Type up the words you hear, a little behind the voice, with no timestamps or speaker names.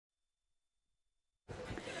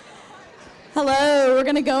Hello, we're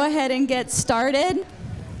going to go ahead and get started.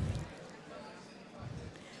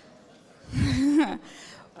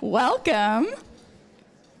 Welcome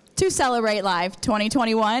to Celebrate Life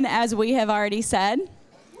 2021, as we have already said.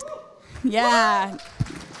 Yeah,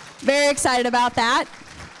 very excited about that.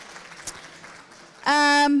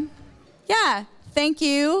 Yeah, thank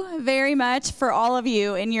you very much for all of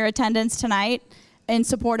you in your attendance tonight in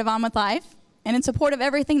support of On With Life and in support of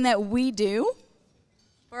everything that we do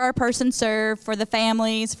for our person served, for the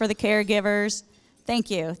families, for the caregivers. Thank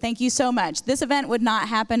you. Thank you so much. This event would not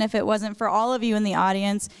happen if it wasn't for all of you in the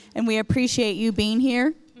audience, and we appreciate you being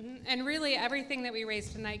here. And really, everything that we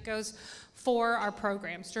raise tonight goes for our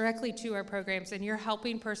programs, directly to our programs, and you're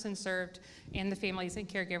helping person served and the families and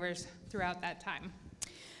caregivers throughout that time.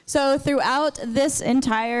 So throughout this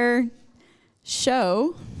entire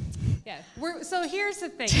show... Yeah. So here's the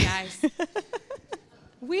thing, guys.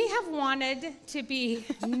 We have wanted to be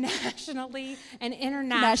nationally and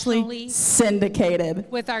internationally syndicated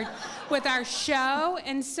with our show,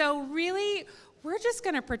 and so really we're just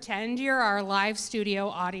going to pretend you're our live studio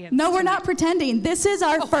audience. No, we're not pretending. This is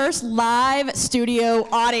our first live studio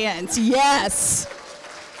audience. Yes.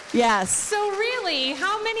 Yes. So really,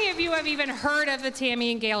 how many of you have even heard of the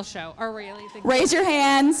Tammy and Gail show? Or really? Raise your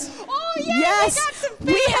hands. Oh yeah, yes. We got some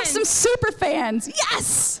fans. We have some super fans.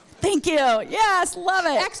 Yes. Thank you. Yes, love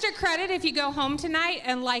it. Extra credit if you go home tonight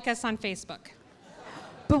and like us on Facebook.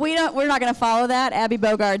 But we're not going to follow that. Abby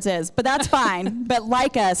Bogards is. But that's fine. But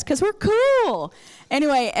like us, because we're cool.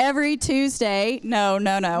 Anyway, every Tuesday, no.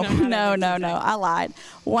 I lied.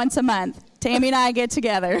 Once a month, Tammy and I get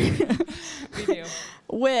together. We do.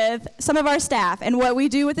 With some of our staff. And what we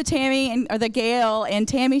do with the the Gail and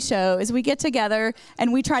Tammy show is we get together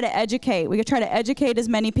and we try to educate. We try to educate as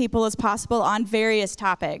many people as possible on various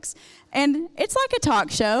topics. And it's like a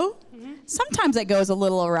talk show. Mm-hmm. Sometimes it goes a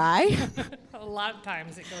little awry. A lot of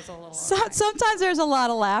times it goes a little awry. Sometimes there's a lot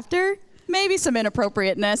of laughter, maybe some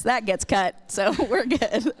inappropriateness. That gets cut, so we're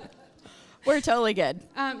good. We're totally good.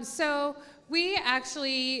 So we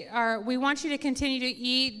want you to continue to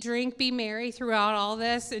eat, drink, be merry throughout all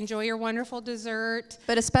this. Enjoy your wonderful dessert.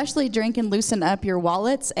 But especially drink and loosen up your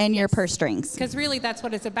wallets and your purse strings. Because really that's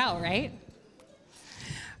what it's about, right?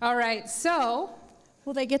 All right, so.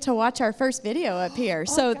 Well, they get to watch our first video up here.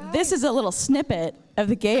 So guys, this is a little snippet of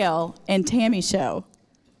the Gail and Tammy show.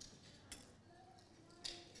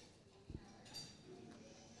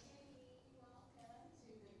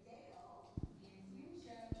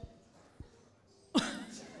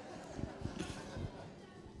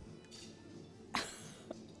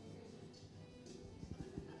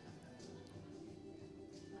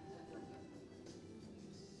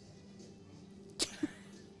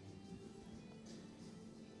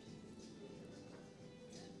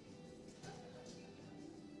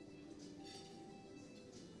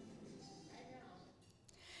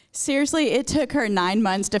 Seriously, it took her 9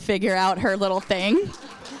 months to figure out her little thing.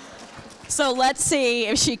 So let's see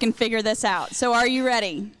if she can figure this out. So are you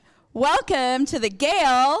ready? Welcome to the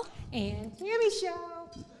Gail and Tammy show.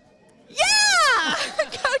 Yeah!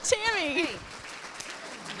 Go Tammy! Hey.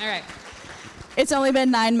 All right. It's only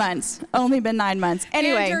been 9 months. Only been 9 months.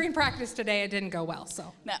 Anyway. And during practice today, it didn't go well,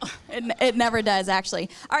 so. No, it never does, actually.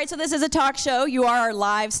 All right, so this is a talk show. You are our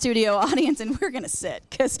live studio audience, and we're going to sit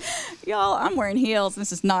because, y'all, I'm wearing heels.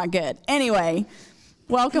 This is not good. Anyway,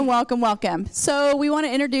 welcome, welcome, welcome. So we want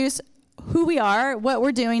to introduce who we are, what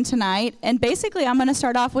we're doing tonight, and basically I'm going to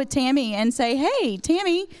start off with Tammy and say, hey,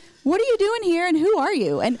 Tammy, what are you doing here, and who are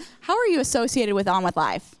you, and how are you associated with On With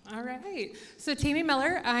Life? All right. So Tammy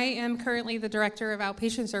Miller, I am currently the Director of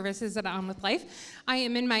Outpatient Services at On With Life. I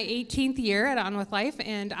am in my 18th year at On With Life,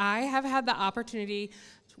 and I have had the opportunity,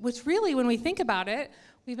 which really, when we think about it,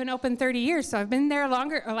 we've been open 30 years, so I've been there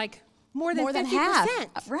longer, or like more than 50%.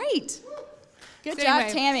 Half. Right. Good so job,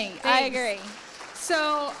 anyway, Tammy. thanks. I agree.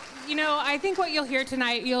 So, you know, I think what you'll hear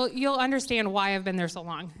tonight, you'll understand why I've been there so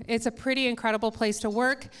long. It's a pretty incredible place to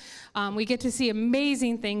work. We get to see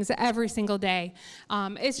amazing things every single day.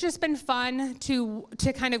 It's just been fun to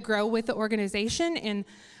kind of grow with the organization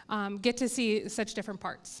and get to see such different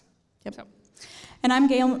parts. Yep. So. And I'm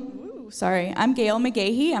Gail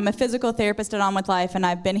McGahee. I'm a physical therapist at On With Life, and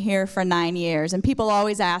I've been here for 9 years. And people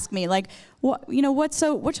always ask me, like, what's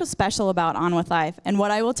so special about On With Life? And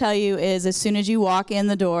what I will tell you is, as soon as you walk in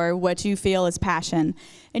the door, what you feel is passion.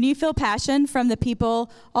 And you feel passion from the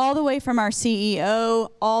people, all the way from our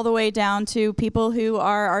CEO, all the way down to people who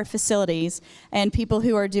are our facilities, and people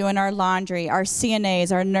who are doing our laundry, our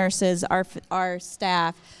CNAs, our nurses, our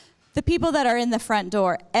staff. the people that are in the front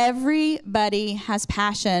door. Everybody has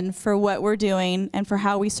passion for what we're doing and for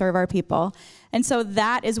how we serve our people. And so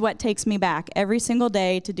that is what takes me back every single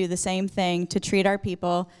day to do the same thing, to treat our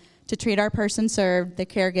people, to treat our person served, the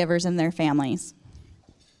caregivers and their families.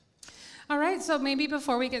 All right, so maybe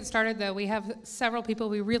before we get started, though, we have several people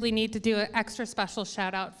we really need to do an extra special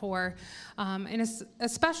shout out for. And a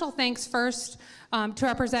special thanks first to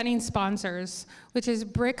our presenting sponsors, which is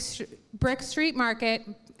Brick Street Market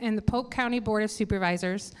and the Polk County Board of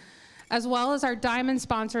Supervisors, as well as our diamond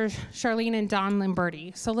sponsors, Charlene and Don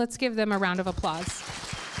Limberti. So let's give them a round of applause.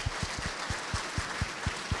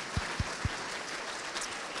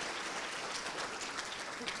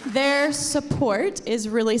 Their support is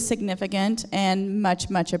really significant and much,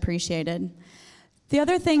 much appreciated. The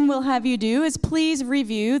other thing we'll have you do is please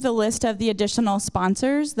review the list of the additional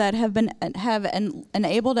sponsors that have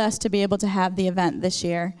enabled us to be able to have the event this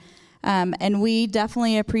year. And we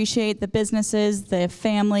definitely appreciate the businesses, the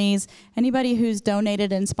families, anybody who's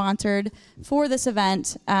donated and sponsored for this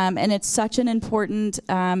event. And it's such an important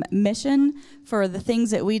mission for the things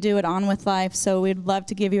that we do at On With Life. So we'd love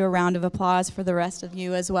to give you a round of applause for the rest of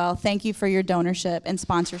you as well. Thank you for your donorship and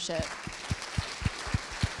sponsorship.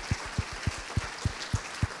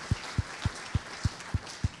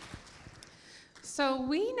 So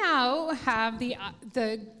we now have the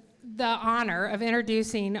honor of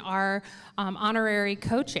introducing our honorary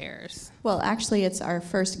co-chairs. Well, actually, it's our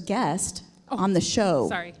first guest on the show.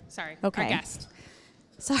 Sorry, Okay. Our guest.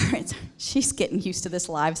 Sorry, she's getting used to this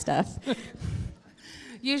live stuff.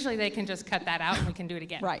 Usually they can just cut that out and we can do it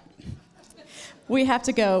again. Right. We have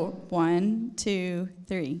to go 1, 2,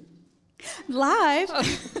 3.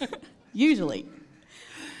 Live, usually.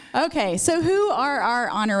 Okay, so who are our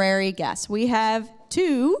honorary guests? We have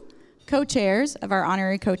 2 co-chairs of our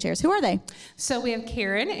honorary co-chairs. Who are they? So we have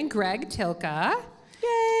Karen and Greg Tilka.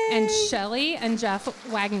 Yay! And Shelly and Jeff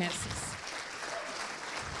Wagnis.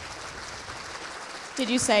 Did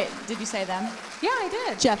you say them? Yeah, I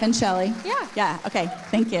did. Jeff and Shelly? Yeah. Yeah, okay,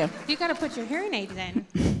 thank you. You got to put your hearing aids in.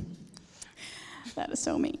 That is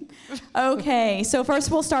so mean. Okay, so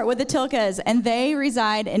first we'll start with the Tilkas, and they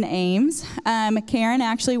reside in Ames. Karen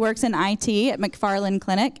actually works in IT at McFarland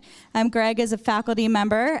Clinic. Greg is a faculty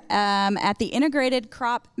member at the Integrated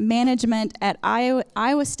Crop Management at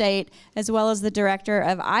Iowa State, as well as the director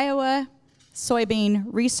of Iowa Soybean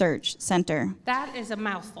Research Center. That is a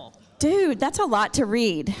mouthful. Dude, that's a lot to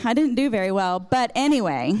read. I didn't do very well, but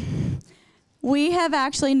anyway. We have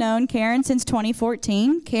actually known Karen since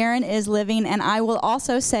 2014. Karen is living, and I will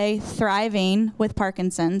also say thriving, with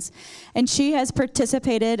Parkinson's. And she has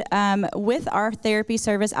participated with our therapy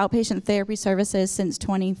service, outpatient therapy services, since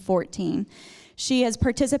 2014. She has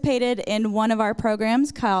participated in one of our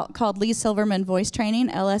programs called Lee Silverman Voice Training,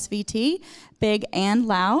 LSVT, Big and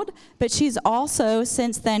Loud. But she's also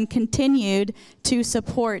since then continued to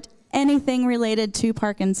support anything related to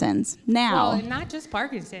Parkinson's. Now, well, and not just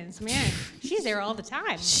Parkinson's, man. She's there all the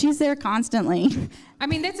time. She's there constantly. I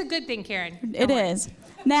mean, that's a good thing, Karen. It is.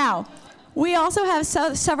 Now, we also have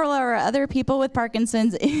several of our other people with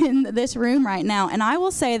Parkinson's in this room right now, and I will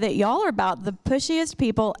say that y'all are about the pushiest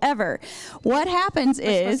people ever. What happens We're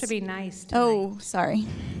is... supposed to be nice tonight. Oh, sorry.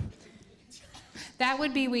 That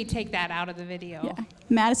would be we take that out of the video. Yeah.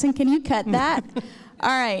 Madison, can you cut that? All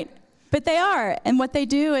right. But they are, and what they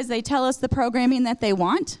do is they tell us the programming that they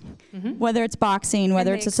want, whether it's boxing,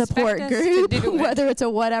 whether it's a support group, whether it's a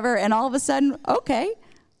whatever, and all of a sudden, okay,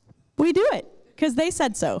 we do it, because they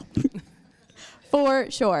said so,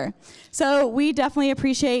 for sure. So we definitely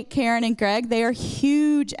appreciate Karen and Greg. They are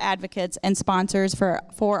huge advocates and sponsors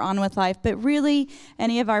for On With Life, but really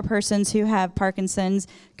any of our persons who have Parkinson's,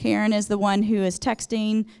 Karen is the one who is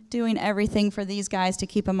texting, doing everything for these guys to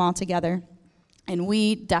keep them all together. And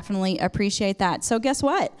we definitely appreciate that. So guess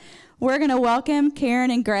what? We're going to welcome Karen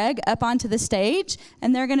and Greg up onto the stage,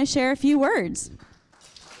 and they're going to share a few words. You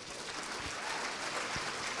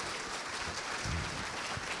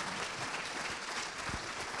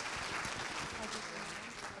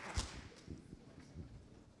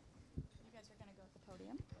guys are going to go at the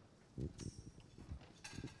podium.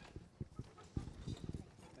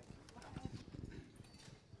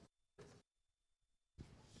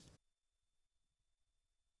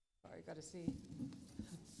 Got to see.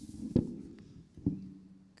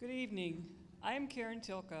 Good evening. I am Karen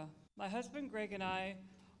Tilka. My husband Greg and I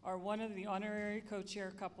are one of the honorary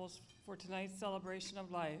co-chair couples for tonight's celebration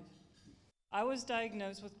of life. I was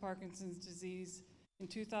diagnosed with Parkinson's disease in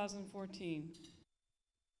 2014.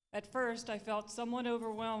 At first, I felt somewhat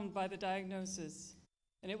overwhelmed by the diagnosis,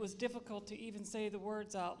 and it was difficult to even say the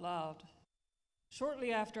words out loud.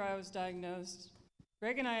 Shortly after I was diagnosed,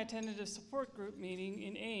 Greg and I attended a support group meeting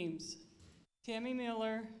in Ames. Tammy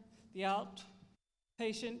Miller, the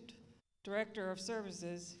outpatient director of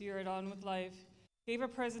services here at On With Life, gave a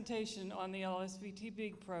presentation on the LSVT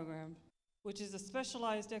BIG program, which is a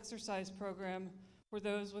specialized exercise program for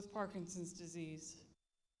those with Parkinson's disease.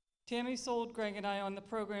 Tammy sold Greg and I on the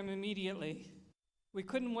program immediately. We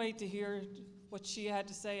couldn't wait to hear what she had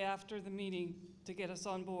to say after the meeting to get us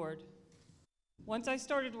on board. Once I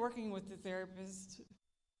started working with the therapist,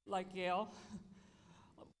 like Gail,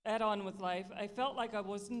 at On With Life, I felt like I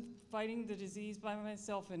wasn't fighting the disease by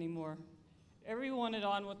myself anymore. Everyone at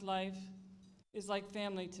On With Life is like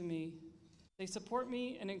family to me. They support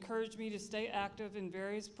me and encourage me to stay active in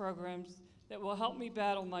various programs that will help me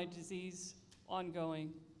battle my disease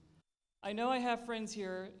ongoing. I know I have friends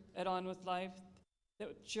here at On With Life that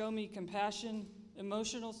show me compassion,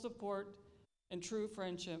 emotional support, and true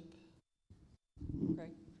friendship.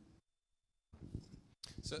 Great.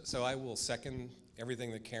 So I will second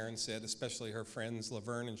everything that Karen said, especially her friends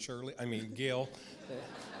Laverne and Gail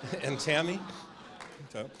and Tammy.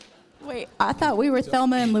 So. Wait, I thought we were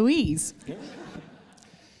Thelma and Louise. Yeah.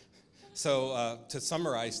 So to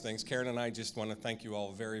summarize things, Karen and I just want to thank you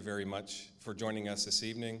all very, very much for joining us this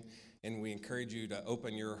evening, and we encourage you to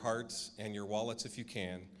open your hearts and your wallets if you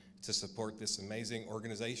can to support this amazing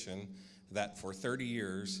organization that for 30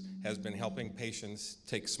 years has been helping patients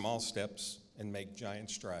take small steps and make giant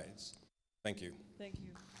strides. Thank you. Thank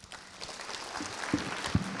you.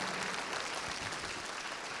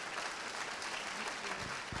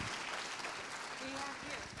 We have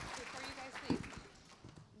here, before you guys leave,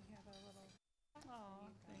 we have a little. Oh,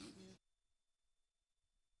 thank you.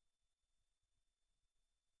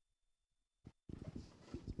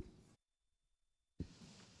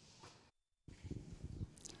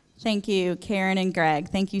 Thank you, Karen and Greg.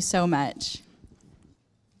 Thank you so much.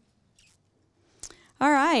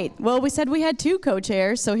 All right. Well, we said we had 2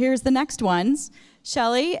 co-chairs, so here's the next ones.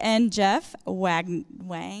 Shelly and Jeff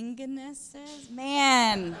Wagnesses.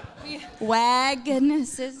 Man.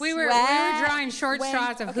 Wagnesses. We were drawing short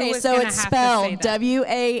straws of who was so going to it's have to say spelled that.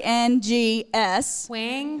 Wangs.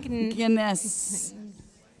 Wang.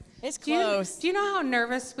 It's close. Do you know how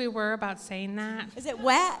nervous we were about saying that? Is it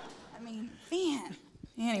wet? I mean, man.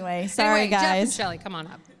 Anyway, sorry, Jeff and guys. Shelly, come on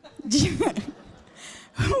up.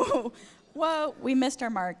 Whoa, we missed our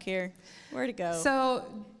mark here. Where'd it go? So,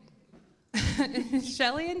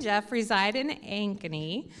 Shelly and Jeff reside in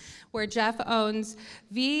Ankeny, where Jeff owns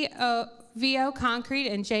VO Concrete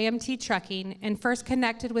and JMT Trucking, and first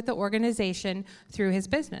connected with the organization through his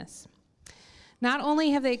business. Not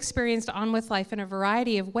only have they experienced On With Life in a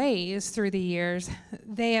variety of ways through the years,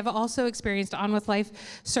 they have also experienced On With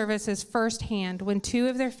Life services firsthand when 2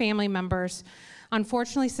 of their family members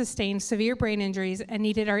unfortunately sustained severe brain injuries and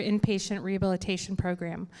needed our inpatient rehabilitation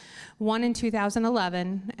program, one in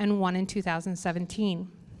 2011 and one in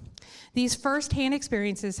 2017. These firsthand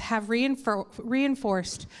experiences have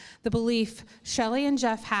reinforced the belief Shelly and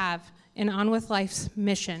Jeff have in On With Life's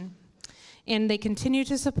mission, and they continue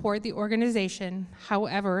to support the organization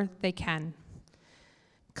however they can.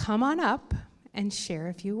 Come on up and share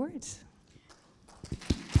a few words.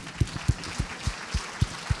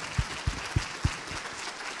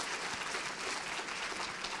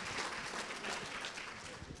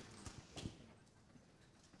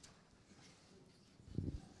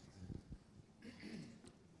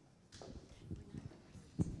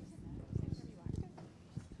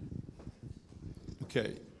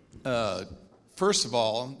 Okay. First of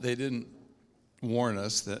all, they didn't warn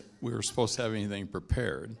us that we were supposed to have anything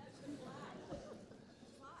prepared.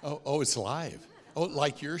 Oh, it's live. Oh,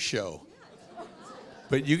 like your show.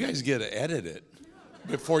 But you guys get to edit it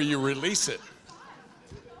before you release it.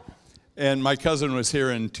 And my cousin was here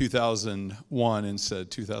in 2001 and said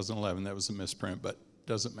 2011. That was a misprint, but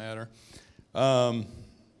doesn't matter. I'm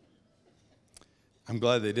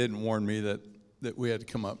glad they didn't warn me that we had to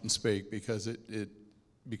come up and speak, because it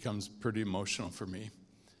becomes pretty emotional for me.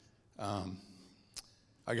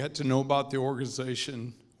 I got to know about the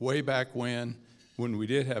organization way back when we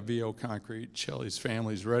did have VO Concrete, Shelly's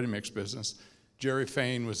family's ready-mix business. Jerry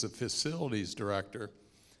Fain was the facilities director,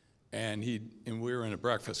 and we were in a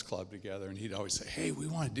breakfast club together, and he'd always say, hey, we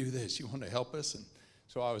want to do this. You want to help us? And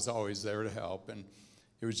so I was always there to help, and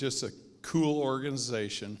it was just a cool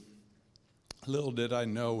organization. Little did I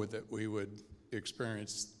know that we would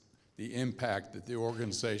experience the impact that the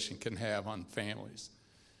organization can have on families.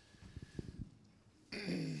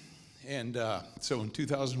 And so in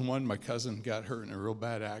 2001, my cousin got hurt in a real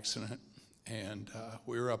bad accident, and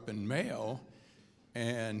we were up in Mayo,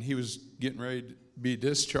 and he was getting ready to be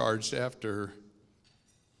discharged after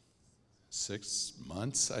 6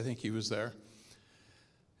 months, I think he was there.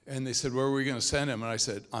 And they said, where are we going to send him? And I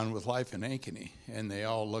said, On with Life in Ankeny. And they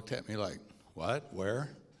all looked at me like, what, where?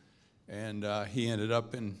 And he ended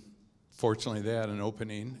up fortunately they had an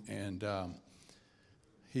opening, and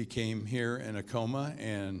he came here in a coma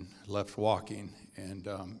and left walking. And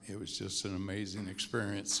it was just an amazing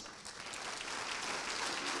experience.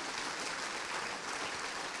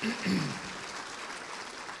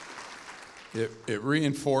 It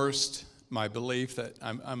reinforced my belief that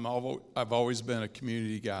I've always been a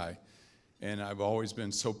community guy, and I've always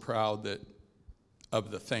been so proud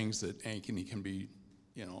of the things that Ankeny can be,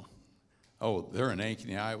 oh, they're in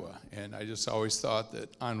Ankeny, Iowa, and I just always thought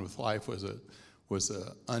that On with Life was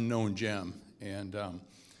a unknown gem, and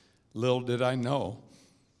little did I know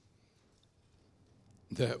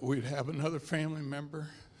that we'd have another family member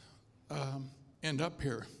end up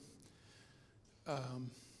here.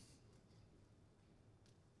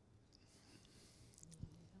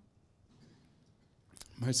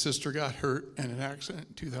 My sister got hurt in an accident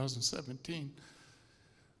in 2017.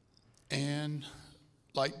 And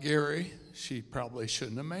like Gary, she probably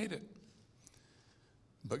shouldn't have made it.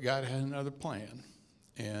 But God had another plan.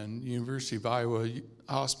 And University of Iowa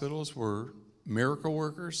hospitals were miracle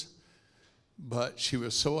workers. But she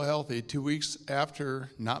was so healthy, 2 weeks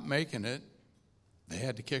after not making it, they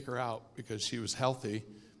had to kick her out because she was healthy,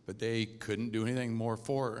 but they couldn't do anything more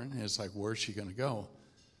for her. And it's like, where's she going to go?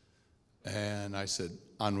 And I said,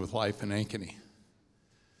 On with Life in Ankeny.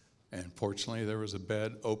 And fortunately, there was a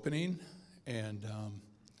bed opening, and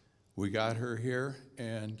we got her here.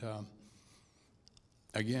 And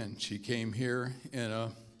again, she came here in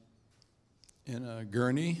a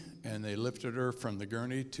gurney, and they lifted her from the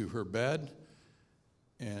gurney to her bed.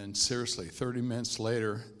 And seriously, 30 minutes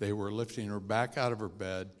later, they were lifting her back out of her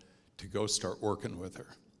bed to go start working with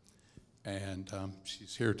her. And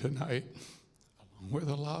she's here tonight, with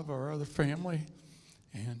a lot of our other family.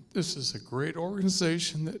 And this is a great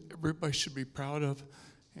organization that everybody should be proud of.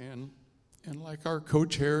 And like our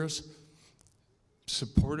co-chairs,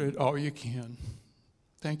 support it all you can.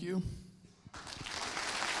 Thank you.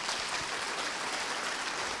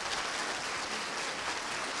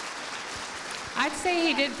 I'd say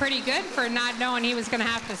he did pretty good for not knowing he was going to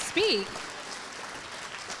have to speak.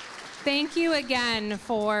 Thank you again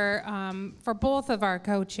for both of our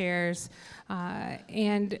co-chairs.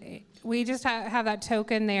 And we just have that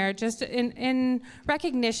token there just in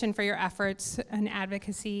recognition for your efforts and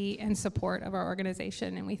advocacy and support of our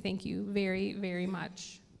organization. And we thank you very, very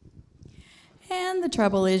much. And the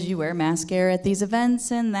trouble is you wear mascara at these events,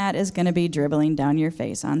 and that is going to be dribbling down your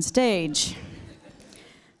face on stage.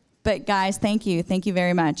 But guys, thank you. Thank you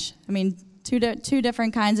very much. I mean, two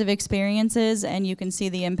different kinds of experiences, and you can see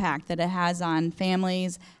the impact that it has on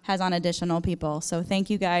families, has on additional people. So thank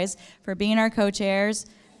you guys for being our co-chairs.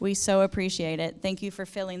 We so appreciate it. Thank you for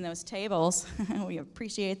filling those tables. We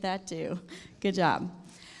appreciate that too. Good job.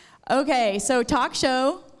 Okay, so talk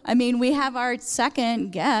show. I mean, we have our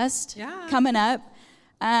second guest coming up.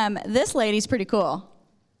 This lady's pretty cool.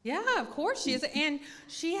 Yeah, of course she is. And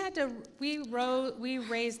she had to, we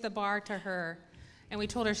raised the bar to her, and we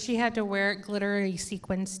told her she had to wear glittery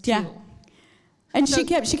sequins too. Yeah. And so, she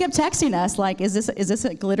kept texting us like, is this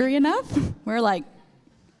glittery enough? We're like,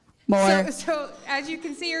 more. So as you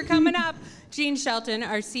can see her coming up, Jean Shelton,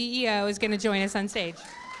 our CEO, is going to join us on stage. Did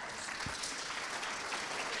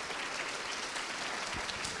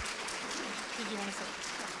you want to say?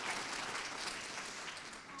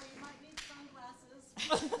 Oh, you might need sunglasses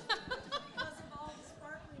because of all the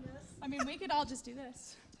sparkliness. I mean, we could all just do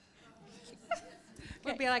this. It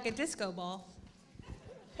would be like a disco ball.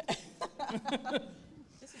 This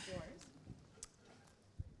is yours.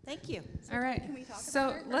 Thank you. All right. Can we talk so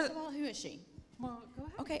about her? First of all, who is she? Well, go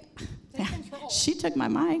ahead. Okay. Take control. She took my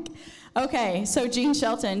mic. Okay, so Jean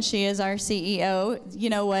Shelton, she is our CEO. You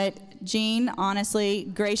know what? Jean,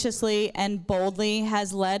 honestly, graciously, and boldly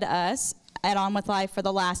has led us at On With Life for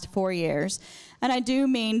the last 4 years. And I do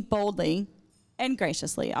mean boldly and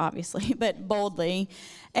graciously, obviously, but boldly.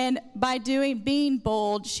 And by being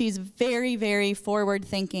bold, she's very, very forward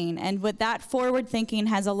thinking. And with that forward thinking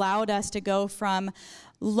has allowed us to go from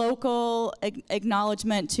local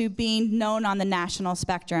acknowledgement to being known on the national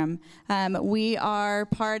spectrum. We are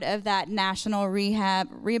part of that national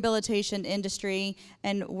rehabilitation industry,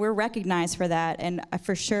 and we're recognized for that. And I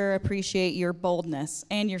for sure appreciate your boldness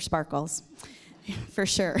and your sparkles, for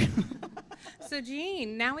sure. So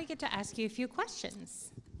Jean, now we get to ask you a few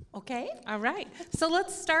questions. Okay? All right. So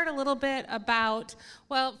let's start a little bit about,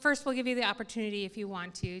 well, first we'll give you the opportunity if you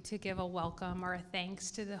want to give a welcome or a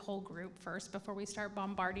thanks to the whole group first before we start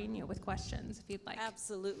bombarding you with questions, if you'd like.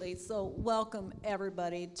 Absolutely. So welcome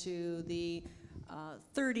everybody to the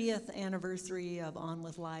 30th anniversary of On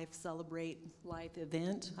With Life, Celebrate Life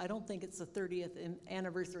event. I don't think it's the 30th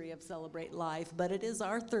anniversary of Celebrate Life, but it is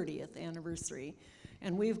our 30th anniversary.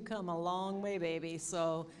 And we've come a long way, baby,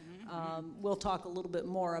 so we'll talk a little bit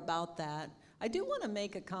more about that. I do want to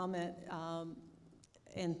make a comment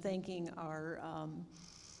in thanking our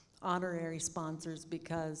honorary sponsors,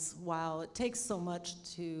 because while it takes so much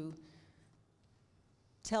to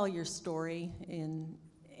tell your story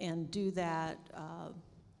and do that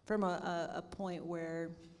from a point where,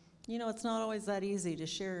 you know, it's not always that easy to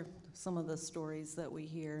share some of the stories that we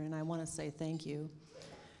hear, and I want to say thank you.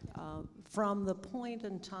 From the point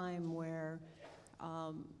in time where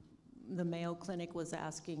the Mayo Clinic was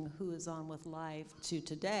asking who is on with life to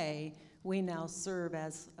today, we now serve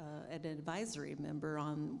as an advisory member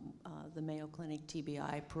on the Mayo Clinic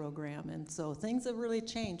TBI program, and so things have really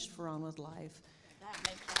changed for On With Life.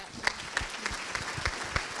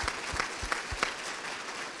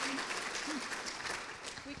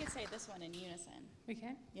 We could say this one in unison. We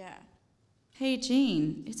can? Yeah. Hey,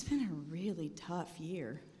 Jean, it's been a really tough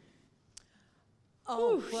year.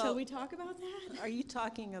 Oh, Ooh, well, shall we talk about that? are you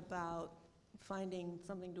talking about finding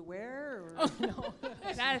something to wear, or no?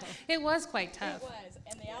 It was quite tough. It was,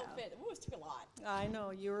 and the outfit, it took a lot. I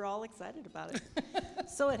know, you were all excited about it.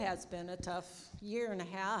 So it has been a tough year and a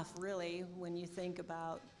half, really, when you think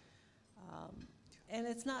about, and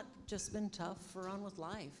it's not just been tough for On With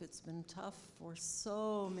Life, it's been tough for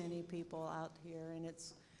so many people out here, and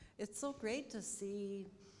it's so great to see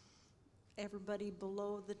everybody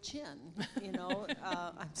below the chin, you know.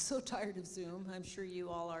 I'm so tired of Zoom, I'm sure you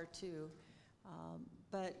all are too.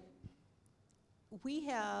 But we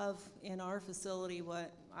have in our facility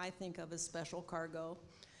what I think of as special cargo.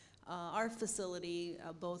 Our facility,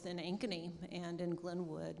 both in Ankeny and in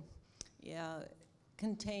Glenwood,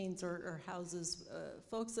 contains or houses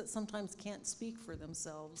folks that sometimes can't speak for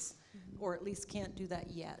themselves, or at least can't do that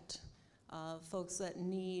yet. Folks that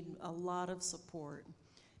need a lot of support.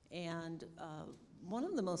 And one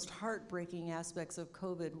of the most heartbreaking aspects of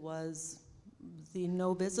COVID was the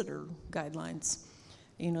no visitor guidelines.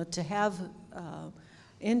 You know, to have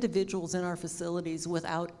individuals in our facilities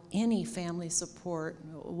without any family support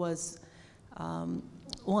was,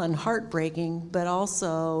 one, heartbreaking, but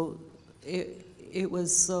also it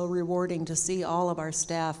was so rewarding to see all of our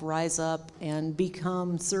staff rise up and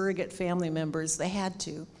become surrogate family members. They had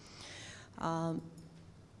to.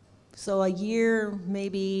 So a year,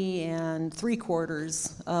 maybe, and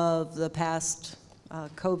 3/4 of the past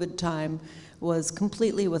COVID time was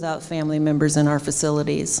completely without family members in our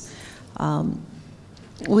facilities.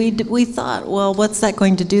 We thought, well, what's that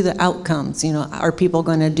going to do, the outcomes? You know, are people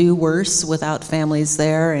going to do worse without families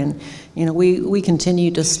there? And, you know, we continue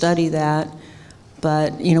to study that.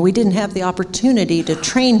 But, you know, we didn't have the opportunity to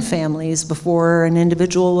train families before an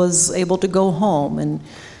individual was able to go home. And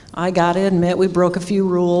I got to admit, we broke a few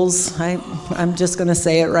rules. I'm just going to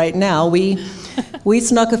say it right now. We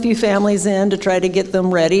snuck a few families in to try to get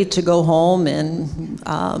them ready to go home,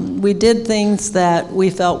 and we did things that we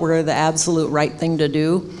felt were the absolute right thing to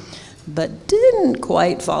do, but didn't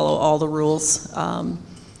quite follow all the rules.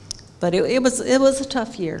 But it was a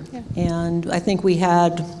tough year, and I think we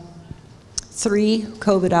had 3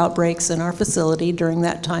 COVID outbreaks in our facility during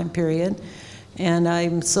that time period. And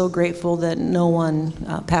I'm so grateful that no one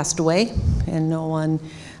passed away and no one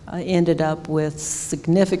ended up with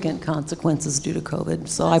significant consequences due to COVID.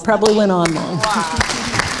 So I probably went on long. Wow.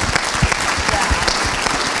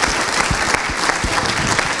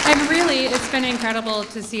 And really, it's been incredible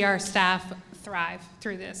to see our staff thrive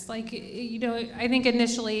through this. Like, you know, I think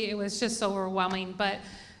initially it was just so overwhelming, but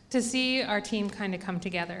to see our team kind of come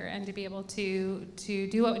together and to be able to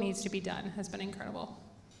do what needs to be done has been incredible.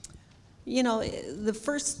 You know, the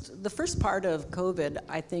first part of COVID,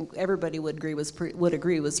 I think everybody would agree was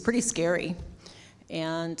pretty scary,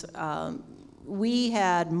 and we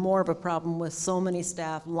had more of a problem with so many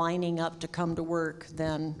staff lining up to come to work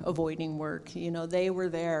than avoiding work. You know, they were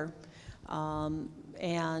there,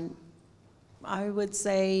 and I would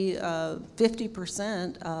say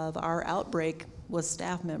 50% of our outbreak was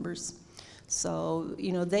staff members. So,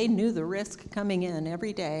 you know, they knew the risk coming in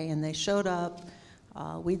every day, and they showed up.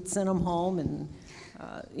 We'd send them home, and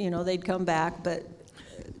you know, they'd come back. But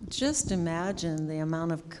just imagine the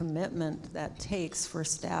amount of commitment that takes for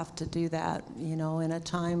staff to do that, you know, in a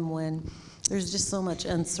time when there's just so much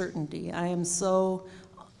uncertainty. I am so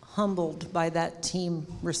humbled by that team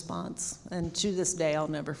response. And to this day, I'll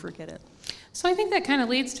never forget it. So I think that kind of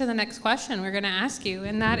leads to the next question we're going to ask you,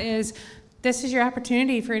 and that is, this is your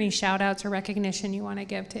opportunity for any shout outs or recognition you want to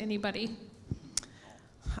give to anybody.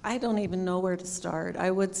 I don't even know where to start.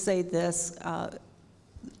 I would say this,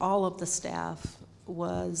 all of the staff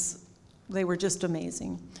they were just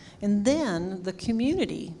amazing. And then the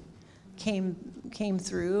community came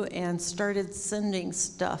through and started sending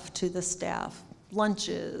stuff to the staff,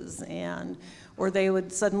 lunches, or they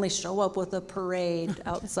would suddenly show up with a parade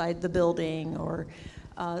outside the building, or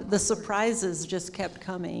the surprises just kept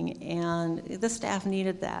coming, and the staff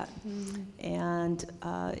needed that. And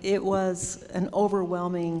it was an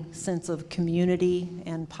overwhelming sense of community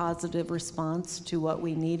and positive response to what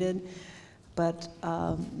we needed. But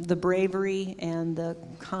the bravery and the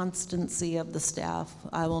constancy of the staff,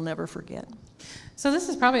 I will never forget. So this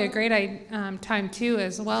is probably a great time, too,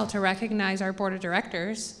 as well, to recognize our board of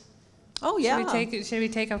directors. Oh, yeah. Should we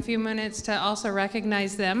take a few minutes to also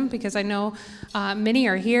recognize them? Because I know many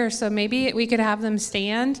are here, so maybe we could have them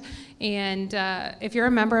stand. And if you're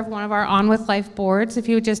a member of one of our On With Life boards, if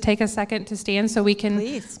you would just take a second to stand so we can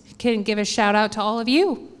give a shout out to all of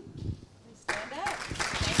you. Stand up.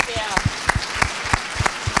 Thank you.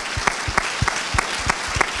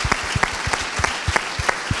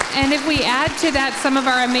 And if we add to that some of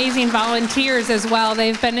our amazing volunteers as well,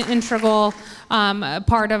 they've been an integral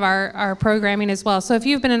part of our programming as well. So if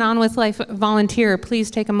you've been an On With Life volunteer,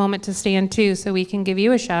 please take a moment to stand too so we can give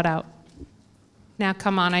you a shout out. Now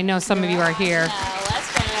come on, I know some of you are here.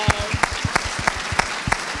 Let's go.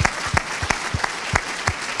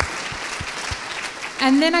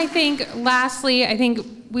 And then I think, lastly,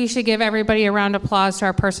 we should give everybody a round of applause to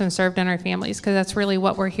our person served and our families, because that's really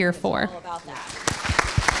what we're here for. All about that.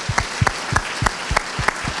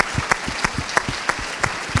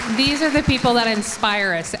 These are the people that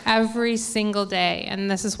inspire us every single day,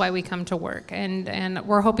 and this is why we come to work. And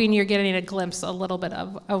we're hoping you're getting a glimpse a little bit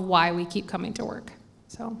of why we keep coming to work.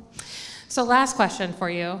 So last question for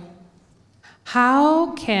you.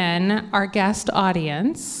 How can our guest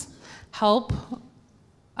audience help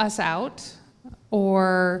us out,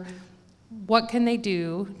 or what can they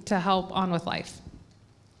do to help On With Life?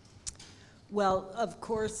 Well, of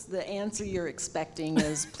course, the answer you're expecting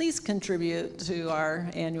is please contribute to our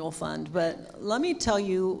annual fund. But let me tell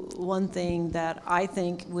you one thing that I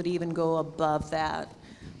think would even go above that.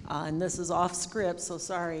 And this is off script, so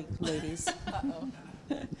sorry, ladies.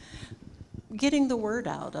 Getting the word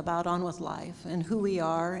out about On With Life and who we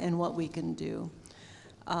are and what we can do.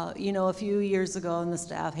 You know, a few years ago, and the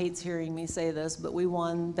staff hates hearing me say this, but we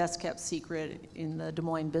won Best Kept Secret in the Des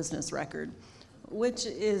Moines Business Record, which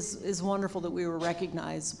is wonderful that we were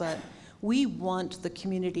recognized, but we want the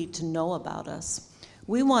community to know about us.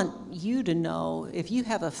 We want you to know, if you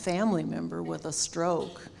have a family member with a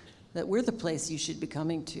stroke, that we're the place you should be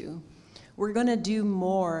coming to. We're gonna do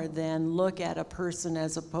more than look at a person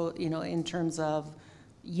as in terms of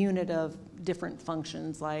unit of different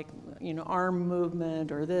functions, like, arm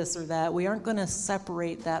movement or this or that. We aren't gonna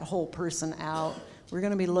separate that whole person out. We're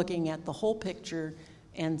gonna be looking at the whole picture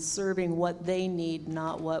and serving what they need,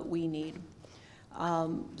 not what we need.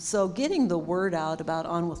 So getting the word out about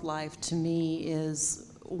On With Life, to me,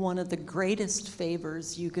 is one of the greatest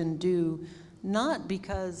favors you can do, not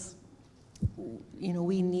because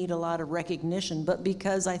we need a lot of recognition, but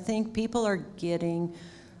because I think people are getting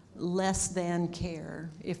less than care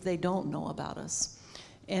if they don't know about us.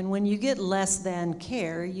 And when you get less than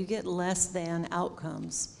care, you get less than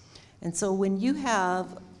outcomes. And so when you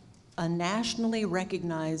have a nationally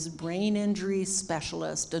recognized brain injury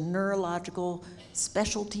specialist, a neurological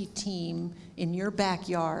specialty team in your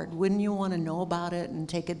backyard, wouldn't you want to know about it and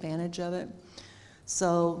take advantage of it?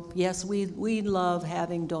 So yes, we love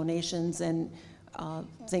having donations and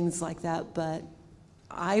things like that, but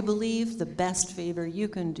I believe the best favor you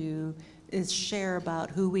can do is share about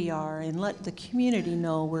who we are and let the community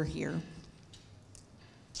know we're here.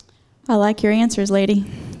 I like your answers, lady.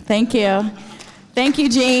 Thank you. Thank you,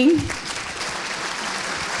 Jean.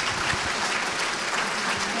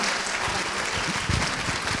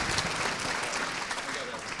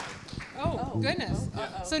 Oh, goodness.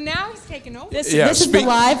 So now he's taking over. This is the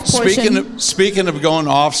live portion. Speaking of going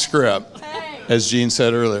off script, as Jean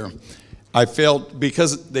said earlier, I felt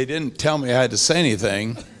because they didn't tell me I had to say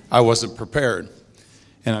anything, I wasn't prepared.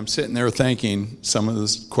 And I'm sitting there thinking some of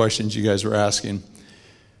the questions you guys were asking.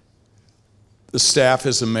 The staff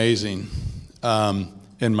is amazing.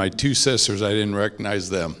 And my two sisters, I didn't recognize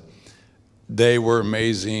them. They were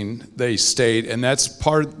amazing. They stayed. And that's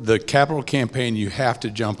part of the capital campaign. You have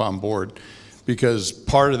to jump on board, because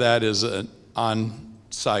part of that is on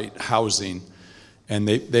on-site housing. And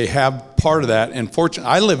they have part of that. And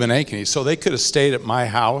fortunately, I live in Ankeny, so they could have stayed at my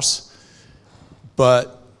house.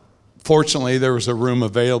 But fortunately, there was a room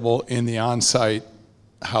available in the on-site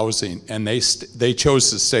housing, and they chose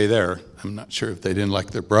to stay there. I'm not sure if they didn't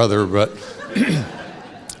like their brother, but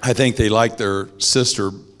I think they liked their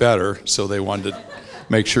sister better, so they wanted to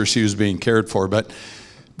make sure she was being cared for. But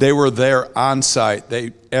they were there on-site.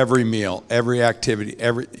 Every meal, every activity,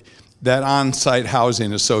 that on-site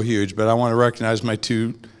housing is so huge. But I want to recognize my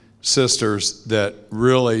two sisters that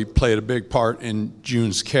really played a big part in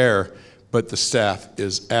June's care. But the staff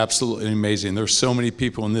is absolutely amazing. There's so many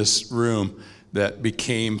people in this room that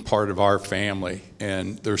became part of our family.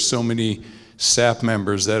 And there's so many staff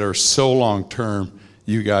members that are so long-term,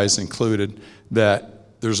 you guys included,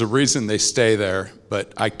 that there's a reason they stay there,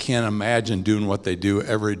 but I can't imagine doing what they do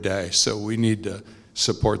every day. So we need to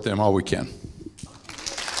support them all we can.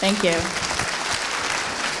 Thank you.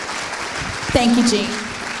 Thank you, Jean.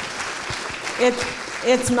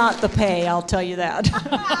 It's not the pay, I'll tell you that.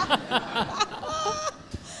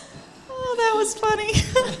 Oh, that was funny.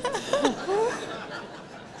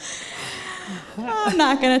 I'm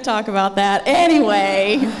not going to talk about that.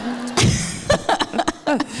 Anyway.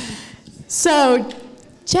 So,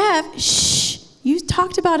 Jeff, shh, you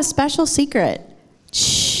talked about a special secret.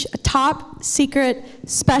 Shh, a top secret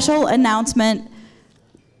special announcement.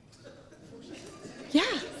 Yeah.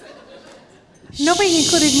 Nobody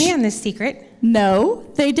included me in this secret. No,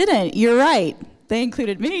 they didn't. You're right. They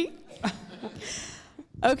included me.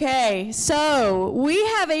 Okay, so we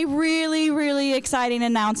have a really, really exciting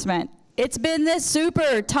announcement. It's been this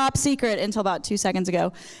super top secret until about 2 seconds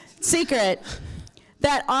ago. Secret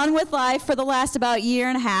that On With Life for the last about year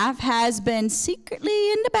and a half has been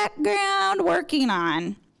secretly in the background working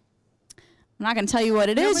on. I'm not going to tell you what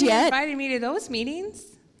it is yet. Nobody invited me to those meetings.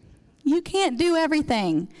 You can't do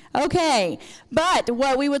everything. Okay, but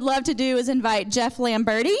what we would love to do is invite Jeff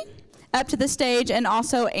Lamberti up to the stage and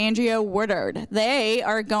also Andrea Woodard. They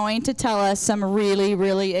are going to tell us some really,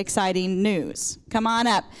 really exciting news. Come on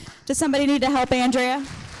up. Does somebody need to help Andrea?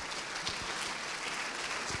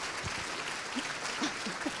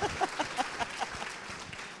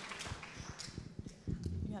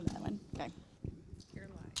 You have that one. Okay. You're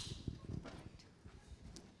live.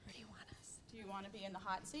 Where do you want us? Do you want to be in the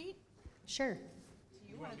hot seat? Sure. Do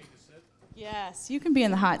you want me to sit? Yes, you can be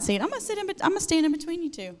in the hot seat. I'm gonna stand in between you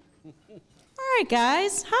two. All right,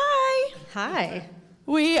 guys. Hi. Hi.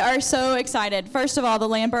 We are so excited. First of all, the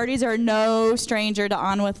Lambertis are no stranger to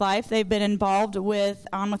On With Life. They've been involved with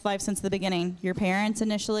On With Life since the beginning. Your parents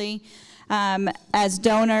initially, as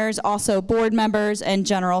donors, also board members and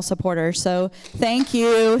general supporters. So thank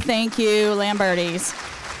you, Lambertis.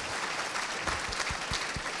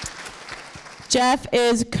 Jeff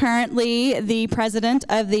is currently the president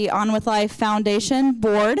of the On With Life Foundation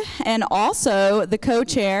board and also the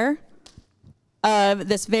co-chair of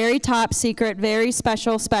this very top secret, very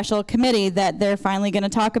special committee that they're finally going to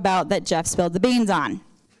talk about that Jeff spilled the beans on.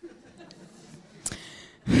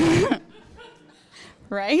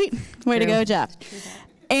 Right? Way to go, Jeff.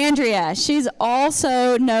 Andrea, she's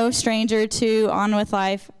also no stranger to On With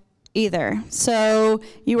Life either. So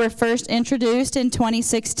you were first introduced in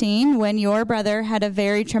 2016 when your brother had a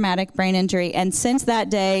very traumatic brain injury. And since that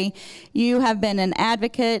day, you have been an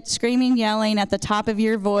advocate, screaming, yelling at the top of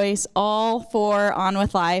your voice, all for On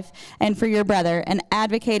With Life and for your brother, and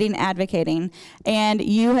advocating. And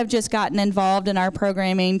you have just gotten involved in our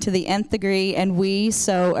programming to the nth degree, and we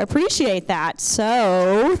so appreciate that.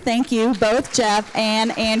 So thank you, both Jeff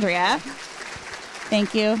and Andrea.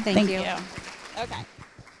 Thank you. Thank you. Okay.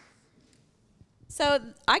 So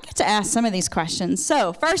I get to ask some of these questions.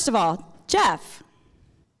 So first of all, Jeff,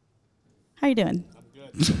 how you doing? I'm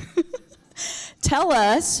good. Tell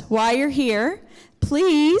us why you're here.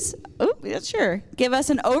 Please, sure, give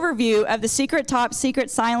us an overview of the secret, top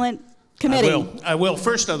secret, silent committee. I will.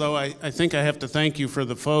 First, though, I think I have to thank you for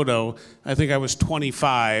the photo. I think I was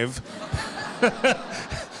 25.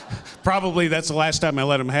 Probably that's the last time I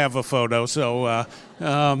let him have a photo, so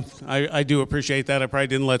I do appreciate that. I probably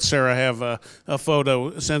didn't let Sarah have a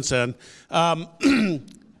photo since then.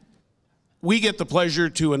 We get the pleasure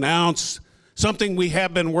to announce something we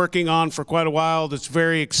have been working on for quite a while that's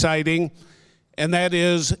very exciting, and that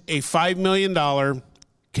is a $5 million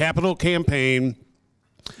capital campaign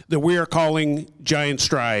that we are calling Giant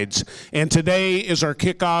Strides. And today is our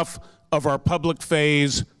kickoff of our public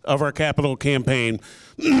phase of our capital campaign.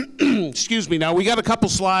 Excuse me. Now, we got a couple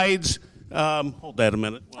slides. Hold that a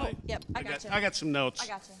minute. Oh, yep, I got you. I got some notes. I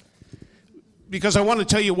got you. because I want to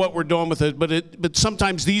tell you what we're doing with it, but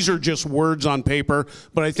sometimes these are just words on paper,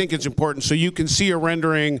 but I think it's important so you can see a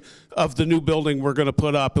rendering of the new building we're going to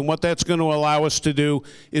put up. And what that's going to allow us to do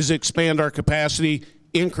is expand our capacity,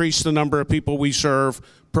 increase the number of people we serve,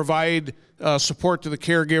 provide support to the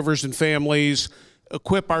caregivers and families,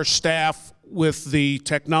 equip our staff with the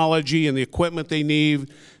technology and the equipment they need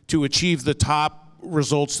to achieve the top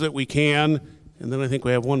results that we can. And then I think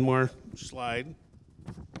we have one more slide.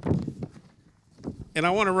 And I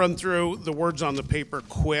want to run through the words on the paper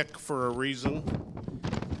quick for a reason.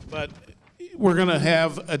 But we're going to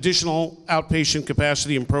have additional outpatient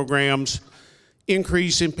capacity and programs,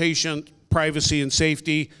 increase inpatient privacy and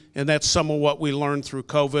safety, and that's some of what we learned through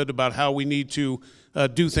COVID about how we need to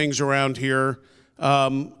do things around here.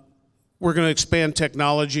 We're going to expand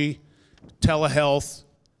technology, telehealth,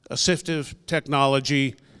 assistive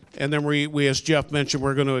technology, and then we, as Jeff mentioned,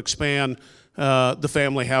 we're going to expand the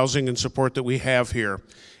family housing and support that we have here.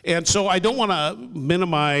 And so I don't want to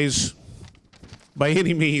minimize by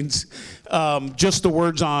any means just the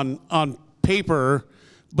words on paper,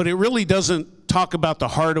 but it really doesn't talk about the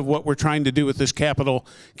heart of what we're trying to do with this capital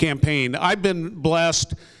campaign. I've been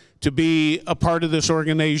blessed to be a part of this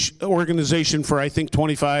organization for I think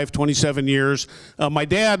 25, 27 years. My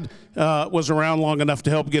dad was around long enough to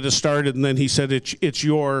help get us started, and then he said it's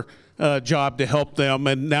your job to help them,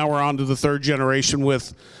 and now we're on to the third generation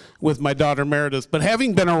with my daughter Meredith. But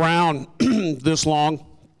having been around this long,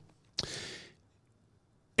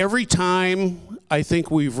 every time I think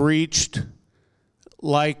we've reached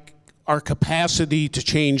like our capacity to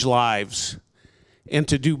change lives and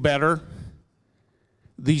to do better,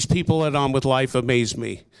 these people at On With Life amaze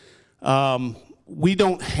me. We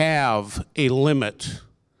don't have a limit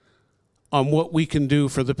on what we can do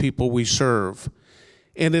for the people we serve.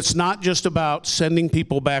 And it's not just about sending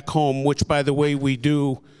people back home, which, by the way, we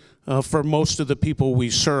do for most of the people we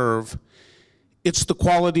serve. It's the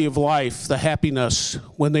quality of life, the happiness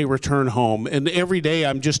when they return home. And every day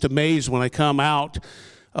I'm just amazed when I come out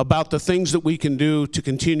about the things that we can do to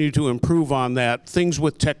continue to improve on that, things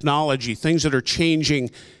with technology, things that are changing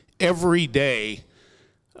every day.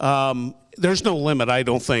 There's no limit, I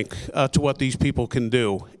don't think, to what these people can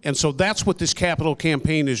do. And so that's what this capital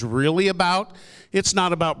campaign is really about. It's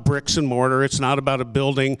not about bricks and mortar. It's not about a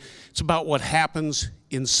building. It's about what happens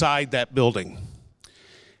inside that building.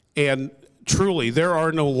 And truly, there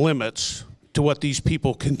are no limits to what these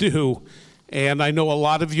people can do. And I know a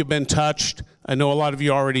lot of you have been touched. I know a lot of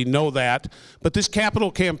you already know that. But this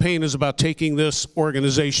capital campaign is about taking this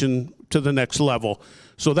organization to the next level.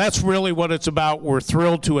 So that's really what it's about. We're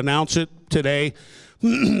thrilled to announce it today.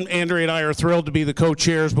 Andrea and I are thrilled to be the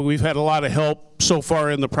co-chairs, but we've had a lot of help so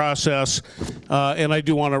far in the process. And I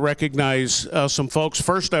do want to recognize some folks.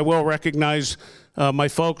 First, I will recognize my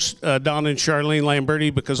folks, Don and Charlene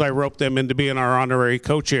Lamberti, because I roped them into being our honorary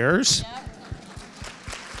co-chairs. Yep.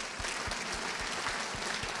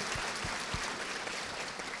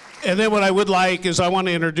 And then what I would like is I want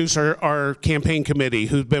to introduce our campaign committee,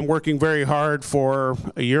 who's been working very hard for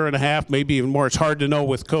a year and a half, maybe even more. It's hard to know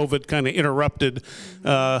with COVID kind of interrupted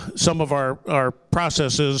some of our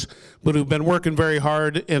processes, but who've been working very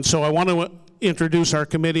hard. And so I want to introduce our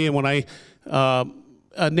committee, and when I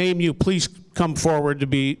name you, please come forward to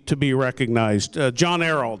be recognized. John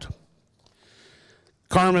Arold,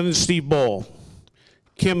 Carmen and Steve Bull,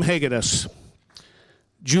 Kim Hagedis,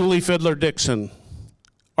 Julie Fiddler-Dixon,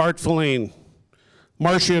 Art Feline,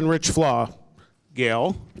 Marcia and Rich Flaw,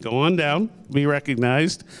 Gail, go on down, be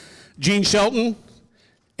recognized, Gene Shelton,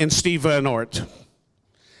 and Steve Van Ort.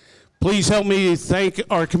 Please help me thank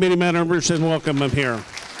our committee members and welcome them here.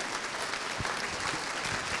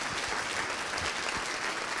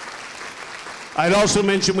 I'd also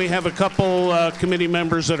mention we have a couple committee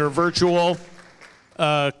members that are virtual,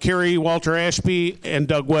 Carrie Walter Ashby and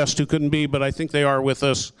Doug West, who couldn't be, but I think they are with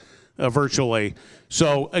us virtually.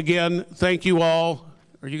 So again, thank you all.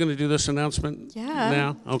 Are you going to do this announcement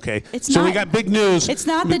now? Okay. So we got big news. It's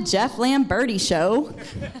not the Jeff Lamberti show.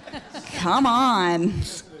 Come on.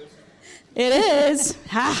 It is.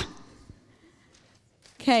 Ha.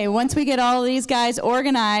 Okay, once we get all of these guys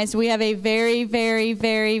organized, we have a very, very,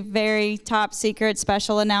 very, very top secret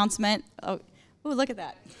special announcement. Oh, ooh, look at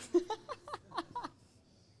that.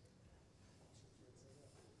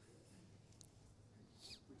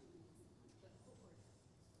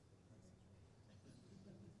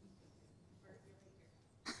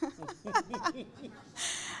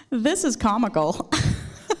 This is comical.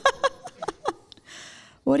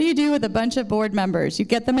 What do you do with a bunch of board members? You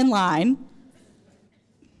get them in line.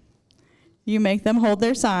 You make them hold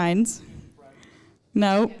their signs.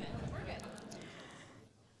 No.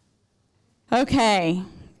 Okay,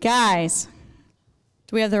 guys,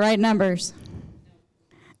 do we have the right numbers?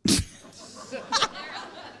 And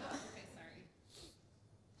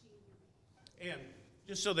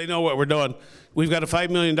just so they know what we're doing, we've got a $5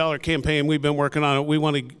 million campaign. We've been working on it. We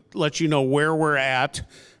want to let you know where we're at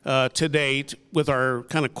to date with our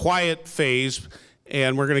kind of quiet phase,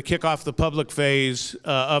 and we're going to kick off the public phase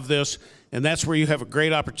of this, and that's where you have a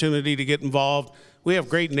great opportunity to get involved. We have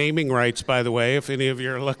great naming rights, by the way, if any of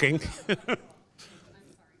you are looking.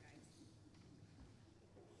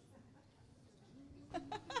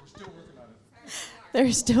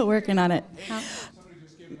 They're still working on it.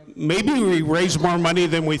 Maybe we raise more money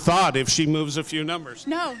than we thought if she moves a few numbers.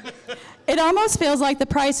 No. It almost feels like the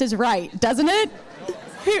price is right, doesn't it?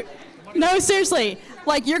 No, seriously.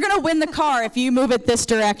 Like you're going to win the car if you move it this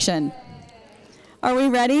direction. Are we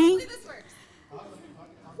ready?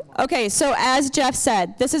 Okay, so as Jeff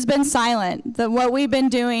said, this has been silent. What we've been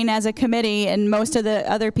doing as a committee, and most of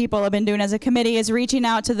the other people have been doing as a committee, is reaching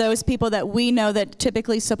out to those people that we know that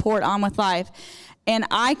typically support On With Life. And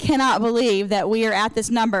I cannot believe that we are at this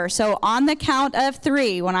number. So on the count of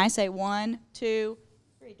 3, when I say 1, 2,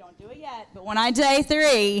 3, don't do it yet, but when I say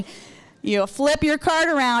 3, you'll flip your card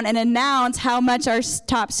around and announce how much our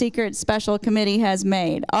top secret special committee has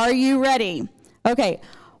made. Are you ready? Okay,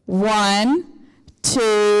 1,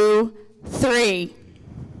 2, 3.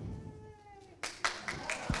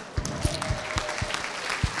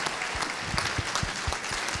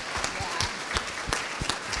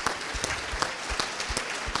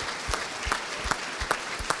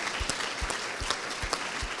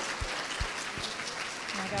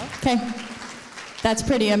 Okay, that's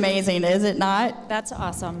pretty amazing, is it not? That's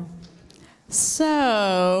awesome.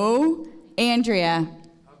 So, Andrea.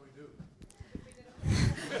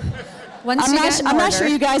 Once I'm you get in not order- sure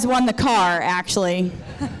you guys won the car, actually.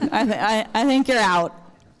 I think you're out.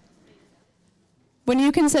 When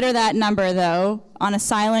you consider that number, though, on a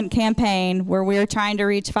silent campaign where we're trying to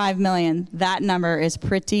reach 5 million, that number is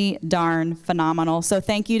pretty darn phenomenal. So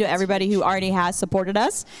thank you to everybody who already has supported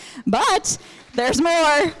us. But there's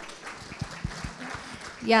more.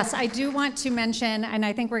 Yes, I do want to mention, and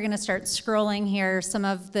I think we're going to start scrolling here, some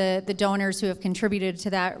of the donors who have contributed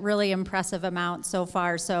to that really impressive amount so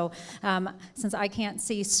far. So since I can't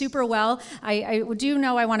see super well, I do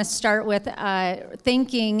know I want to start with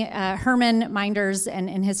thanking Herman Minders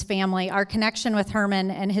and his family. Our connection with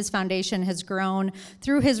Herman and his foundation has grown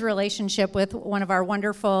through his relationship with one of our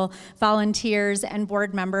wonderful volunteers and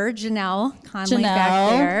board member, Janelle Conley, back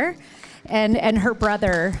there, and her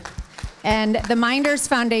brother. And the Minders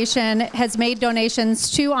Foundation has made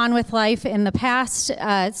donations to On With Life in the past,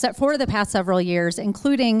 for the past several years,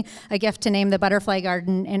 including a gift to name the Butterfly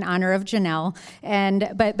Garden in honor of Janelle.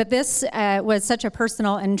 But this was such a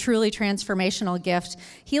personal and truly transformational gift.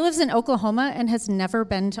 He lives in Oklahoma and has never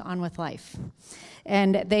been to On With Life.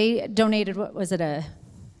 And they donated, what was it, $1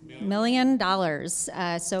 million.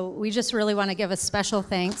 So we just really want to give a special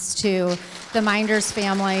thanks to the Minders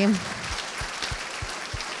family.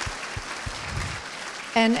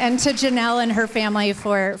 And to Janelle and her family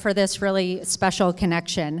for this really special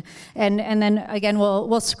connection. And then again,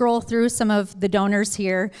 we'll scroll through some of the donors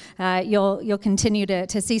here. You'll continue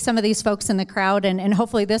to see some of these folks in the crowd, and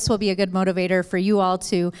hopefully this will be a good motivator for you all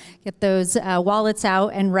to get those wallets out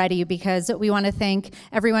and ready, because we want to thank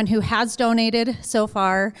everyone who has donated so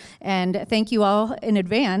far, and thank you all in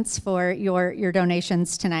advance for your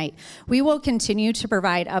donations tonight. We will continue to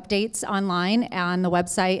provide updates online on the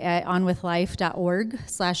website at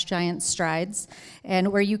onwithlife.org/giant strides,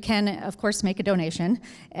 and where you can, of course, make a donation.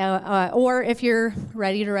 Or if you're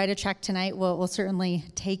ready to write a check tonight, we'll certainly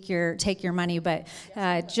take your money. But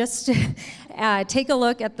just take a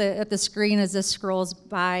look at the screen as this scrolls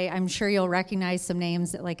by. I'm sure you'll recognize some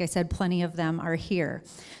names that, like I said, plenty of them are here.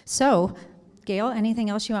 So, Gail, anything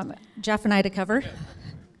else you want Jeff and I to cover?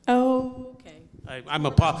 Oh. I'm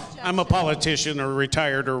a politician, or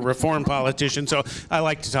retired or reformed politician, so I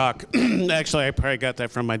like to talk. Actually, I probably got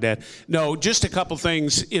that from my dad. No, just a couple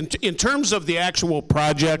things. In terms of the actual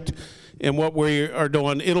project and what we are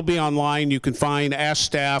doing, it'll be online. You can ask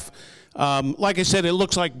staff. Like I said, it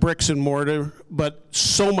looks like bricks and mortar, but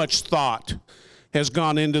so much thought has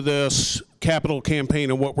gone into this capital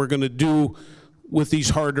campaign and what we're going to do with these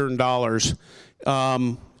hard-earned dollars.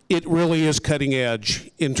 It really is cutting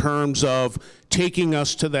edge in terms of taking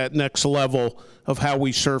us to that next level of how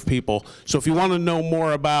we serve people. So if you want to know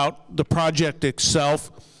more about the project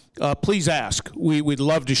itself, please ask. We'd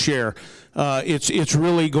love to share. It's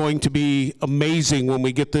really going to be amazing when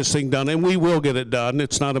we get this thing done, and we will get it done.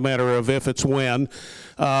 It's not a matter of if, it's when.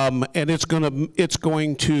 And it's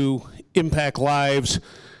going to impact lives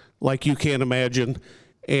like you can't imagine.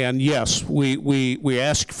 And yes, we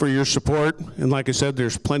ask for your support. And like I said,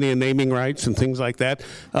 there's plenty of naming rights and things like that.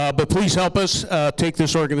 But please help us take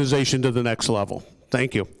this organization to the next level.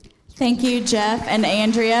 Thank you. Thank you, Jeff and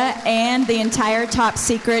Andrea, and the entire Top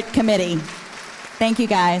Secret Committee. Thank you,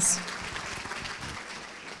 guys.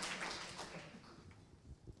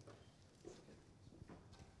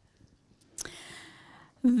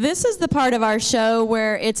 This is the part of our show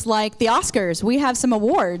where it's like the Oscars. We have some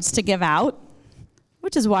awards to give out,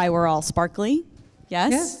 which is why we're all sparkly.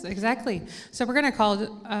 Yes? Yes, exactly. So we're going to call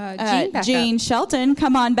Jean back Jean up. Shelton,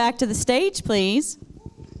 come on back to the stage, please.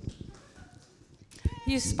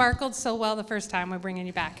 You sparkled so well the first time. We're bringing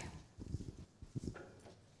you back.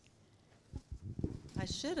 I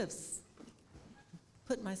should have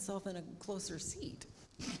put myself in a closer seat.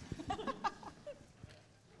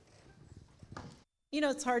 You know,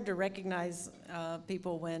 it's hard to recognize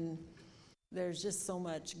people when there's just so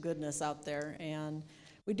much goodness out there. And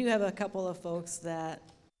we do have a couple of folks that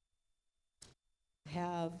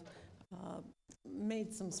have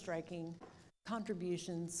made some striking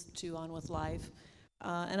contributions to On With Life.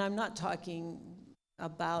 And I'm not talking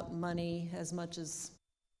about money as much as,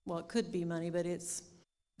 well, it could be money, but it's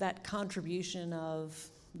that contribution of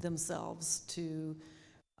themselves to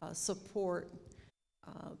support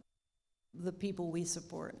the people we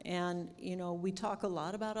support. And, you know, we talk a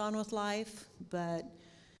lot about On With Life, but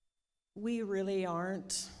we really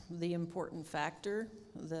aren't the important factor.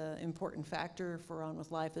 The important factor for On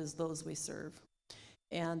With Life is those we serve.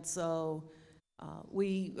 And so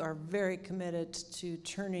we are very committed to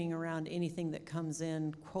turning around anything that comes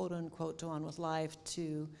in, quote unquote, to On With Life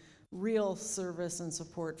to real service and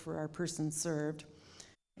support for our person served.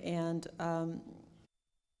 And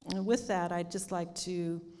with that, I'd just like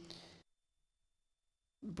to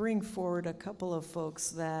bring forward a couple of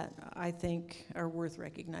folks that I think are worth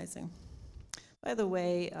recognizing. By the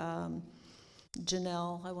way,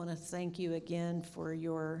 Janelle, I want to thank you again for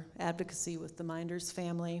your advocacy with the Minders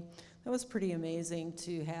family. That was pretty amazing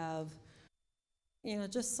to have, you know,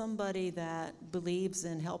 just somebody that believes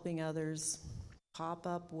in helping others pop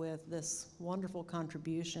up with this wonderful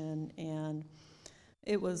contribution, and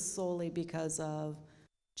it was solely because of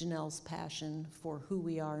Janelle's passion for who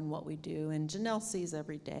we are and what we do. And Janelle sees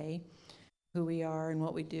every day who we are and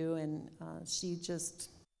what we do, and she just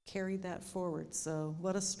carried that forward. So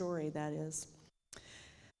what a story that is.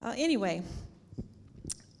 Anyway,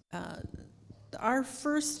 our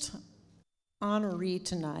first honoree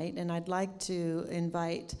tonight, and I'd like to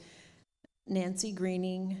invite Nancy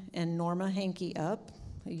Greening and Norma Hankey up.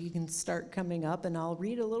 You can start coming up, and I'll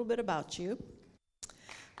read a little bit about you.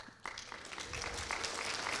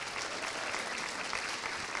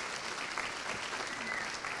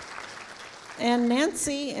 And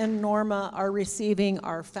Nancy and Norma are receiving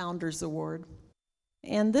our Founders Award.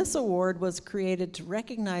 And this award was created to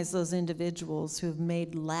recognize those individuals who have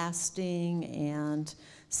made lasting and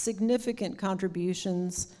significant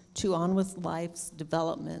contributions to On With Life's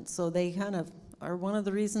development. So they kind of are one of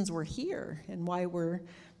the reasons we're here and why we're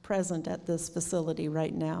present at this facility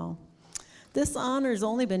right now. This honor's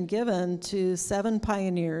only been given to 7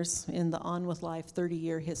 pioneers in the On With Life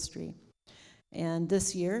 30-year history. And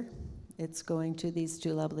this year, it's going to these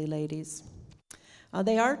 2 lovely ladies.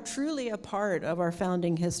 They are truly a part of our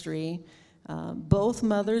founding history, both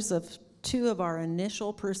mothers of 2 of our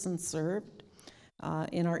initial persons served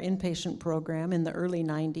in our inpatient program in the early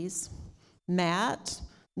 90s. Matt,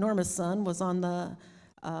 Norma's son, was on the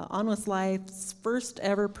On With Life's first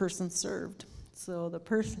ever person served. So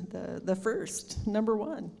the first, number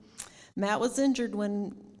 1. Matt was injured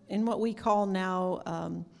when in what we call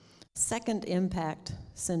now second impact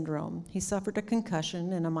syndrome. He suffered a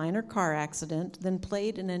concussion in a minor car accident, then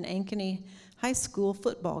played in an Ankeny High School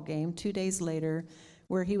football game 2 days later,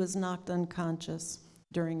 where he was knocked unconscious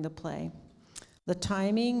during the play. The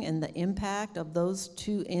timing and the impact of those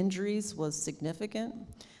 2 injuries was significant,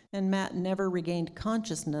 and Matt never regained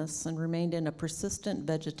consciousness and remained in a persistent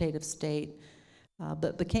vegetative state,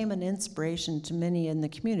 but became an inspiration to many in the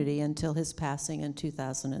community until his passing in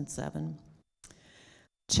 2007.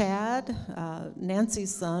 Chad,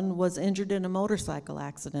 Nancy's son, was injured in a motorcycle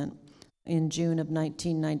accident in June of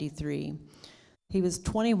 1993. He was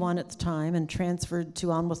 21 at the time and transferred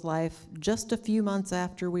to On With Life just a few months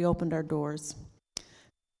after we opened our doors.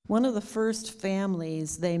 One of the first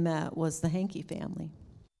families they met was the Hankey family,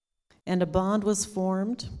 and a bond was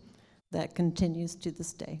formed that continues to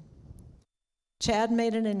this day. Chad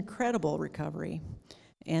made an incredible recovery,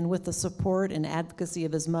 and with the support and advocacy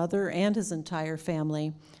of his mother and his entire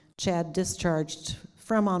family, Chad discharged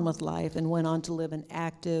from On With Life and went on to live an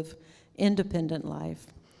active, independent life.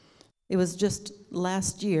 It was just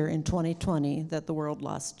last year in 2020 that the world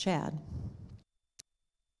lost Chad.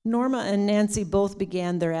 Norma and Nancy both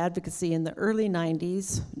began their advocacy in the early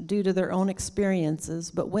 90s due to their own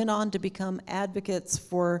experiences, but went on to become advocates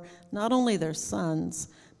for not only their sons,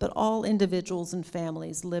 but all individuals and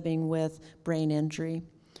families living with brain injury.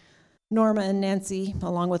 Norma and Nancy,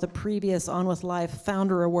 along with a previous On With Life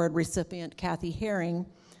Founder Award recipient, Kathy Herring,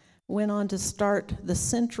 went on to start the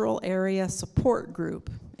Central Area Support Group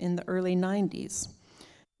in the early 90s,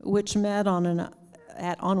 which met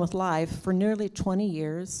at On With Life for nearly 20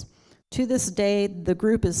 years. To this day, the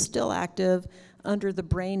group is still active under the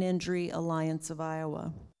Brain Injury Alliance of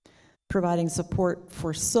Iowa, providing support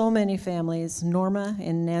for so many families. Norma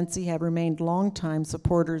and Nancy have remained longtime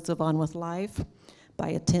supporters of On With Life by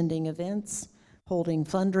attending events, holding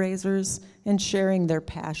fundraisers, and sharing their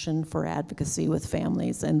passion for advocacy with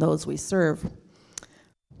families and those we serve.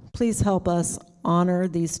 Please help us honor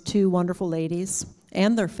these two wonderful ladies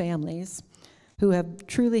and their families who have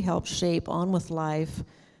truly helped shape On With Life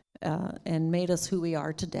and made us who we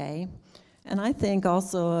are today. And I think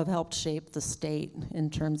also have helped shape the state in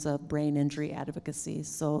terms of brain injury advocacy.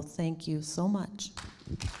 So thank you so much.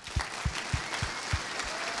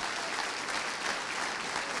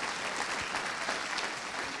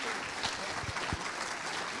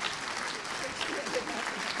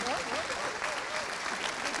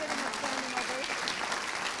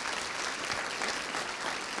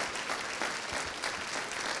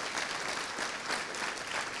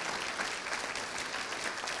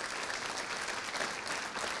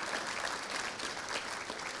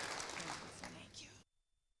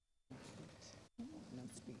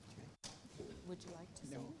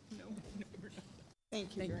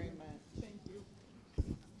 Thank you very much. Thank you.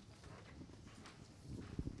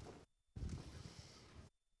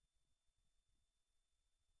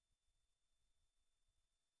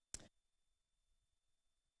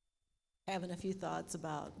 Having a few thoughts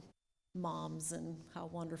about moms and how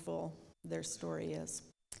wonderful their story is.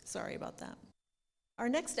 Sorry about that. Our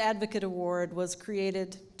next Advocate Award was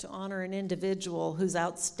created to honor an individual whose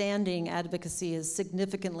outstanding advocacy has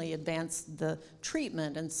significantly advanced the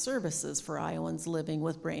treatment and services for Iowans living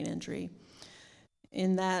with brain injury.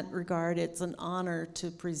 In that regard, it's an honor to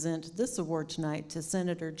present this award tonight to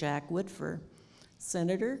Senator Jack Whitver.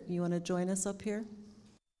 Senator, you want to join us up here?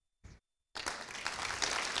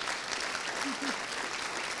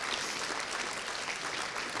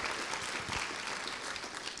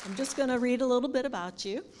 I'm just going to read a little bit about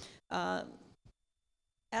you.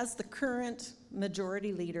 As the current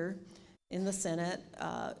majority leader in the Senate,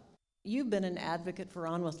 you've been an advocate for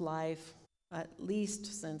On With Life at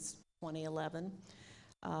least since 2011.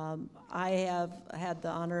 I have had the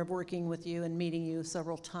honor of working with you and meeting you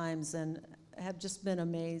several times and have just been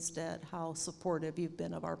amazed at how supportive you've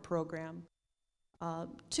been of our program.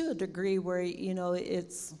 To a degree where, you know,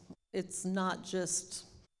 it's not just,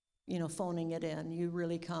 you know, phoning it in. You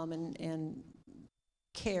really come and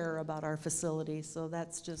care about our facility, so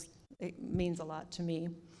that's just, it means a lot to me.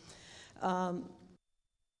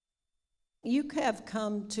 You have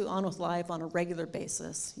come to On With Life on a regular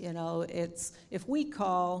basis. You know, it's, if we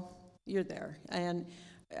call, you're there. And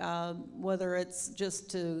whether it's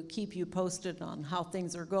just to keep you posted on how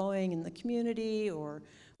things are going in the community or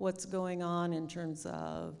what's going on in terms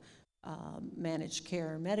of managed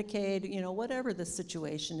care, Medicaid, you know, whatever the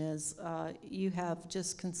situation is, you have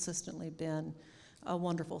just consistently been a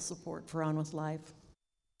wonderful support for On With Life.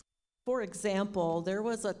 For example, there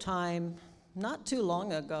was a time not too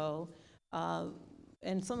long ago,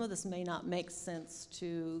 and some of this may not make sense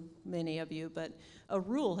to many of you, but a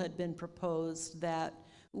rule had been proposed that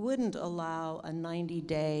wouldn't allow a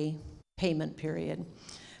 90-day payment period.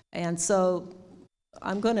 And so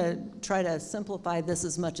I'm going to try to simplify this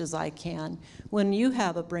as much as I can. When you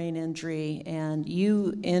have a brain injury and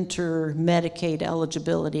you enter Medicaid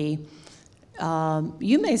eligibility,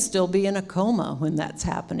 you may still be in a coma when that's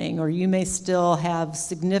happening, or you may still have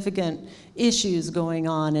significant issues going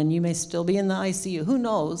on, and you may still be in the ICU. Who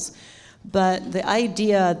knows? But the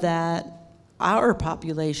idea that our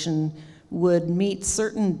population would meet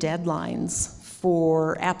certain deadlines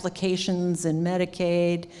for applications in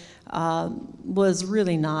Medicaid was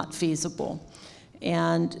really not feasible.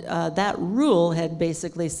 And that rule had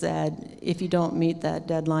basically said, if you don't meet that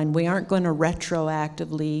deadline, we aren't going to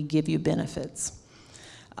retroactively give you benefits.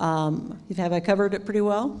 Have I covered it pretty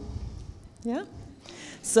well? Yeah?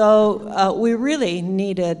 So we really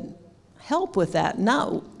needed help with that,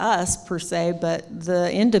 not us per se, but the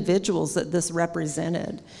individuals that this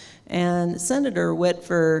represented. And Senator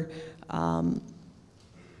Whitver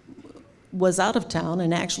was out of town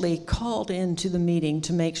and actually called into the meeting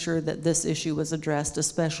to make sure that this issue was addressed,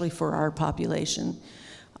 especially for our population.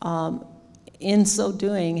 In so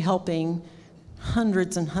doing, helping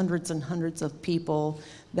hundreds and hundreds and hundreds of people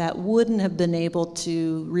that wouldn't have been able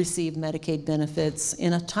to receive Medicaid benefits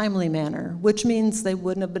in a timely manner, which means they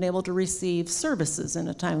wouldn't have been able to receive services in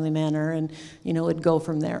a timely manner, and it'd go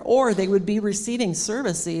from there. Or they would be receiving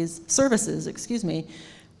services,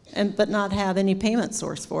 but not have any payment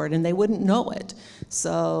source for it, and they wouldn't know it.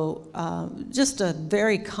 So just a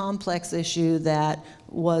very complex issue that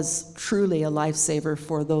was truly a lifesaver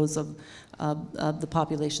for those of the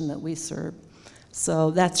population that we serve.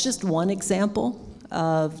 So that's just one example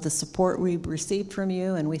of the support we've received from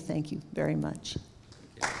you, and we thank you very much.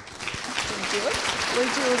 Thank you.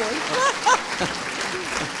 Where's your award?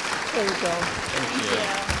 There you go. Thank you.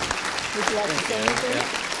 Would you like to say anything? Yeah.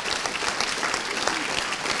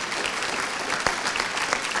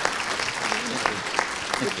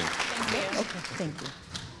 Thank you. Thank you. Okay, thank you.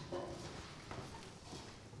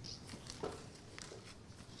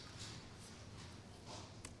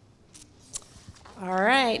 All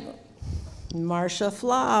right, Marcia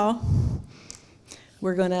Flau,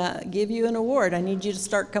 we're going to give you an award. I need you to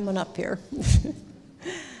start coming up here.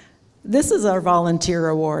 This is our volunteer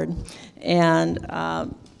award, and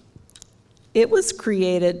it was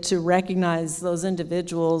created to recognize those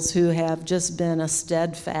individuals who have just been a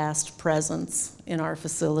steadfast presence in our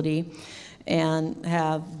facility and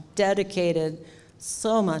have dedicated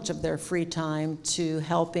so much of their free time to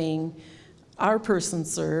helping our person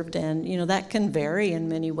served, and that can vary in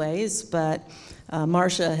many ways, but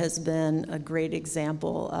Marcia has been a great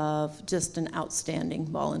example of just an outstanding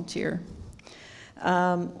volunteer.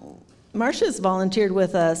 Marcia has volunteered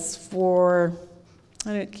with us for,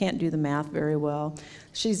 I can't do the math very well,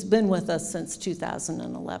 she's been with us since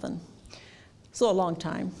 2011, so a long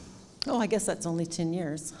time. Oh, I guess that's only 10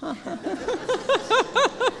 years.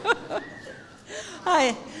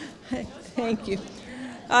 Thank you.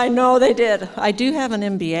 I know they did. I do have an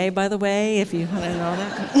MBA, by the way, if you want to know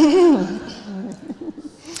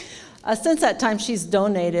that. Since that time, she's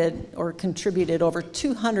donated or contributed over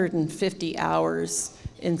 250 hours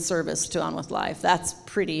in service to On With Life. That's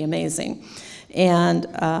pretty amazing. And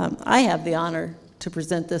I have the honor to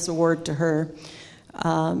present this award to her.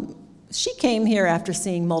 She came here after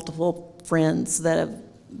seeing multiple friends that have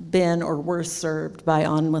been or were served by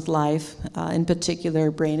On With Life, in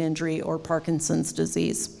particular brain injury or Parkinson's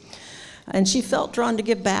disease. And she felt drawn to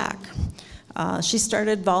give back. She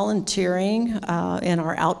started volunteering in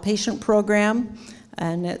our outpatient program,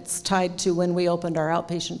 and it's tied to when we opened our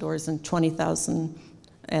outpatient doors in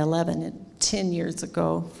 2011, 10 years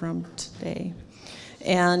ago from today.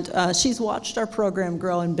 And she's watched our program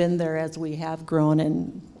grow and been there as we have grown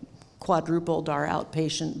and quadrupled our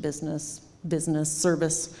outpatient business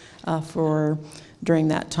service during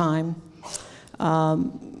that time,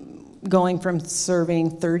 going from serving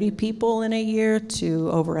 30 people in a year to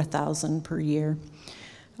over 1,000 per year.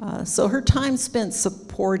 So her time spent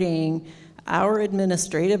supporting our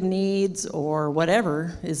administrative needs or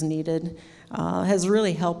whatever is needed has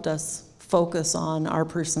really helped us focus on our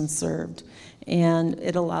person served. And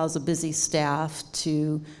it allows a busy staff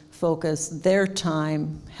to focus their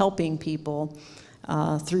time helping people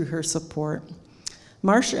through her support.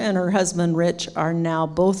 Marcia and her husband, Rich, are now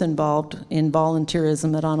both involved in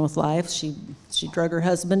volunteerism at On With Life. She drug her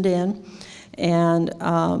husband in, and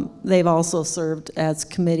they've also served as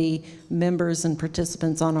committee members and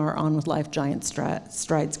participants on our On With Life Giant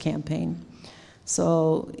Strides campaign.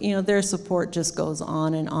 So, their support just goes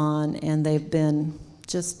on, and they've been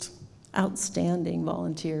just outstanding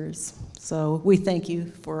volunteers. So we thank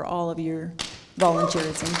you for all of your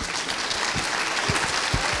volunteerism.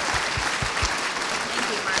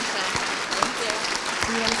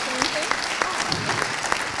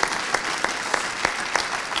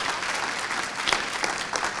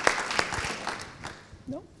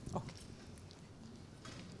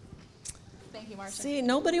 See,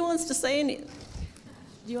 nobody wants to say anything.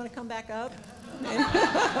 Do you want to come back up? Jeff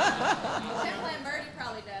Lamberti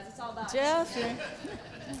probably does. It's all about Jeff.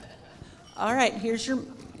 All right, here's your,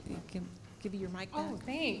 give you your mic back. Oh,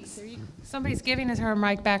 thanks. Somebody's giving us her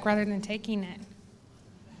mic back rather than taking it.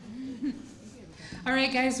 All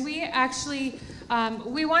right, guys, we actually,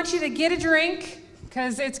 we want you to get a drink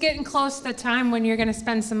because it's getting close to the time when you're going to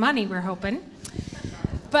spend some money, we're hoping.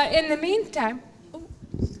 But in the meantime,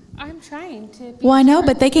 I'm trying to. Well, I know,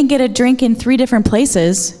 but they can get a drink in 3 different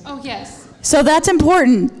places. Oh, yes. So that's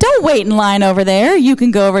important. Don't wait in line over there. You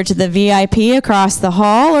can go over to the VIP across the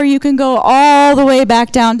hall, or you can go all the way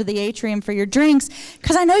back down to the atrium for your drinks,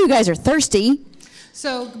 because I know you guys are thirsty.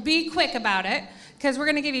 So be quick about it, because we're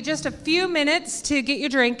going to give you just a few minutes to get your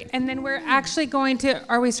drink, and then we're actually going to,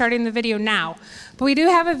 are we starting the video now? But we do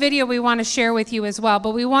have a video we want to share with you as well,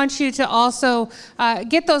 but we want you to also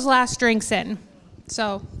get those last drinks in.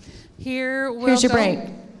 So here's your break.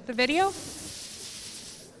 The video.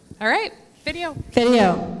 All right, video.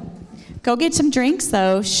 Go get some drinks,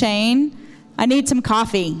 though. Shane, I need some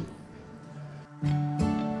coffee.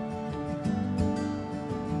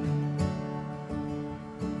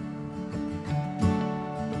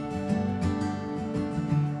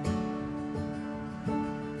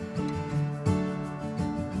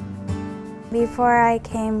 Before I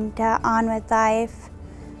came to On With Life,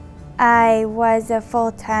 I was a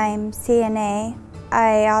full-time CNA.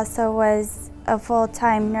 I also was a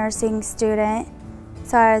full-time nursing student,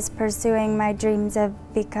 so I was pursuing my dreams of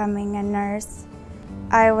becoming a nurse.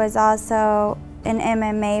 I was also an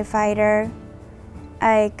MMA fighter.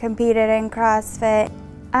 I competed in CrossFit.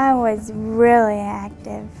 I was really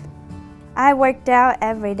active. I worked out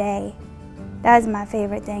every day. That was my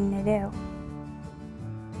favorite thing to do.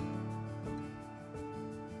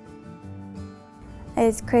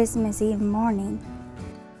 It's Christmas Eve morning.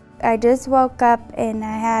 I just woke up and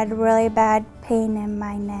I had really bad pain in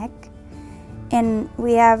my neck. And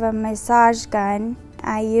we have a massage gun.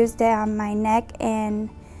 I used it on my neck, and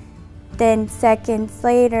then seconds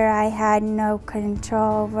later I had no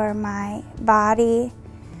control over my body.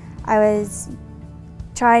 I was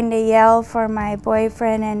trying to yell for my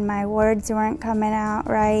boyfriend and my words weren't coming out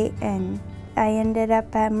right, and I ended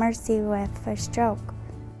up at Mercy with a stroke.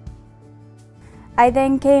 I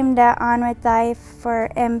then came to On With Life for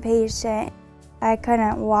inpatient. I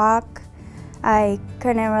couldn't walk, I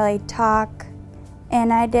couldn't really talk,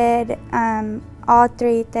 and I did all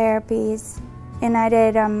 3 therapies, and I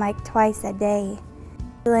did them like twice a day.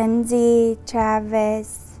 Lindsay,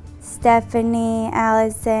 Travis, Stephanie,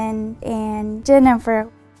 Allison, and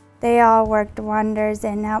Jennifer, they all worked wonders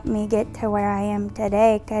and helped me get to where I am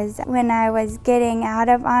today, because when I was getting out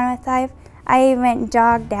of On With Life, I even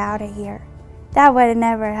jogged out of here. That would have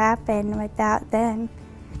never happened without them.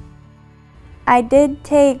 I did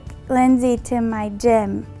take Lindsay to my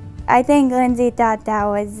gym. I think Lindsay thought that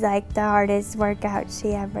was like the hardest workout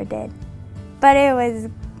she ever did. But it was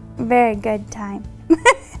a very good time.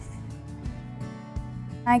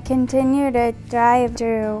 I continue to thrive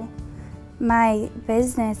through my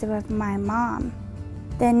business with my mom.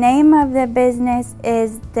 The name of the business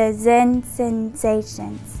is the Zen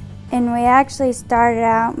Sensations. And we actually started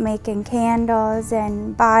out making candles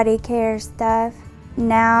and body care stuff.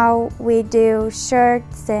 Now we do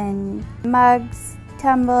shirts and mugs,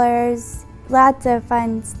 tumblers, lots of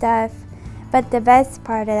fun stuff. But the best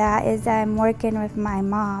part of that is I'm working with my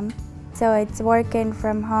mom. So it's working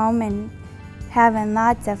from home and having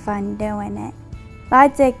lots of fun doing it.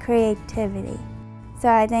 Lots of creativity. So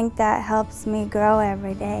I think that helps me grow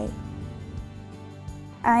every day.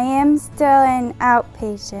 I am still in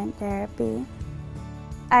outpatient therapy.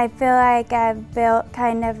 I feel like I've built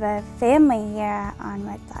kind of a family here at On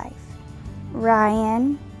With Life.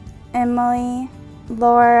 Ryan, Emily,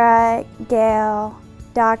 Laura, Gail,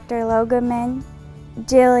 Dr. Logeman,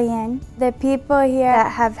 Jillian, the people here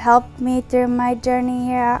that have helped me through my journey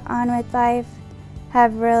here at On With Life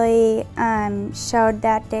have really showed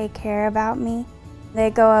that they care about me.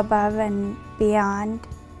 They go above and beyond.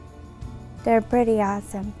 They're pretty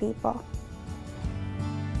awesome people.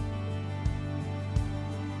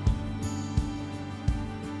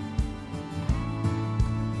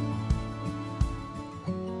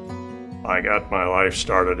 I got my life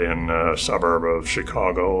started in a suburb of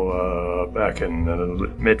Chicago back in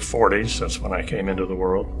the mid-40s. That's when I came into the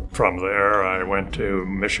world. From there, I went to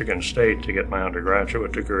Michigan State to get my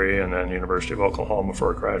undergraduate degree, and then University of Oklahoma for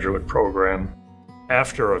a graduate program.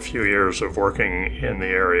 After a few years of working in the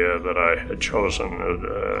area that I had chosen,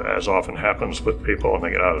 as often happens with people when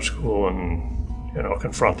they get out of school and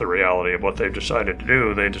confront the reality of what they've decided to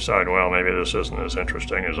do, they decide, well, maybe this isn't as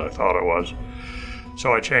interesting as I thought it was.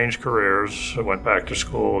 So I changed careers, I went back to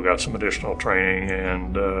school, got some additional training,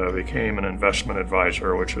 and became an investment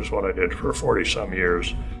advisor, which is what I did for 40-some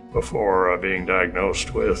years before being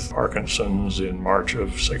diagnosed with Parkinson's in March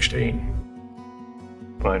of 16.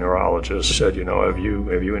 My neurologist said, have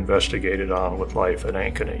you investigated On With Life at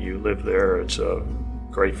Ankeny? You live there, it's a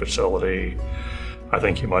great facility. I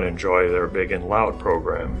think you might enjoy their Big and Loud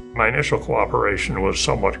program. My initial cooperation was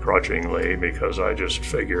somewhat grudgingly because I just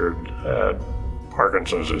figured that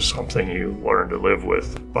Parkinson's is something you learn to live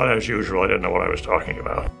with. But as usual, I didn't know what I was talking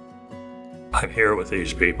about. I'm here with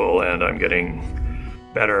these people and I'm getting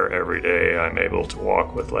better every day. I'm able to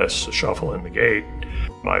walk with less shuffle in the gait.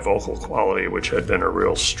 My vocal quality, which had been a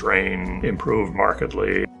real strain, improved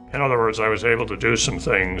markedly. In other words, I was able to do some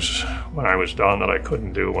things when I was done that I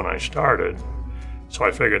couldn't do when I started. So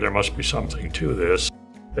I figured there must be something to this.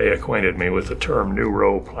 They acquainted me with the term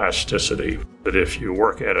neuroplasticity, that if you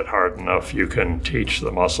work at it hard enough, you can teach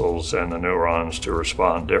the muscles and the neurons to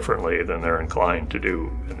respond differently than they're inclined to do,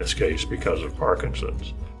 in this case because of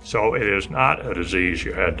Parkinson's. So it is not a disease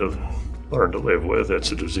you had to learn to live with,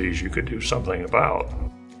 it's a disease you could do something about.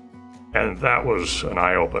 And that was an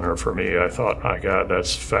eye-opener for me. I thought, my God,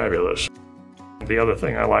 that's fabulous. The other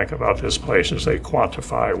thing I like about this place is they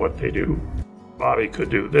quantify what they do. Bobby could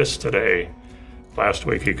do this today, last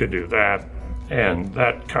week he could do that, and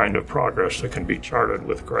that kind of progress that can be charted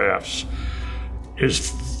with graphs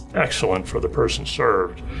is excellent for the person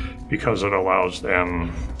served because it allows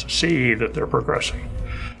them to see that they're progressing.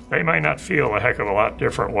 They might not feel a heck of a lot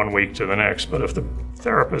different one week to the next, but if the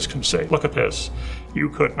therapist can say, look at this, you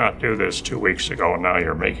could not do this 2 weeks ago and now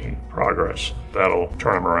you're making progress, that'll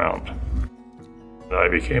turn them around. I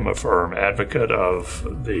became a firm advocate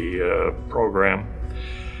of the program,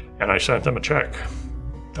 and I sent them a check,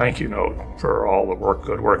 thank you note, for all the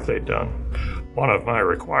good work they'd done. One of my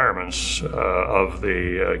requirements of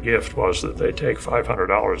the gift was that they take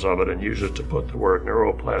 $500 of it and use it to put the word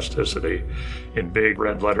neuroplasticity in big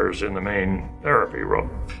red letters in the main therapy room.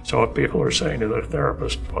 So if people are saying to their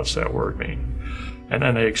therapist, what's that word mean? And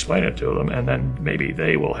then they explain it to them, and then maybe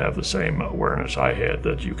they will have the same awareness I had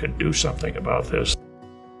that you can do something about this.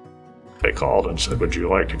 They called and said, would you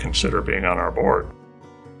like to consider being on our board?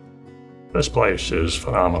 This place is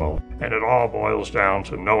phenomenal, and it all boils down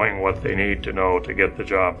to knowing what they need to know to get the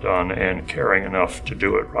job done and caring enough to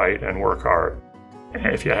do it right and work hard. And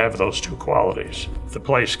if you have those two qualities, the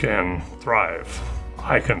place can thrive.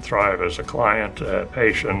 I can thrive as a client, a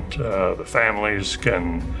patient, the families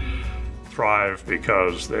can thrive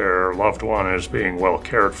because their loved one is being well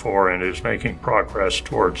cared for and is making progress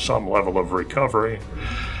towards some level of recovery.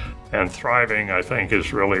 And thriving, I think,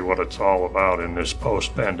 is really what it's all about in this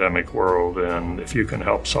post-pandemic world. And if you can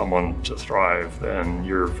help someone to thrive, then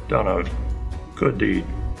you've done a good deed.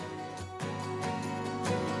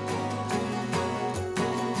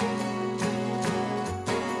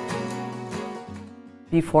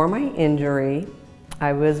 Before my injury,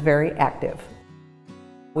 I was very active.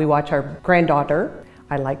 We watch our granddaughter.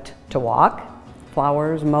 I liked to walk,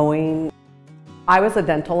 flowers, mowing. I was a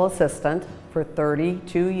dental assistant for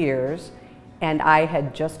 32 years, and I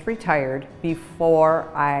had just retired before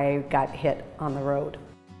I got hit on the road.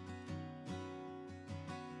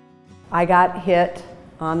 I got hit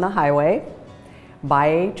on the highway by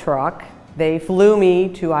a truck. They flew me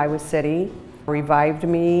to Iowa City, revived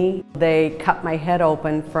me. They cut my head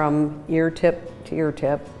open from ear tip to ear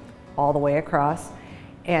tip, all the way across,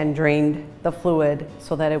 and drained the fluid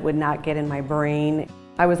so that it would not get in my brain.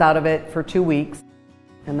 I was out of it for 2 weeks.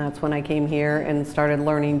 And that's when I came here and started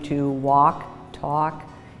learning to walk, talk,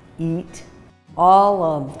 eat, all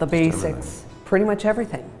of the basics, pretty much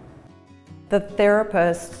everything. The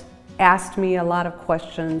therapist asked me a lot of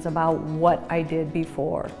questions about what I did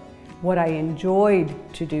before, what I enjoyed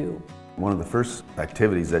to do. One of the first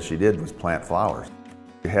activities that she did was plant flowers.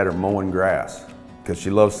 We had her mowing grass, because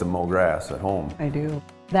she loves to mow grass at home. I do.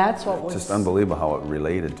 That's what was... Just unbelievable how it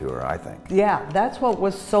related to her, I think. Yeah, that's what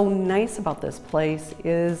was so nice about this place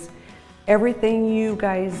is everything you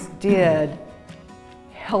guys did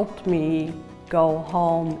helped me go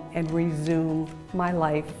home and resume my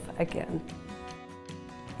life again.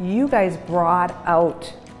 You guys brought out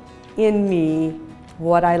in me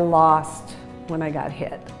what I lost when I got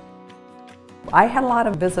hit. I had a lot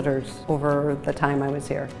of visitors over the time I was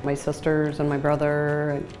here. My sisters and my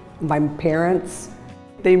brother, and my parents.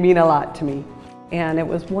 They mean a lot to me. And it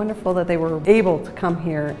was wonderful that they were able to come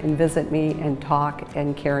here and visit me and talk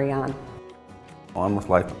and carry on. On With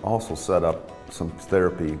Life also set up some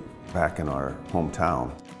therapy back in our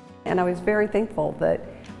hometown. And I was very thankful that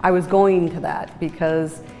I was going to that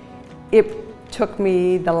because it took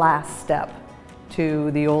me the last step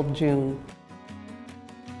to the old June.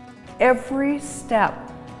 Every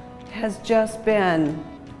step has just been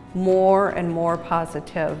more and more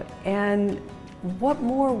positive. And what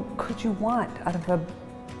more could you want out of a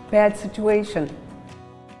bad situation?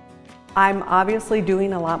 I'm obviously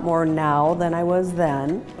doing a lot more now than I was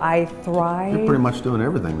then. I thrive. You're pretty much doing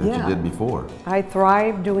everything that you did before. I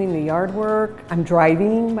thrive doing the yard work. I'm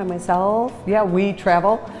driving by myself. Yeah, we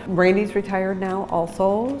travel. Randy's retired now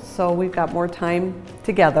also, so we've got more time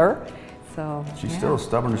together. So she's still as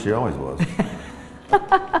stubborn as she always was.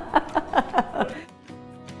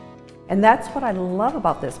 And that's what I love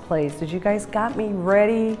about this place, is you guys got me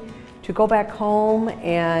ready to go back home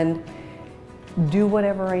and do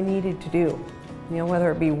whatever I needed to do. You know,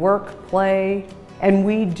 whether it be work, play, and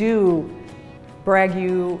we do brag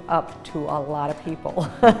you up to a lot of people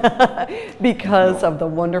because of the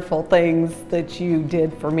wonderful things that you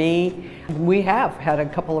did for me. We have had a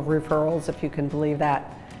couple of referrals, if you can believe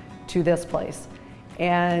that, to this place.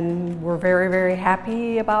 And we're very, very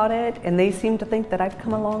happy about it. And they seem to think that I've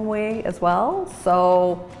come a long way as well.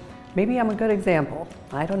 So maybe I'm a good example.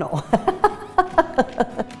 I don't know.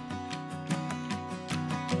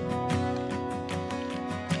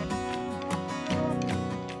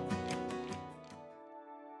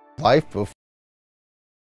 Life before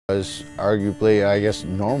was arguably, I guess,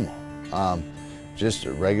 normal. Just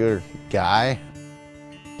a regular guy.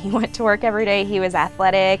 He went to work every day. He was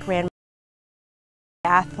athletic, ran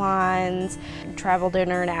triathlons, traveled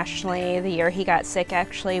internationally. The year he got sick,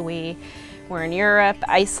 actually, we were in Europe,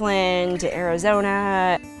 Iceland,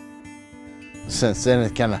 Arizona. Since then,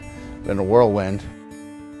 it's kind of been a whirlwind.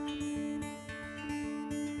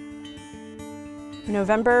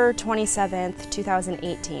 November 27th,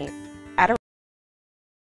 2018. At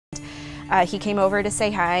a he came over to say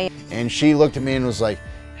hi. And she looked at me and was like,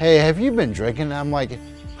 "Hey, have you been drinking?" I'm like,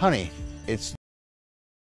 "Honey, it's..."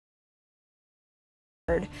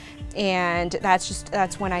 And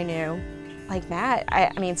that's when I knew, like, Matt,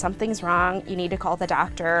 I mean, something's wrong. You need to call the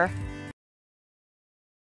doctor.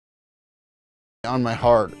 On my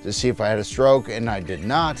heart to see if I had a stroke, and I did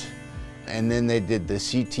not. And then they did the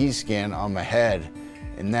CT scan on my head,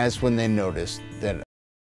 and that's when they noticed that,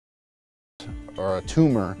 or a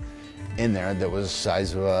tumor in there that was the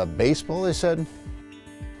size of a baseball, they said.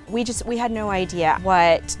 We had no idea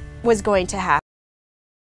what was going to happen.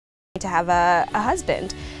 To have a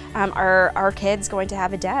husband, our kids going to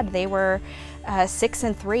have a dad. They were 6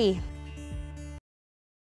 and 3.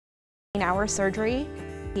 9-hour surgery.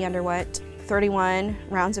 He underwent 31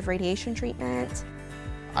 rounds of radiation treatment.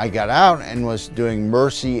 I got out and was doing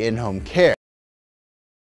Mercy in-home care.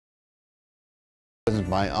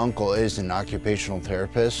 My uncle is an occupational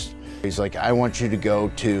therapist. He's like, "I want you to go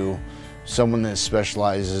to someone that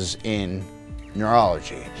specializes in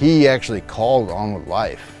neurology." He actually called On With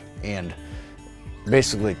Life and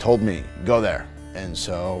basically told me, "Go there." And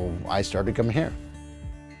so I started coming here.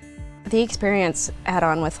 The experience at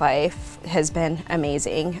On With Life has been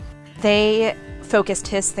amazing. They focused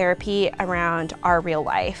his therapy around our real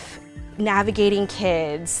life, navigating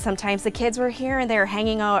kids. Sometimes the kids were here and they were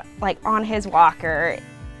hanging out like on his walker.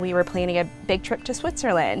 We were planning a big trip to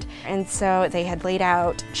Switzerland, and so they had laid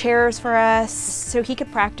out chairs for us so he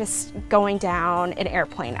could practice going down an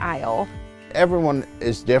airplane aisle. Everyone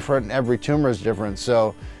is different, every tumor is different,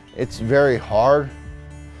 so it's very hard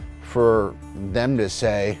for them to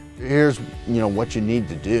say, "Here's, what you need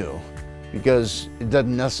to do," because it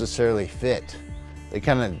doesn't necessarily fit. They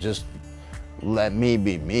kind of just let me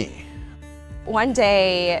be me. One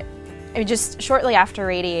day, just shortly after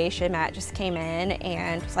radiation, Matt just came in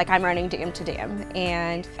and was like, "I'm running dam to dam."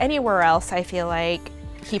 And anywhere else, I feel like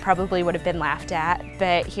he probably would have been laughed at,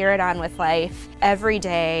 but here at On With Life, every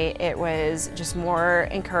day it was just more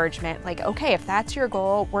encouragement, like, okay, if that's your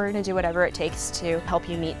goal, we're gonna do whatever it takes to help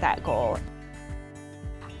you meet that goal.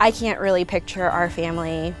 I can't really picture our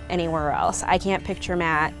family anywhere else. I can't picture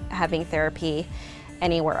Matt having therapy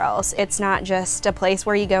anywhere else. It's not just a place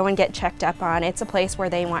where you go and get checked up on, it's a place where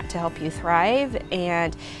they want to help you thrive,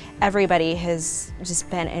 and everybody has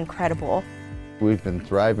just been incredible. We've been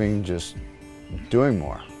thriving, just doing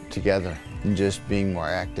more together and just being more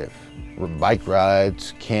active. Bike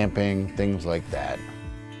rides, camping, things like that.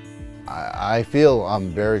 I feel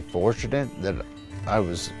I'm very fortunate that I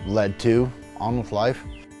was led to On With Life.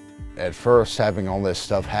 At first, having all this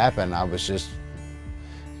stuff happen, I was just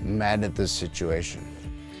mad at this situation.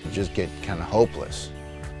 You just get kind of hopeless.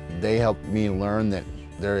 They helped me learn that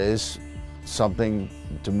there is something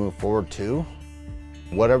to move forward to.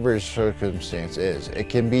 Whatever your circumstance is, it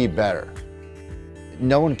can be better.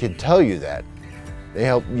 No one can tell you that. They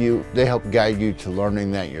help guide you to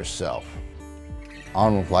learning that yourself.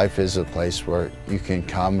 On With Life is a place where you can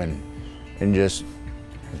come and just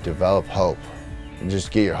develop hope and just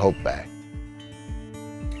get your hope back.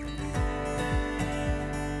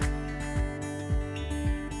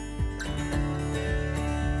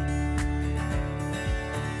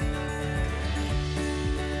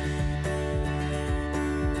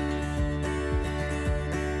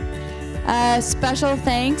 Special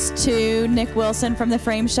thanks to Nick Wilson from the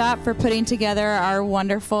Frame Shop for putting together our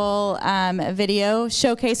wonderful video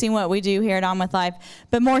showcasing what we do here at On With Life,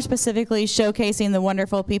 but more specifically showcasing the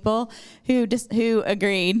wonderful people who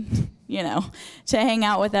agreed. to hang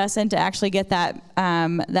out with us and to actually get that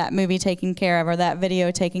that movie taken care of, or that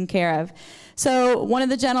video taken care of. So one of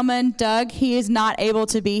the gentlemen, Doug, he is not able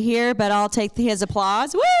to be here, but I'll take his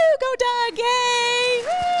applause. Woo! Go Doug! Yay!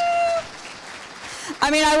 Woo! I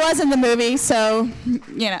mean, I was in the movie, so,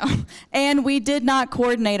 And we did not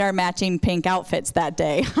coordinate our matching pink outfits that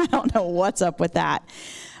day. I don't know what's up with that.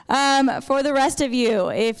 For the rest of you,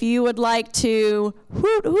 if you would like to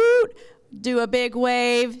hoot hoot, do a big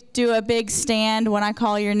wave, do a big stand when I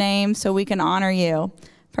call your name so we can honor you.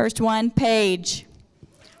 First one, Paige.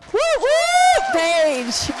 Woo woo,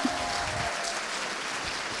 Paige.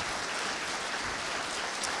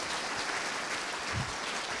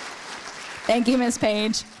 Thank you, Miss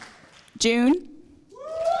Paige. June.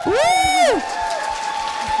 Woo!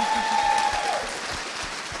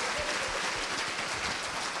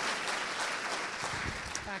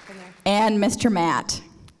 Back in there. And Mr. Matt.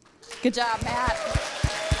 Good job, Matt.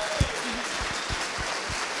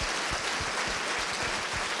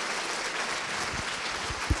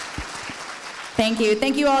 Thank you.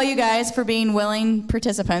 Thank you all you guys for being willing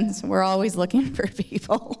participants. We're always looking for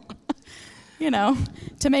people,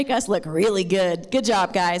 to make us look really good. Good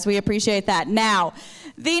job, guys. We appreciate that. Now,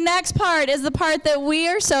 the next part is the part that we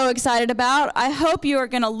are so excited about. I hope you are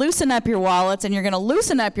going to loosen up your wallets and you're going to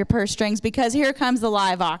loosen up your purse strings, because here comes the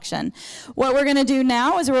live auction. What we're going to do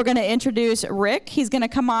now is we're going to introduce Rick. He's going to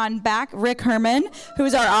come on back, Rick Herman,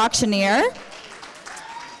 who's our auctioneer.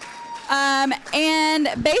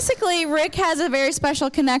 And basically, Rick has a very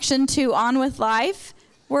special connection to On With Life.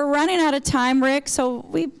 We're running out of time, Rick, so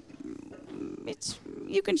would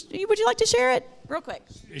you like to share it real quick?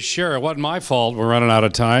 Sure, it wasn't my fault we're running out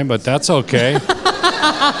of time, but that's okay.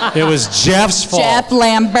 It was Jeff's fault. Jeff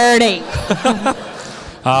Lamberti.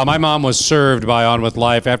 My mom was served by On With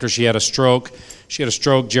Life after she had a stroke. She had a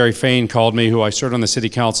stroke. Jerry Fain called me, who I served on the city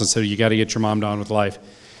council, and said, you got to get your mom to On With Life.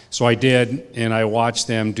 So I did, and I watched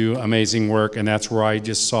them do amazing work, and that's where I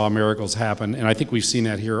just saw miracles happen. And I think we've seen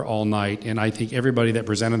that here all night, and I think everybody that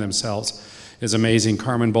presented themselves is amazing.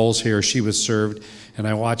 Carmen Bowles here, she was served, and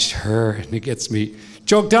I watched her, and it gets me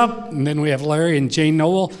choked up. And then we have Larry and Jane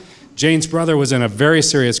Noel. Jane's brother was in a very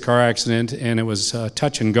serious car accident, and it was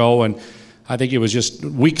touch and go, and I think it was just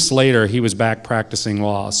weeks later he was back practicing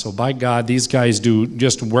law. So by God, these guys do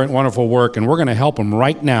just wonderful work, and we're going to help them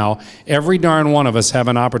right now. Every darn one of us have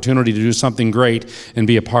an opportunity to do something great and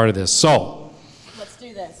be a part of this. So let's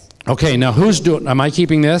do this. Okay, now who's doing? Am I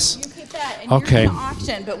keeping this? You keep that, and okay. You're going to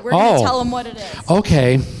auction, but we're going to tell them what it is.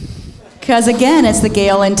 Okay. Because again, it's the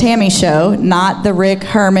Gail and Tammy show, not the Rick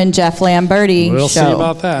Herman, Jeff Lamberti show. We'll see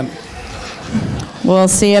about that. We'll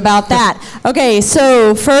see about that. Okay,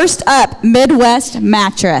 so first up, Midwest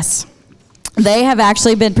Mattress. They have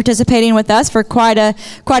actually been participating with us for quite a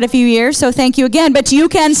few years, so thank you again. But you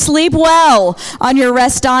can sleep well on your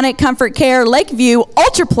Restonic Comfort Care Lakeview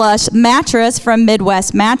Ultra Plush mattress from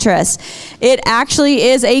Midwest Mattress. It actually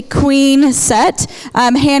is a queen set,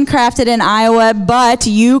 handcrafted in Iowa, but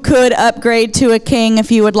you could upgrade to a king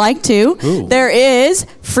if you would like to. Ooh. There is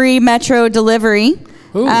free Metro delivery.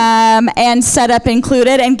 And setup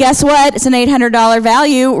included. And guess what? It's an $800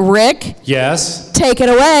 value. Rick? Yes? Take it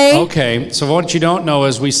away. Okay, so what you don't know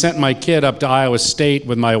is we sent my kid up to Iowa State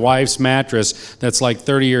with my wife's mattress that's like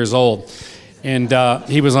 30 years old. And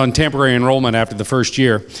he was on temporary enrollment after the first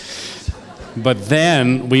year. But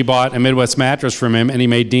then we bought a Midwest mattress from him, and he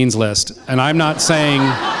made Dean's List. And I'm not saying...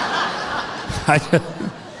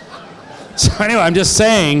 So anyway, I'm just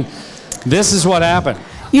saying this is what happened.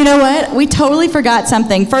 You know what? We totally forgot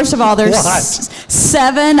something. First of all, there's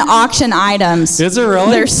 7 auction items. Is it really?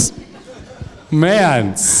 There's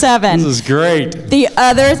Man. 7. This is great. The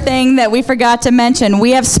other thing that we forgot to mention,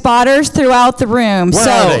 we have spotters throughout the room. Where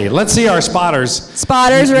are they? Let's see our spotters.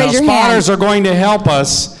 Spotters, raise your hand. Spotters are going to help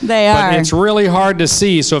us. They are. But it's really hard to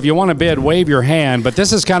see, so if you want to bid, wave your hand. But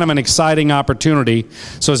this is kind of an exciting opportunity.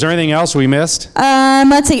 So is there anything else we missed?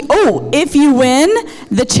 Let's see. Oh, if you win,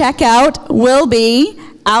 the checkout will be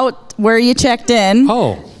out where you checked in.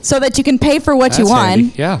 Oh. So that you can pay for what you won.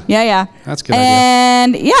 Handy. Yeah. Yeah. That's a good idea.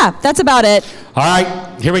 And yeah, that's about it. All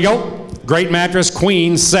right, here we go. Great mattress,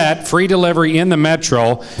 queen set, free delivery in the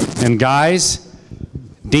Metro. And guys,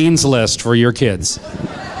 Dean's List for your kids.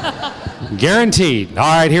 Guaranteed. All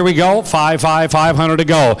right, here we go. 500 to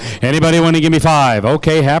go. Anybody want to give me 5?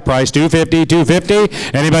 Okay, half price, 250,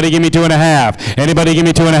 250. Anybody give me 2.5? Anybody give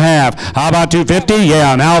me 2.5? How about 250?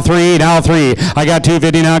 Yeah, now 3. I got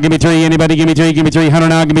 250 now, give me 3. Anybody give me 3? Give me 300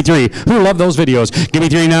 now, give me 3. Who love those videos? Give me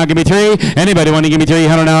 3 now, give me 3. Anybody want to give me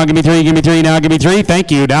 300 now, give me 3. Give me 3 now, give me 3. Thank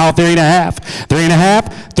you. Now 3.5.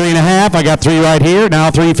 3.5. I got 3 right here. Now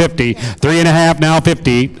 350. 3.5 now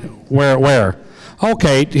 50. Where?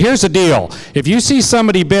 Okay, here's the deal. If you see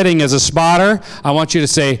somebody bidding as a spotter, I want you to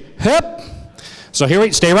say, hip. So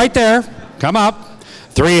here, stay right there. Come up.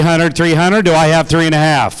 300, 300. Do I have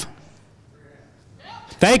 3.5?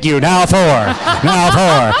 Thank you. Now 4. Now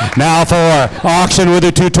 4. Now 4. Auction with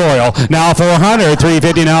a tutorial. Now 400.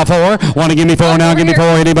 350. Now 4. Want to give me 4? Now give me 4.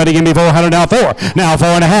 Anybody give me 400? Now 4. Now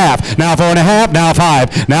 4.5. Now 4.5. Now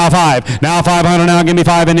 5. Now 5. Now 500. Now give me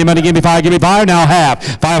 5. Anybody give me 5? Give me 5. Now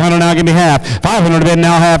half. 500. Now give me half. 500 bid.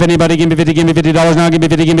 Now half. Anybody give me 50? Give me $50. Now give me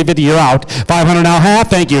 50. Give me 50. You're out. 500. Now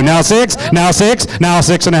half. Thank you. Now 6. Now 6. Now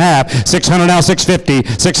 6.5. 600. Now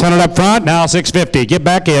 650. 600 up front. Now 650. Get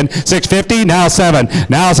back in. 650. Now 7.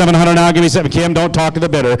 Now 700, now give me 7. Kim, don't talk to the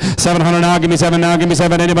bidder. 700, now give me 7, now give me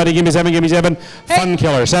 7. Anybody give me 7, give me 7. Fun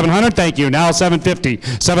killer. 700, thank you. Now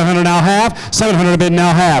 750. 700, now half. 700 bid,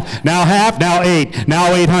 now half. Now half, now 8.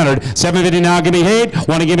 Now 800. 750, now give me 8.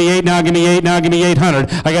 Want to give me 8, now give me 8. Now give me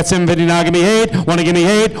 800. I got 750, now give me 8. Want to give me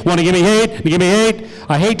 8. Want to give me 8. Give me 8.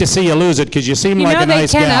 I hate to see you lose it because you seem like a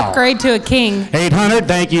nice gal. You know they can upgrade to a king. 800,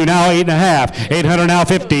 thank you. Now 8.5. 800, now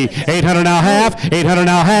 50. 800, now half. 800,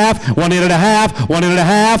 now half. 1.5. 1.5.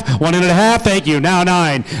 1.5, thank you. Now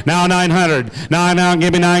 9. Now 900. Now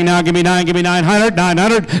give me 9. Now give me 9. Give me 900.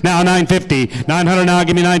 900. Now 950. 900. Now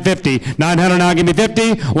give me 950. 900. Now give me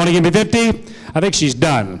 50. Want to give me 50? I think she's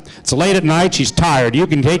done. It's late at night. She's tired. You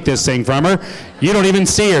can take this thing from her. You don't even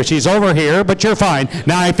see her. She's over here, but you're fine.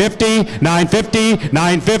 950. 950.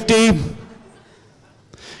 950.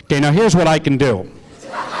 Okay, now here's what I can do.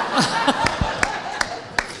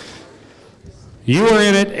 You were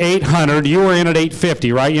in at 800, you were in at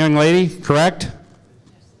 850, right, young lady? Correct?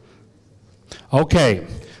 Okay,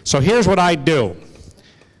 so here's what I do.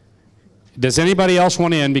 Does anybody else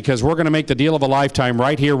want in? Because we're going to make the deal of a lifetime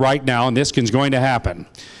right here, right now, and this is going to happen.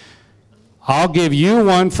 I'll give you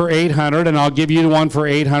one for 800, and I'll give you one for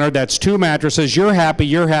 800. That's 2 mattresses. You're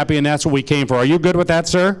happy, and that's what we came for. Are you good with that,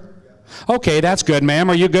 sir? Okay, that's good, ma'am.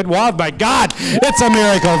 Are you good? Wow, my God, it's a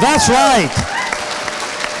miracle. That's right.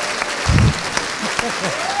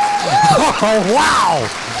 Oh, wow.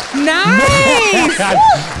 Nice.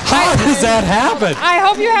 How does that happen? I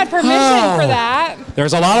hope you had permission for that.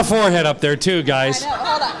 There's a lot of forehead up there, too, guys. I know.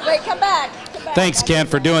 Hold on. Wait, come back. Thanks, Kent,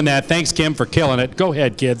 for doing that. Thanks, Kim, for killing it. Go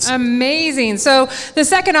ahead, kids. Amazing. So the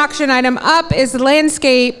second auction item up is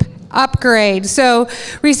landscape upgrade. So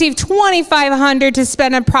receive $2,500 to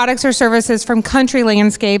spend on products or services from Country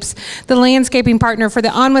Landscapes, the landscaping partner for the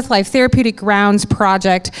On With Life Therapeutic Grounds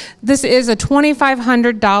project. This is a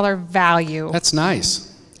 $2,500 value. That's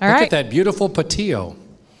nice. All Look right. at that beautiful patio.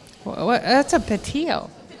 What? That's a patio.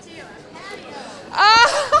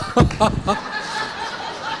 Oh.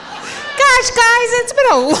 Gosh, guys, it's been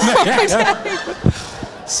a long time.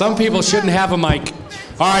 Some people shouldn't have a mic.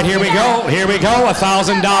 All right, here we go. Here we go.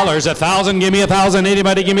 $1,000. 1,000. Give me 1,000.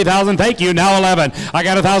 Anybody give me 1,000? Thank you. Now 11. I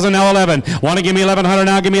got 1,000. Now 11. Want to give me 1,100?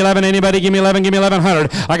 Now give me 11. Anybody give me 11? Give me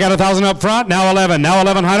 1,100. I got 1,000 up front. Now 11. Now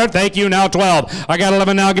 1,100. Thank you. Now 12. I got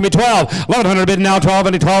 11. Now give me 12. 1,100 bid. Now 12.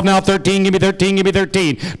 And 12. Now 13. Give me 13. Give me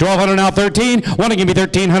 13. 1,200. Now 13. Want to give me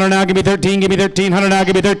 1,300? Now give me 13. Give me 1,300. Now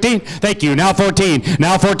give me 13. Thank you. Now 14.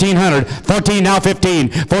 Now 1,400. 14. Now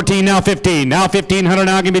 15. 14. Now 15. Now 1,500.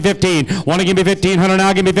 Now give me 15. Want to give me 1,500?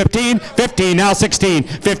 Now give me 15. 15. Now 16.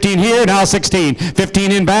 15 here. Now 16.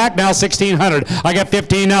 15 in back. Now 1,600. I got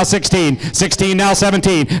 15. Now 16. 16. Now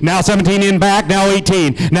 17. Now 17 in back. Now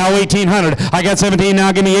 18. Now 1,800. I got 17.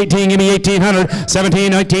 Now give me 18. Give me 1,800.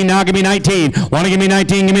 17. 19. Now give me 19. Want to give me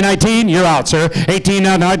 19? Give me 19. You're out, sir. 18.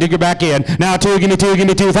 Now I dig you back in. Now 2. Give me 2. Give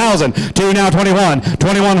me 2,000. 2. Now 21.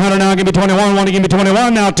 2,100. Now give me 21. Want to give me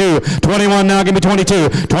 21? Now 2. 21. Now give me 22.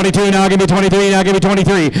 22. Now give me 23. Now give me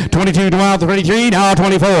 23. 22. Now 23. Now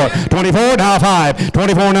 24. 24, now 5.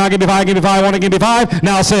 24, now give me 5, give me 5, want to give me 5,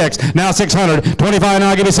 now 6. Now 600. 25,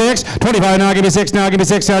 now give me 6. 25, now give me 6, now give me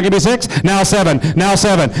 6, now give me 6. Now 7, now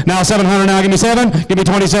 7. Now 700, now give me 7. Give me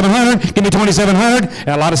 2,700, give me 2,700.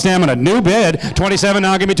 A lot of stamina. New bid. 27,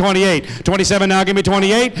 now give me 28. 27, now give me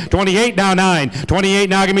 28. 28, now 9. 28,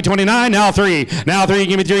 now give me 29. Now 3. Now 3,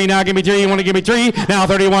 give me 3. Now give me 3. You want to give me 3? Now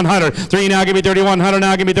 3,100. 3, now give me 3,100.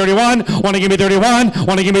 Now give me 31. Want to give me 31.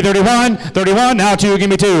 Want to give me 31. 31, now 2, give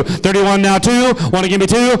me 2. 31, now 2. Want to give me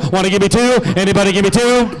 2? Want to give me 2? Anybody give me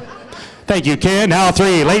 2? Thank you, Ken. Now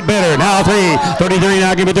 3. Late bidder. Now 3. 33,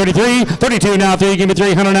 now give me 33. 32, now 3. Give me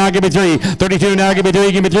 300. Now give me 3. 32, now give me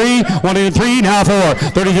 3. Give me 3. 1 and 3. Now 4.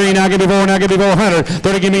 33, now give me 4. Now give me 400.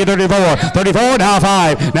 30, give me 34. 34, now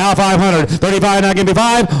 5. Now 500. 35, now give me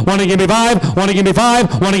 5. Want to give me 5. Want to give me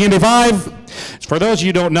 5. Want to give me 5. For those of you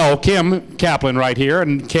who don't know, Kim Kaplan right here,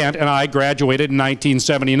 and Kent and I graduated in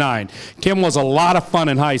 1979. Kim was a lot of fun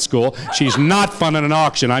in high school. She's not fun in an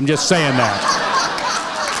auction. I'm just saying that.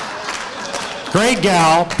 Great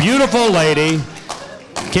gal, beautiful lady.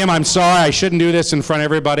 Kim, I'm sorry, I shouldn't do this in front of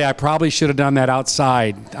everybody. I probably should have done that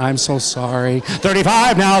outside. I'm so sorry.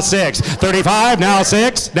 35, now 6. 35, now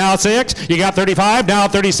 6. Now 6. You got 35, now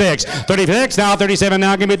 36. 36, now 37.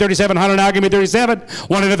 Now give me 3,700. Now give me 37.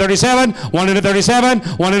 1 into 37. 1 into 37.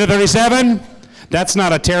 1 into 37. That's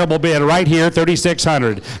not a terrible bid. Right here,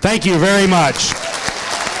 3,600. Thank you very much.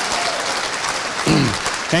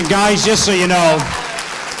 And guys, just so you know,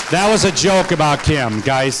 that was a joke about Kim.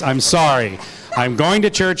 Guys, I'm sorry. I'm going to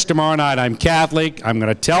church tomorrow night. I'm Catholic. I'm going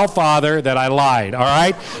to tell Father that I lied, all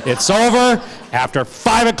right? It's over. After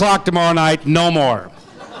 5 o'clock tomorrow night, no more.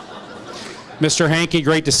 Mr. Hankey,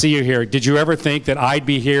 great to see you here. Did you ever think that I'd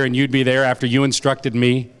be here and you'd be there after you instructed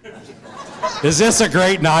me? Is this a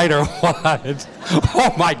great night or what?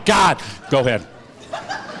 Oh, my God. Go ahead.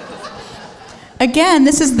 Again,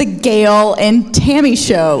 this is the Gail and Tammy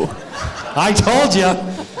show. I told you.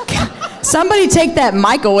 Somebody take that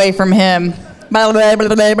mic away from him. Blah, blah, blah,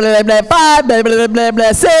 blah, blah, blah, 5, blah, blah, blah,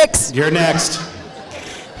 blah, 6. You're next.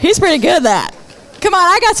 He's pretty good at that. Come on,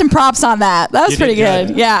 I got some props on that. That was pretty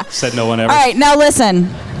good. Yeah. Said no one ever. All right, now listen.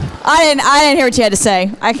 I didn't hear what you had to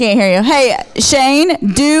say. I can't hear you. Hey,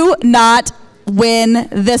 Shane, do not win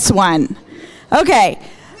this one. Okay.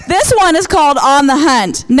 This one is called On the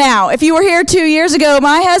Hunt. Now, if you were here 2 years ago,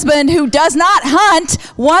 my husband, who does not hunt,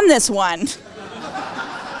 won this one.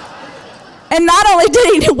 And not only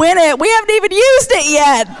did he win it, we haven't even used it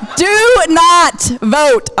yet. Do not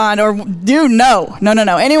vote on, or do no.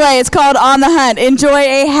 Anyway, it's called On the Hunt. Enjoy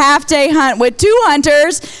a half-day hunt with 2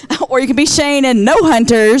 hunters, or you can be Shane and no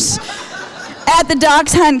hunters. At the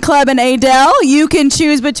Docks Hunt Club in Adel, you can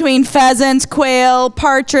choose between pheasants, quail,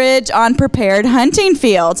 partridge on prepared hunting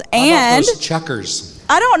fields. And how about those chuckers?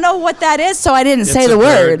 I don't know what that is, so I didn't say the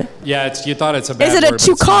bird. word. Yeah, you thought it's a bad word. Is it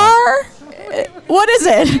a chukar? What is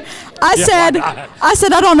it? I said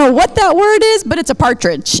I don't know what that word is, but it's a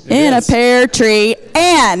partridge in a pear tree.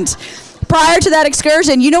 And prior to that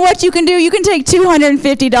excursion, you know what you can do? You can take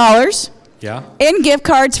 $250 in gift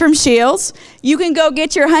cards from Shields. You can go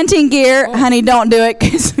get your hunting gear. Honey, don't do it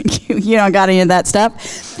because you don't got any of that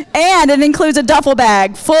stuff. And it includes a duffel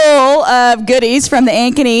bag full of goodies from the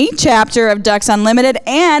Ankeny chapter of Ducks Unlimited.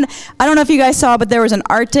 And I don't know if you guys saw, but there was an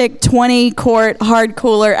Arctic 20-quart hard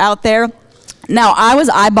cooler out there. Now, I was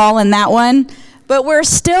eyeballing that one, but we're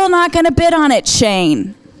still not going to bid on it,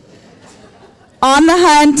 Shane. On the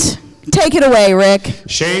Hunt. Take it away, Rick.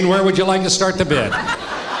 Shane, where would you like to start the bid?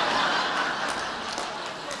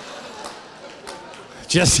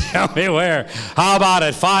 Just tell me where. How about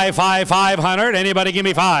it? 500. Anybody give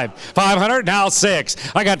me 5? 500. Now 6.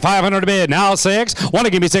 I got 500 to bid. Now 6. Want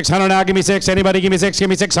to give me 600? Now give me 6. Anybody give me 6? Give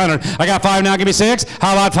me 600. I got 5. Now give me 6.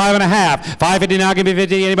 How about 5.5? 550. Now give me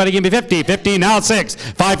 50. Anybody give me 50? 50. Now 6.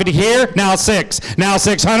 550 here. Now 6. Now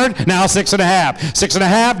 600. Now 6.5.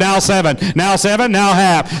 6.5. Now 7. Now 7. Now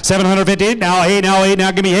half. 750. Now 8. Now 8.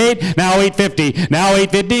 Now give me 8. Now 850. Now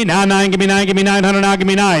 850. Now 9. Give me 9. Give me 900. Now give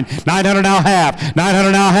me 9. 900. Now half. 900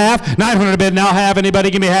 now half. 900 bid now half. Anybody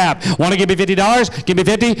give me half? Want to give me $50? Give me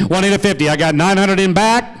 50. 1 into 50. I got 900 in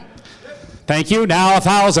back. Thank you. Now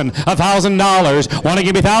 $1,000. $1,000. Want to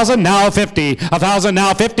give me 1,000? Now 50. 1,000.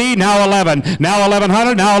 Now 50. Now 11. Now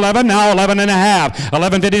 1,100. Now 11. Now 11 and a half.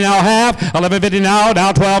 1150 now half. 1150 now.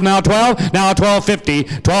 Now 12. Now 12. Now 1250.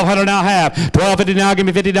 1,200 now half. 1,250 now. Give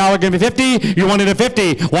me $50. Give me 50. You wanted a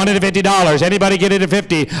 50. Wanted a $50. Anybody get it at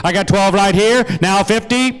 50? I got 12 right here. Now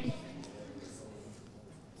 50.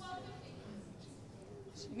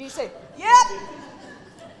 You say, yep.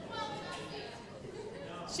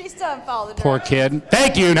 She still hasn't followed the Poor kid.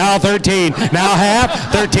 Thank you. Now 13. Now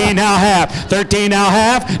half. 13 now half. 13 now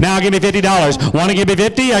half. Now give me $50. Want to give me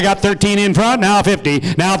 50? I got 13 in front. Now 50.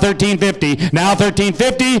 Now 13.50. Now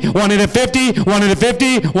 13.50. Wanted a 50. Wanted a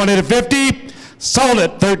 50. Wanted a 50. Sold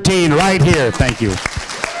it. 13 right here. Thank you.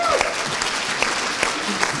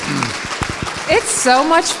 It's so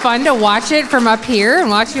much fun to watch it from up here and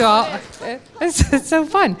watch you all. It's so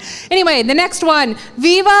fun. Anyway, the next one,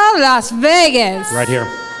 Viva Las Vegas. Right here.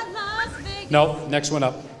 No, next one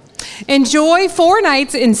up. Enjoy 4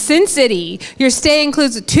 nights in Sin City. Your stay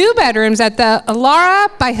includes 2 bedrooms at the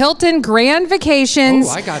Alara by Hilton Grand Vacations.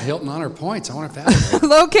 Oh, I got Hilton Honor points. I wonder if that's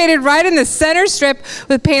located right in the center strip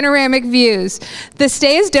with panoramic views. The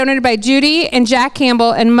stay is donated by Judy and Jack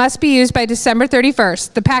Campbell and must be used by December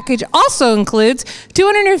 31st. The package also includes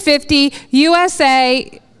 250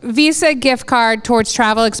 USA Visa gift card towards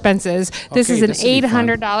travel expenses. This Okay, is an this would be fun.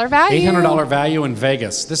 $800 value. $800 value in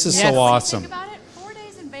Vegas. This is Yes. so awesome. Think about it, 4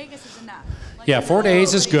 days in Vegas is enough. Yeah, 4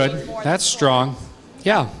 days is good. That's strong.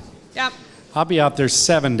 Yeah. Yep. I'll be out there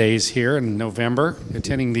 7 days here in November,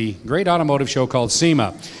 attending the great automotive show called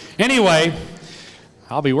SEMA. Anyway,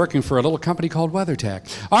 I'll be working for a little company called WeatherTech.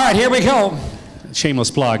 All right, here we go.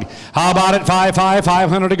 Shameless plug. How about it?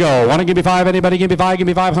 500 to go. Want to give me 5? Anybody give me 5? Give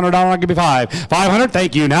me $500. I'll give me 5. 500.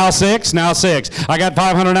 Thank you. Now 6. Now 6. I got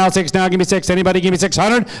 500. Now 6. Now give me 6. Anybody give me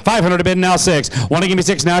 600? 500 to bid. Now 6. Want to give me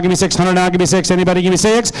 6? Now give me 600. Now give me 6. Anybody give me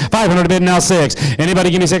 6? 500 to bid. Now 6.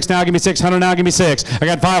 Anybody give me 6? Now give me 600. Now give me 6. I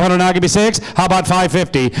got 500. Now give me 6. How about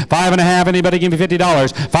 550? 5.5. Anybody give me $50?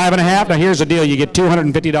 5.5. Now here's the deal. You get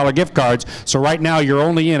 $250 gift cards. So right now you're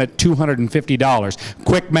only in at $250.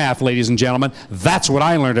 Quick math, ladies and gentlemen. That's what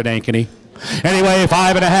I learned at Ankeny. Anyway,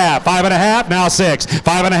 5.5. 5.5. Now 6.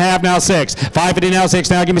 5.5. Now 6. 550. Now 6.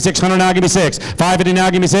 Now give me 600. Now give me 6. 550. Now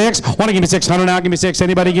give me 6. Want to give me 600. Now give me 6.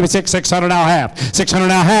 Anybody give me 6? 600. Now half. 600.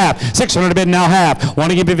 Now half. 600 to bid. Now half. Want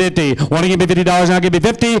to give me 50. Want to give me $50. Now give me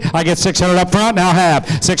 50. I get 600 up front. Now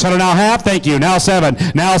half. 600. Now half. Thank you. Now 7.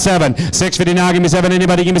 Now 7. 650. Now give me 7.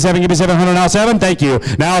 Anybody give me 7? Give me 700. Now 7. Thank you.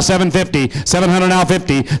 Now 750. 700. Now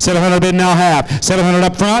 50. 700 bid. Now half. 700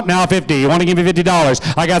 up front. Now 50. You want to give me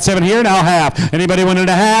 $50? I got 7 here. Now half. Anybody want it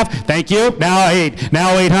a half? Thank you. Now 8.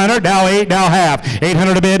 Now 800. Now 8. Now half.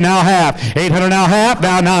 800 a bid. Now half. 800. Now half.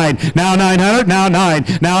 Now 9. Now 900. Now 9.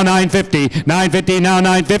 Now 950. 950. Now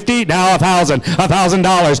 950. Now $1,000.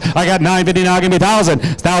 $1,000. I got 950. Now give me $1,000.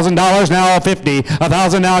 $1,000. Now 50.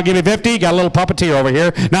 1,000. Now give me 50. Got a little puppeteer over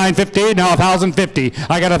here. 950. Now 1,050.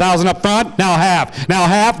 I got 1,000 up front. Now half. Now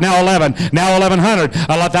half. Now 11. Now 1,100.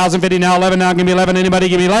 1,050. Now 11. Now give me 11. Anybody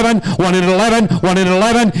give me 11? 1 at 11. 1 at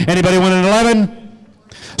 11. Anybody 1 at 11?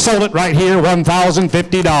 Sold it right here,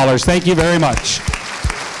 $1,050. Thank you very much.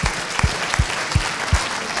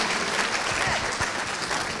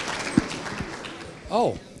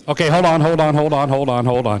 Oh, okay, hold on. Hold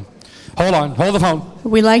the phone.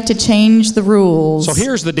 We like to change the rules. So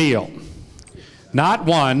here's the deal. Not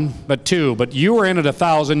 1, but 2, but you were in at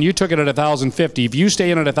 1,000, you took it at 1,050. If you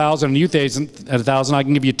stay in at 1,000 and you stay at 1,000, I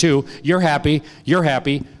can give you 2. You're happy,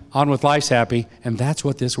 On With Life's happy, and that's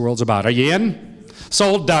what this world's about. Are you in?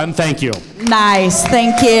 Sold, done, thank you. Nice,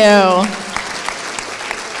 thank you.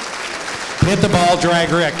 Hit the ball, drag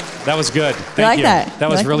Rick. That was good. Thank you. Like that? That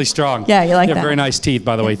You was like really that? strong. Yeah, you like You have that. very nice teeth,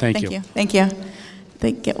 by the way. Thank you. Thank you.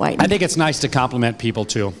 They get white. I think it's nice to compliment people,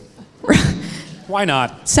 too. Why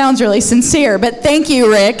not? Sounds really sincere, but thank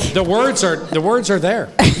you, Rick. The words are there,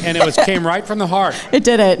 and it came right from the heart. It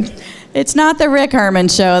did it. It's not the Rick Herman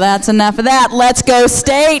show. That's enough of that. Let's go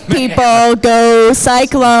State, people. Go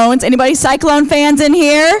Cyclones. Anybody Cyclone fans in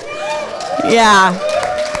here? Yeah.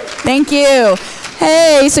 Thank you.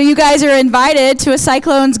 Hey, so you guys are invited to a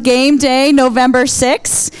Cyclones game day November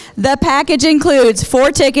 6th. The package includes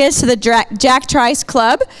 4 tickets to the Jack Trice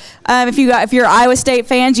Club. If you're Iowa State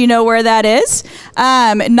fans, you know where that is.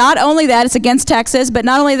 Not only that, it's against Texas, but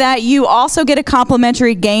not only that, you also get a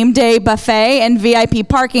complimentary game day buffet and VIP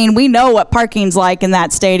parking. We know what parking's like in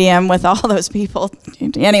that stadium with all those people.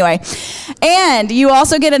 Anyway, and you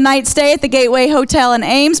also get a night stay at the Gateway Hotel in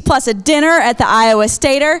Ames, plus a dinner at the Iowa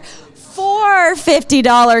Stater. 4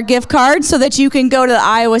 $50 gift cards so that you can go to the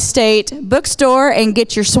Iowa State bookstore and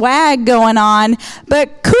get your swag going on.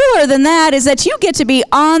 But cooler than that is that you get to be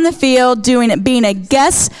on the field being a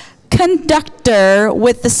guest conductor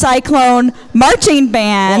with the Cyclone Marching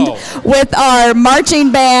Band. Whoa. With our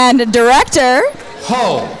marching band director.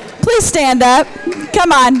 Ho! Please stand up.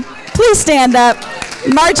 Come on. Please stand up.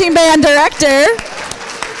 Marching band director.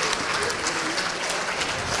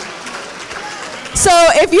 So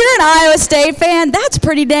if you're an Iowa State fan, that's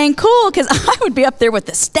pretty dang cool because I would be up there with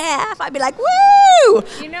the staff. I'd be like, woo!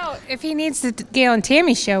 You know, if he needs the Gail and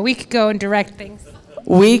Tammy show, we could go and direct things.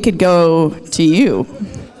 We could go to you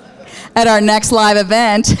at our next live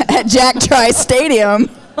event at Jack Trice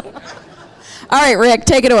Stadium. All right, Rick,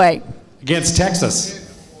 take it away. Against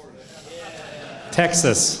Texas.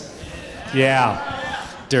 Texas. Yeah.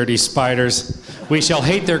 Dirty spiders. We shall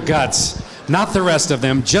hate their guts. Not the rest of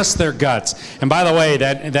them, just their guts. And by the way,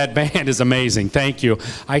 that band is amazing. Thank you.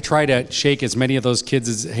 I try to shake as many of those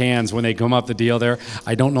kids' hands when they come up the deal there.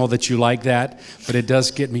 I don't know that you like that, but it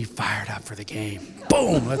does get me fired up for the game.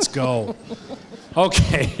 Boom, let's go.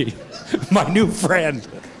 Okay, my new friend.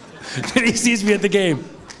 He sees me at the game.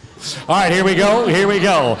 All right, here we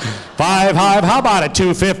go. 5, how about it?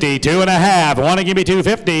 250, 2.5. Want to give me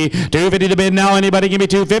 250? 250 to bid now. Anybody give me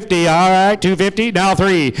 250? All right, 250. Now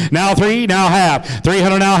 3, now half.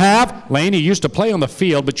 300 now half. Lane, you used to play on the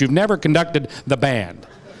field, but you've never conducted the band.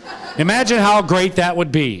 Imagine how great that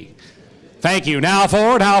would be. Thank you. Now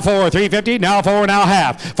 4, 350, now 4, now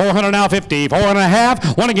half. 400, now 50, 4 and a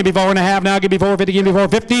half. Want to give me 4 and a half, now give me 450, give me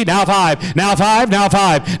 450, now 5, now 5, now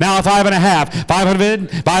 5, now 5 and a half. 500,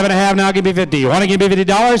 5 and a half, now give me 50. Want to give me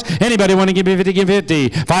 $50? Anybody want to give me 50, give me 50.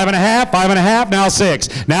 5 and a half, now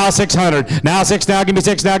 6, now 600, now 6, now give me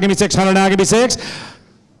 6, now give me 600, now give me 6.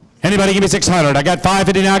 Anybody give me 600? I got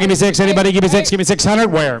 550, now give me 6. Anybody give me 6, give me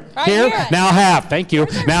 600. Where? Right here? here. Now half. Thank you.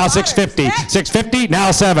 Now 650. 650,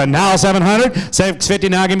 now 7. Now 700. 650,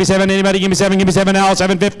 now give me 7. Anybody give me 7, give me 7. Now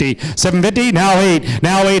 750. 750, now 8.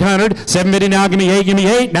 Now 800. 750, now give me 8, give me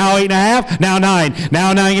 8. Now 8 and a half. Now 9.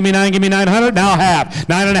 Now 9, give me 9, give me 900. Now half.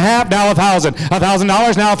 9 and a half, now 1,000.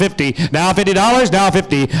 $1,000, now 50. Now $50, now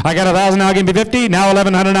 50. I got 1,000, now give me 50. Now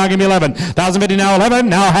 1,100, now give me 11. 1,050, now 11.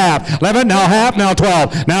 Now half. 11, now half. Now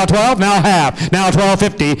 12. Now 12, now half. Now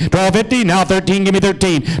 1250. 1250, now 13, give me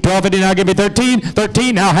 13. 1250, now give me 13.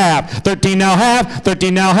 13, now half. 13, now half.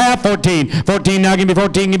 13, now half. 14. 14, now give me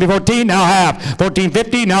 14, give me 14. Now half.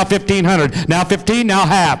 1450, now 1,500. Now 15, now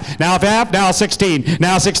half. Now half, now 16.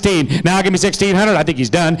 Now 16. Now give me 1,600. I think he's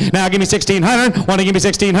done. Now give me 1,600. Want to give me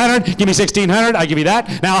 1,600? Give me 1,600. I give you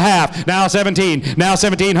that. Now half. Now 17. Now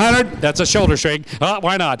 1,700. That's a shoulder shrink.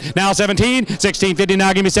 Why not? Now 17. 1,650.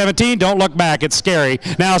 Now give me 17. Don't look back. It's scary.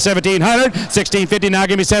 Now 1,700. 1,650. Now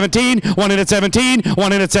give me 17. One in at 17.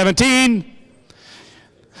 One in at 17.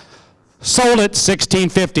 Sold it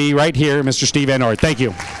 1,650 right here, Mr. Steve Van Oort. Thank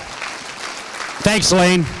you. Thanks,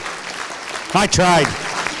 Lane. I tried.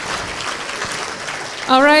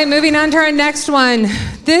 All right, moving on to our next one.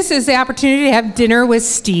 This is the opportunity to have dinner with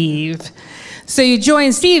Steve. So you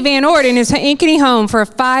join Steve Van Oort in his Ankeny home for a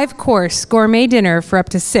 5-course gourmet dinner for up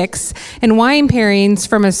to 6 and wine pairings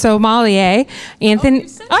from a sommelier. Anthony,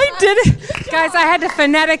 I did it. Guys, I had to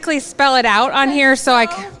phonetically spell it out on here so I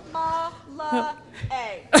could.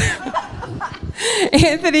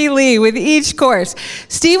 Anthony Lee with each course.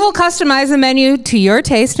 Steve will customize the menu to your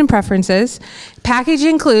taste and preferences. Package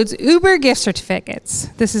includes Uber gift certificates.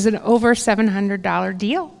 This is an over $700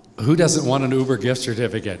 deal. Who doesn't want an Uber gift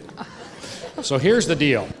certificate? So here's the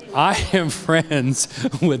deal. I am friends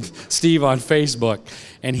with Steve on Facebook,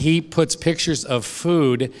 and he puts pictures of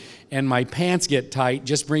food, and my pants get tight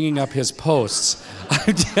just bringing up his posts.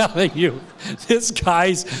 I'm telling you, this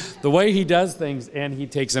guy's, the way he does things, and he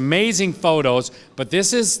takes amazing photos, but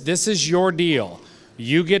this is your deal.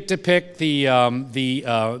 You get to pick each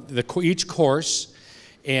course,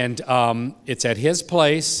 and it's at his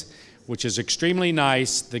place, which is extremely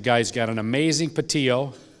nice. The guy's got an amazing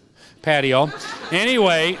patio.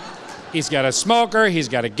 Anyway, he's got a smoker, he's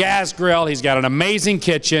got a gas grill, he's got an amazing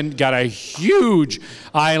kitchen, got a huge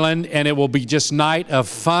island, and it will be just night of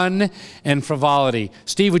fun and frivolity.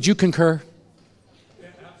 Steve, would you concur? Yeah,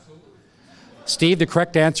 absolutely. Steve, the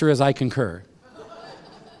correct answer is I concur.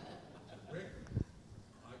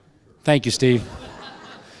 Thank you, Steve.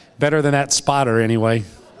 Better than that spotter anyway.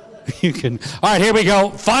 You can. All right, here we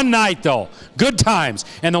go. Fun night, though. Good times.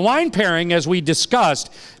 And the wine pairing, as we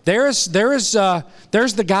discussed, there's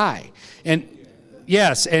the guy. And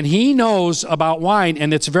yes, and he knows about wine,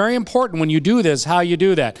 and it's very important when you do this, how you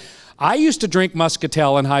do that. I used to drink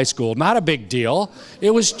Muscatel in high school. Not a big deal.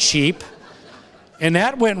 It was cheap. And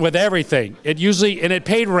that went with everything. And it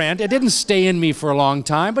paid rent. It didn't stay in me for a long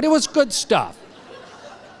time, but it was good stuff.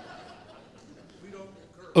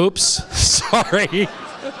 Oops, sorry.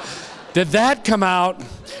 Did that come out?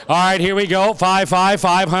 All right, here we go.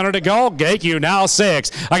 500 to go. Thank you. Now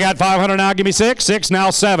 6. I got 500 now. Give me 6. 6 now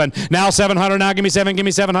 7. Now 700 now. Give me 7. Give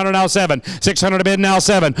me 700 now 7. 600 a bid now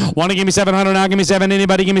 7. Want to give me 700 now? Give me 7.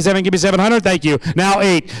 Anybody give me 7? Give me 700. Thank you. Now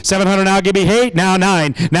 8. 700 now. Give me 8. Now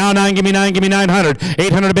 9. Now 9. Give me 9. Give me 900.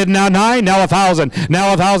 800 a bid now 9. Now 1,000.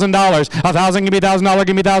 Now $1,000. 1,000. Give me $1,000.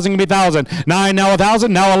 Give me 1,000. Give me 1,000. 9. Now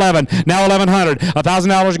 1,000. Now 11. Now 1,100.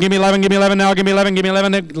 $1,000. Give me 11. Give me 11. Now give me 11. Give me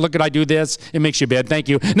 11. Look at I do this. It makes you bid. Thank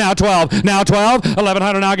you. Now 12. Now 12.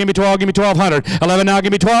 1,100 now. Give me 12. Give me 1,200. 11 now.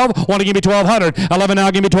 Give me 12. Want to give me 1,200. 11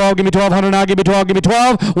 now. Give me 12. Give me 1,200 now. Give me 12. Give me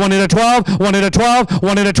 12. 1 in a 12. 1 in a 12.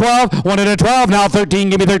 1 in a 12. 1 in a 12. Now 13.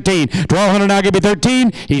 Give me 13. 1,200 now. Give me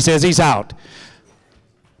 13. He says he's out.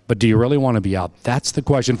 But do you really want to be out? That's the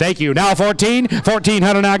question. Thank you. Now 14.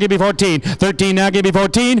 1,400 now. Give me 14. 13 now. Give me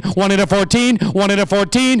 14. 1 in a 14. 1 in a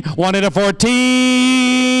 14. 1 in a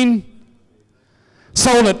 14.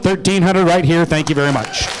 Sold at 1,300 right here. Thank you very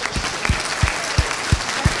much.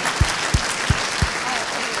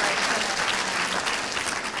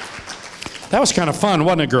 That was kind of fun,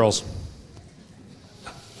 wasn't it, girls?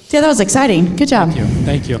 Yeah, that was exciting. Good job. Thank you.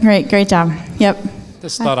 Thank you. Great job. Yep.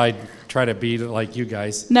 Just thought I'd try to beat it like you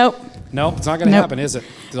guys. Nope. Nope, it's not going to happen, is it?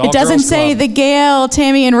 It's all It doesn't girls say club. the Gail,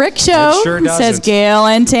 Tammy, and Rick show. It sure It says doesn't. Gail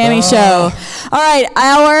and Tammy show. All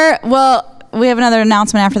right, we have another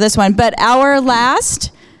announcement after this one, but our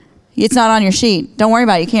last, it's not on your sheet. Don't worry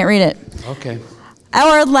about it. You can't read it. Okay.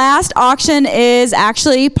 Our last auction is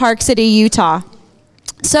actually Park City, Utah.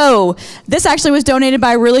 So this actually was donated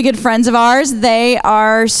by really good friends of ours. They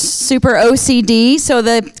are super OCD, so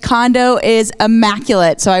the condo is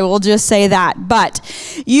immaculate. So I will just say that. But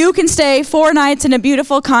you can stay 4 nights in a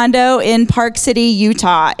beautiful condo in Park City,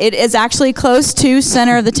 Utah. It is actually close to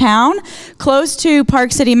center of the town, close to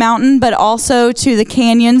Park City Mountain, but also to the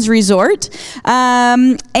Canyons Resort.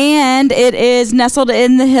 And it is nestled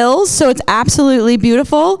in the hills, so it's absolutely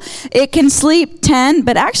beautiful. It can sleep 10,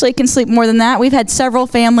 but actually it can sleep more than that. We've had several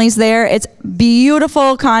families there. It's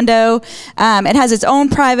beautiful condo. It has its own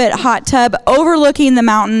private hot tub overlooking the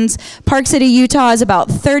mountains. Park City, Utah is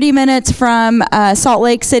about 30 minutes from Salt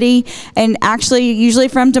Lake City, and actually usually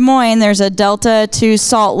from Des Moines there's a Delta to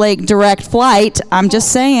Salt Lake direct flight, I'm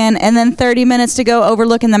just saying, and then 30 minutes to go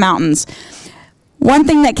overlooking the mountains. One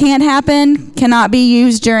thing that can't happen, cannot be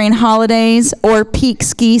used during holidays or peak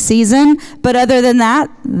ski season, but other than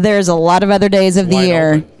that, there's a lot of other days of the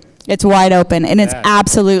year. It's wide open, and it's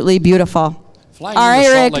absolutely beautiful. Flying All right,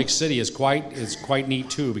 into Salt Rick. Lake City is quite neat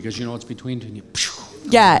too, because you know it's between two.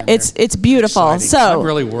 Yeah, it's beautiful. Exciting. So I'm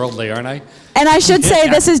really worldly, aren't I? And I should say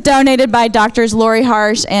this is donated by Doctors Lori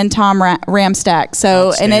Harsh and Tom Ramstack.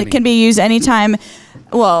 So, and it can be used anytime,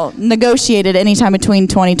 well, negotiated anytime between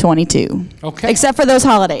 2022. Okay. Except for those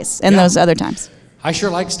holidays and those other times. I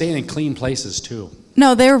sure like staying in clean places too.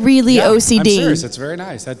 No, they're really OCD. I'm serious. It's very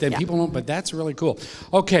nice. People don't, but that's really cool.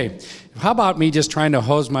 Okay, how about me just trying to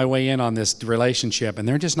hose my way in on this relationship, and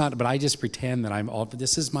they're just not. But I just pretend that I'm all.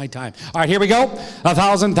 This is my time. All right, here we go.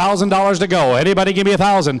 $1,000 to go. Anybody give me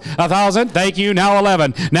 1,000? 1,000. Thank you. Now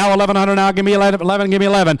 11. Now 1,100. Now give me 11. Give me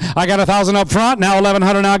 11. I got 1,000 up front. Now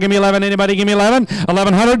 1,100. Now give me 11. Anybody give me 11?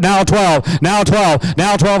 1,100. Now 12. Now 12.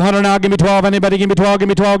 Now 1,200. Now give me 12. Anybody give me 12? Give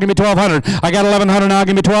me 12. Give me 1,200. I got 1,100. Now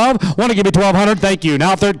give me 12. Want to give me 1,200? Thank you.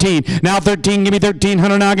 Now 13. Now 13. Give me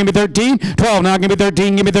 1,300. Now give me 13. 12. Now give me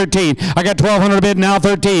 13. Give me 13. I got 1,200 bid. Now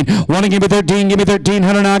 13. Want to give me 13. Give me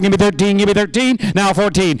 1,300. Now give me 13. Give me 13. Now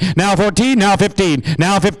 14. Now 14. Now 15.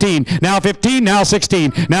 Now 15. Now 15. Now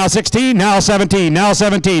 16. Now 16. Now 17. Now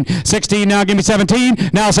 17. 16. Now give me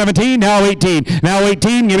 17. Now 17. Now 18. Now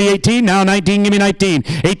 18. Give me 18. Now 19. Give me 19.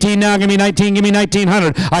 18. Now give me 19. Give me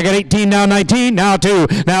 1,900. I got 18. Now 19. Now 2.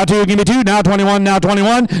 Now 2. Give me 2. Now 21. Now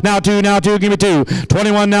 21. Now 2. Now 2. Give me 2.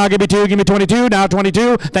 21. Now give me 2. Give me 22. Now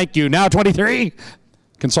 22. Thank you. Now 23.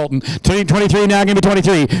 Consultant. 23, now give me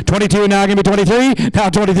 23. 22, now give me 23. Now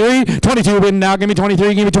 23. 22, win, now give me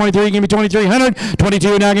 23. Give me 23. Give me 2,300.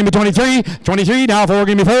 22, now give me 23. 23, now 4,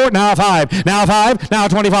 give me 4. Now 5. Now 5. Now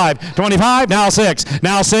 25. 25, now 6.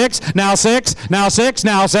 Now 6. Now 6. Now 6.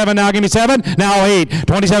 Now 7, now give me 7. Now 8.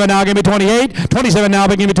 27, now give me 28. 27, now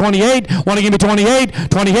give me 28. Want to give me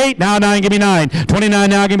 28. 28, now 9, give me 9. 29,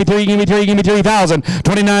 now give me 3. Give me 3. Give me 3,000.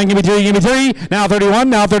 29, give me 3. Give me 3. Now 31.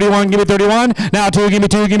 Now 31, give me 31. Now 2, give me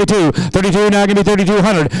 2, give me 2. 32, now give me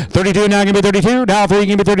 3,200. 32, now give me 32. Now 3,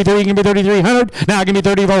 give me 33, give me 3,300. Now give me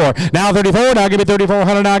 34. Now 34, now give me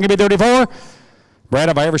 3,400. Now give me 34. Brad,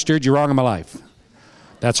 have I ever steered you wrong in my life?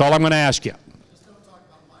 That's all I'm going to ask you.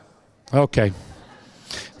 Okay.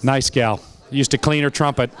 Nice gal. Used to clean her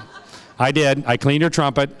trumpet. I did. I cleaned her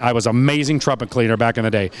trumpet. I was an amazing trumpet cleaner back in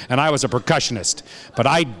the day. And I was a percussionist. But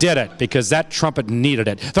I did it because that trumpet needed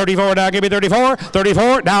it. 34, now give me 34.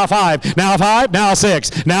 34, now 5. Now 5, now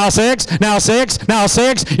 6. Now 6, now 6, now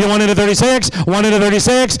 6. You want into 36. 1 into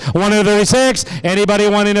 36. 1 into 36. Anybody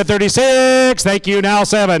want into 36? Thank you. Now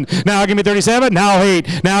 7. Now give me 37. Now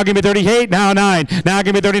 8. Now give me 38. Now 9. Now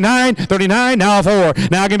give me 39. 39. Now 4.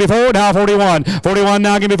 Now give me 4. Now 41. 41.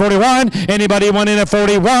 Now give me 41. Anybody want in at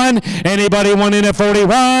 41? Anybody want in at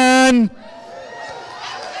 41?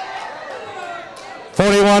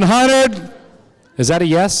 4,100. Is that a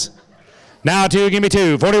yes? Now 2, give me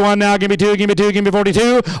 2. 41, now give me 2, give me 2, give me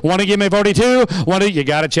 42. Want to give me 42? You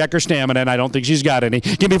got to check her stamina, and I don't think she's got any.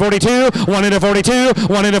 Give me 42. 1 into 42.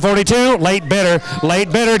 1 into 42. Late bidder.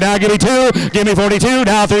 Late bidder. Now give me 2. Give me 42.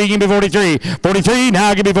 Now 3, give me 43. 43,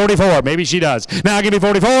 now give me 44. Maybe she does. Now give me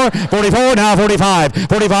 44. 44, now 45.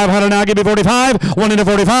 4,500, now give me 45. 1 into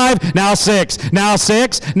 45. Now 6. Now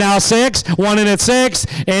 6. Now 6. 1 in at 6.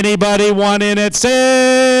 Anybody 1 in at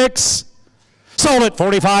 6? Sold it,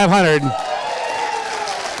 4,500.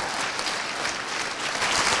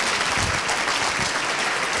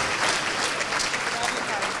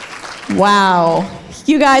 Wow.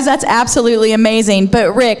 You guys, that's absolutely amazing.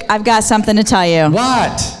 But Rick, I've got something to tell you.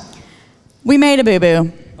 What? We made a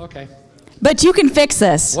boo-boo. Okay. But you can fix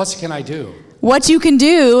this. What can I do? What you can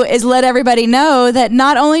do is let everybody know that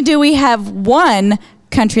not only do we have one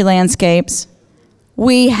Country Landscapes,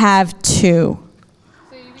 we have two.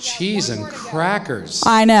 Cheese and crackers.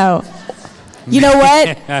 I know. You know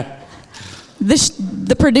what?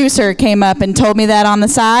 The producer came up and told me that on the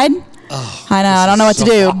side. Oh, I know, I don't know what to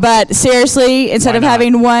do. But seriously, instead of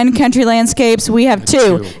having one Country Landscapes, we have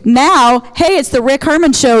two. Now, hey, it's the Rick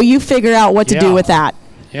Herman Show. You figure out what to do with that.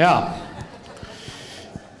 Yeah.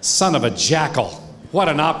 Son of a jackal. What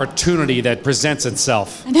an opportunity that presents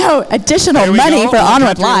itself. I know, additional Here we money go, for On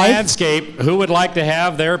With Country Life. Landscape. Who would like to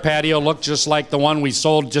have their patio look just like the one we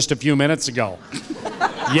sold just a few minutes ago?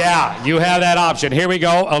 Yeah, you have that option. Here we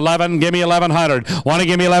go. 11, give me 1,100. Want to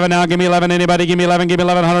give me 11 now? Give me 11. Anybody? Give me 11. Give me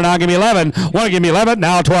 1,100 now. Give me 11. Want to give me 11?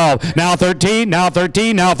 Now 12. Now 13. Now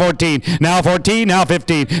 13. Now 14. Now 14. Now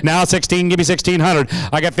 15. Now 16. Give me 1,600.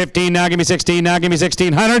 I got 15. Now give me 16. Now give me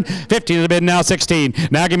 1,600. 15 to the bid. Now 16.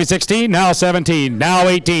 Now give me 16. Now 17. Now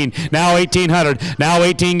 18. Now 1,800. Now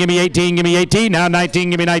 18. Give me 18. Give me 18. Now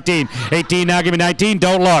 19. Give me 19. 18. Now give me 19.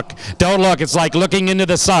 Don't look. Don't look. It's like looking into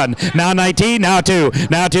the sun. Now 19. Now 2.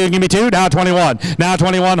 Now 2. Give me 2. Now 21. Now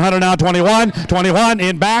 2,100. Now 21. 21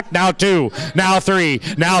 in back. Now 2. Now 3.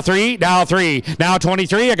 Now 3. Now 3. Now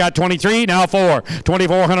 23. I got 23. Now 4.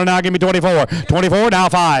 2,400. Now give me 24. 24. Now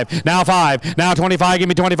 5. Now 5. Now 25. Give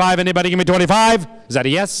me 25. Anybody give me 25? Is that a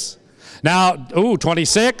yes? Now,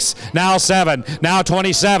 26, now 7, now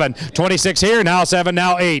 27, 26 here, now 7,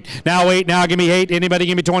 now 8, now 8, now give me 8, anybody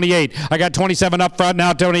give me 28, I got 27 up front,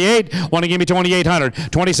 now 28, want to give me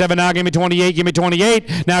 2,800, 27, now give me 28, give me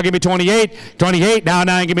 28, now give me 28, 28, now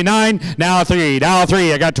 9, give me 9, now 3,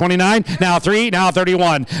 I got 29, now 3, now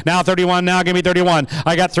 31, now 31, now give me 31,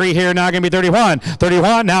 I got 3 here, now give me 31,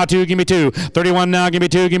 31, now 2, give me 2, 31, now give me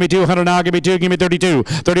 2, give me 200, now give me 2, give me 32,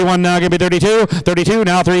 31, now give me 32, 32,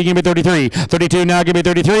 now 3, give me 33, 32, now give me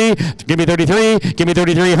 33, give me 33, give me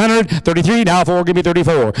 3,300, 33, now 4, give me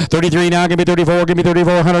 34, 33, now give me 34, give me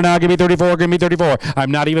 3,400, now give me 34, give me 34,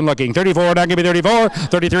 I'm not even looking, 34, now give me 34,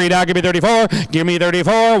 33, now give me 34, give me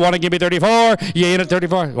 34, want to give me 34, you ain't at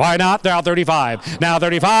 34, why not, now 35, now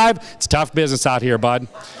 35, it's tough business out here, bud,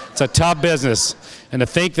 it's a tough business. And to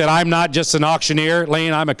think that I'm not just an auctioneer,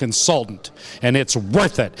 Lane, I'm a consultant, and it's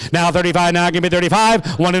worth it. Now 35, now give me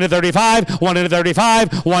 35, 1 into 35, 1 into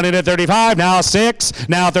 35, 1 into 35, now 6,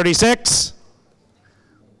 now 36,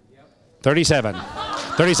 37.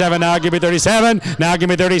 37, now give me 37, now give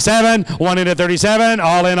me 37, 1 into 37,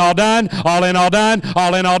 all in, all done, all in, all done,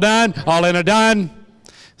 all in, all done, all in, all done.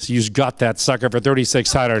 So you got that sucker for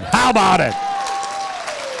 3,600. How about it?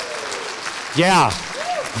 Yeah.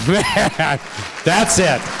 Man, that's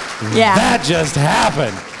it. Yeah. That just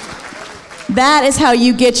happened. That is how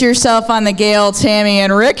you get yourself on the Gail, Tammy,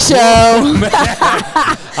 and Rick show.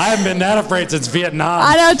 I haven't been that afraid since Vietnam.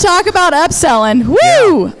 I know, talk about upselling. Woo!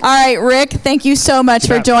 Yeah. All right, Rick, thank you so much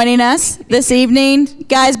for joining us this evening.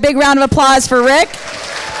 Guys, big round of applause for Rick.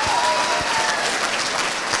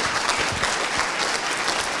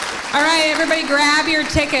 All right, everybody grab your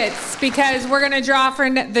tickets because we're going to draw for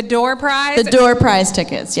the door prize. The door prize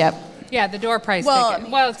tickets, yep. Yeah, the door prize ticket.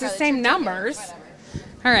 Well, it's the same numbers.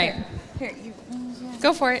 All right. Here,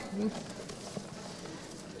 go for it.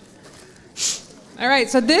 All right,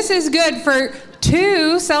 so this is good for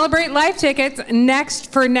 2 Celebrate Life tickets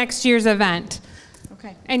for next year's event.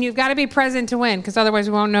 Okay. And you've got to be present to win because otherwise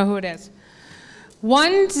we won't know who it is.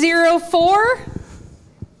 104.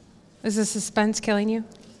 Is the suspense killing you?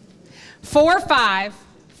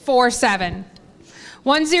 4547.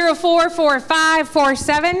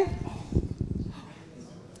 1044547.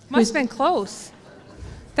 Must have been close.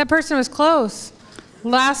 That person was close.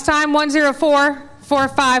 Last time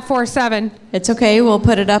 1044547. It's okay. We'll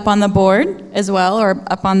put it up on the board as well, or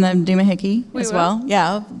up on the doohickey as well.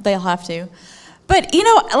 Yeah, they'll have to. But you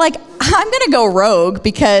know, like, I'm gonna go rogue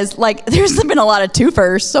because like there's been a lot of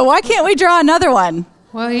twofers. So why can't we draw another one?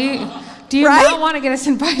 Well, do you not want to get us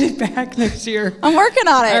invited back next year? I'm working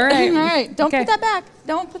on it. All right. All right. Don't put that back.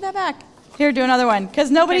 Don't put that back. Here, do another one. Because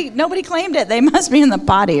nobody claimed it. They must be in the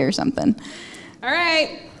potty or something. All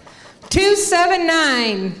right.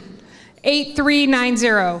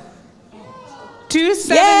 279-8390.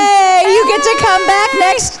 279. Yay! You get to come back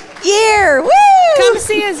next year. Woo! Come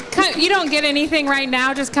see us. You don't get anything right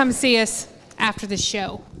now. Just come see us after the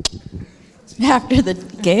show. After the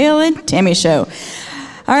Gail and Tammy show.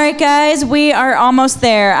 All right, guys, we are almost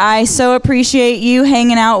there. I so appreciate you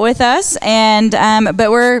hanging out with us, and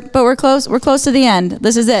but we're close. We're close to the end.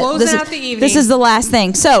 This is it. Close out the evening. This is the last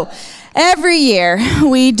thing. So, Every year,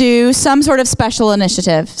 we do some sort of special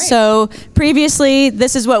initiative. So previously,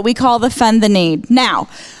 this is what we call the Fund the Need. Now,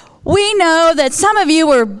 we know that some of you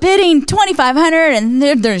were bidding $2,500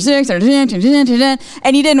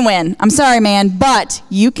 and you didn't win. I'm sorry, man, but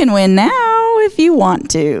you can win now if you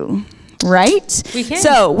want to. Right? We can.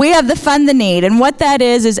 So we have the Fund the Need, and what that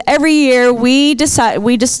is every year we decide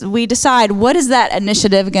what is that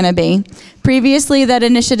initiative going to be. Previously, that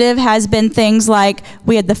initiative has been things like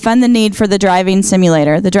we had the Fund the Need for the driving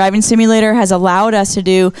simulator. The driving simulator has allowed us to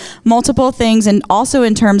do multiple things, and also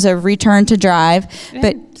in terms of return to drive,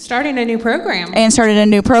 but starting a new program. And started a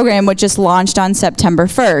new program which just launched on September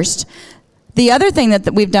 1st. The other thing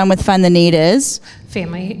that we've done with Fund the Need is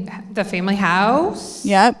the family house.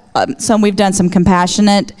 Yep. We've done some compassion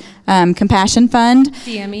fund.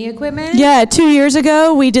 DME equipment. Yeah, 2 years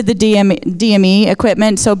ago we did the DME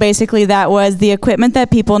equipment. So basically that was the equipment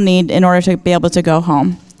that people need in order to be able to go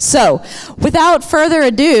home. So without further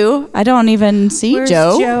ado, I don't even see Where's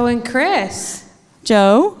Joe. Joe and Chris?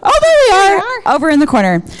 Joe. Oh, there we are. Over in the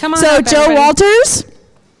corner. Come on So up, Joe everybody. Walters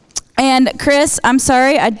and Chris, I'm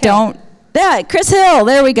sorry, I don't. Yeah, Chris Hill.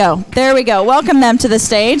 There we go. There we go. Welcome them to the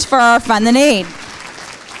stage for our Fund the Need.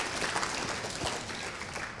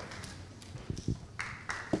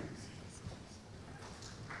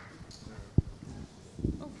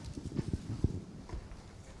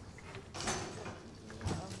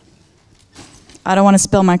 I don't want to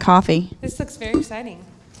spill my coffee. This looks very exciting.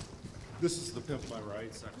 This is the Pimp My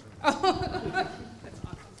Ride section. Oh.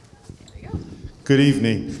 Good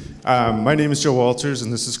evening. My name is Joe Walters,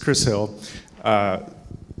 and this is Chris Hill.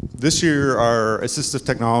 This year, our Assistive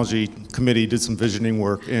Technology Committee did some visioning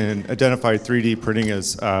work and identified 3D printing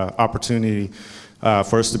as opportunity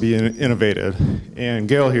for us to be innovative. And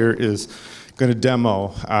Gail here is going to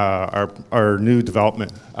demo our new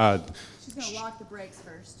development. She's going to lock the brakes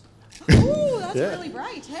first. Ooh, that's really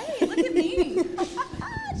bright. Hey, look at me.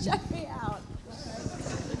 Check me out.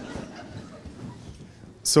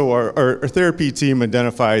 So our therapy team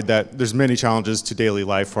identified that there's many challenges to daily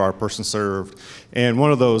life for our person served. And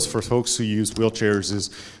one of those for folks who use wheelchairs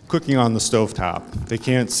is cooking on the stovetop. They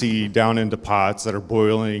can't see down into pots that are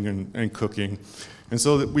boiling and cooking. And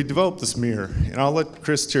so we developed this mirror. And I'll let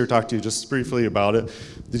Chris here talk to you just briefly about it,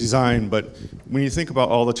 the design. But when you think about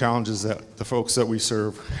all the challenges that the folks that we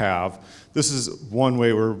serve have, this is one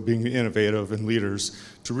way we're being innovative and leaders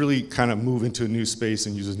to really kind of move into a new space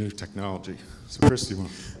and use a new technology. So Chris, do you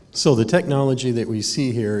want? So the technology that we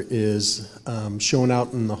see here is shown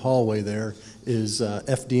out in the hallway there is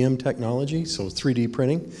FDM technology, so 3D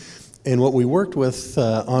printing. And what we worked with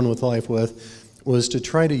On With Life with was to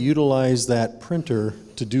try to utilize that printer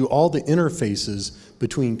to do all the interfaces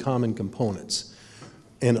between common components.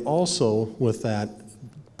 And also with that,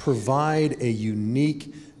 provide a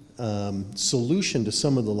unique solution to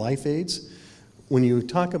some of the life aids. When you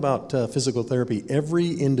talk about physical therapy, every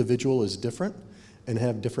individual is different and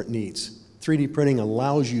have different needs. 3D printing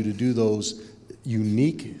allows you to do those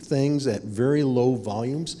unique things at very low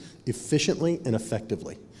volumes efficiently and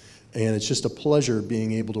effectively. And it's just a pleasure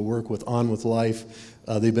being able to work with On With Life.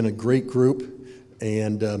 They've been a great group,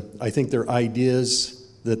 and I think their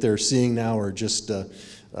ideas that they're seeing now are just a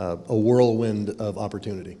whirlwind of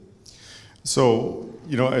opportunity. So,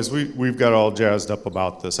 you know, as we've got all jazzed up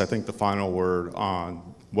about this, I think the final word on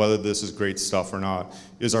whether this is great stuff or not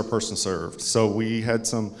is our person served. So we had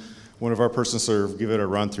one of our person served give it a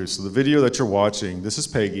run through. So the video that you're watching, this is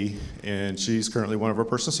Peggy, and she's currently one of our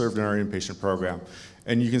person served in our inpatient program.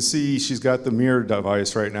 And you can see she's got the mirror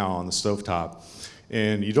device right now on the stovetop.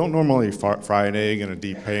 And you don't normally fry an egg in a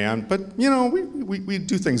deep pan, but you know, we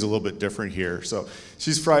do things a little bit different here. So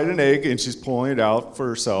she's fried an egg and she's pulling it out for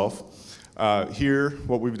herself. Here,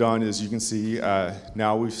 what we've done is you can see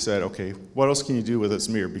now we've said, okay, what else can you do with this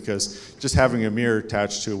mirror? Because just having a mirror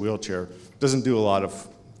attached to a wheelchair doesn't do a lot of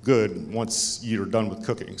good once you're done with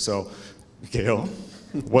cooking. So, Gail,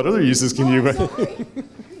 what other uses can you?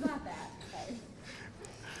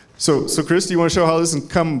 So Chris, do you want to show how this can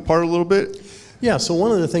come apart a little bit? Yeah, so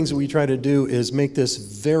one of the things that we try to do is make this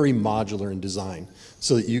very modular in design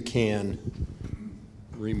so that you can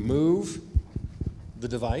remove the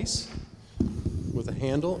device with a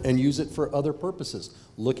handle and use it for other purposes,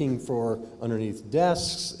 looking for underneath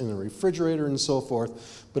desks, in the refrigerator and so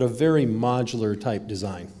forth, but a very modular type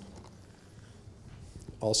design.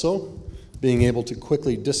 Also, being able to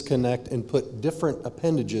quickly disconnect and put different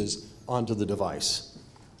appendages onto the device.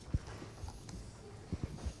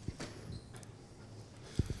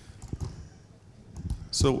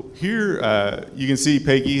 So here you can see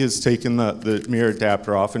Peggy has taken the mirror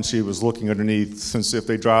adapter off, and she was looking underneath, since if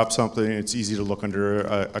they drop something, it's easy to look under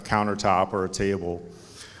a countertop or a table.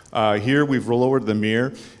 Here we've lowered the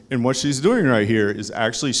mirror, and what she's doing right here is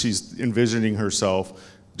actually she's envisioning herself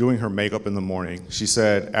doing her makeup in the morning. She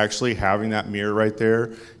said actually having that mirror right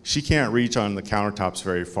there, she can't reach on the countertops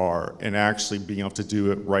very far, and actually being able to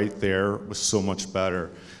do it right there was so much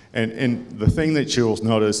better. And the thing that you'll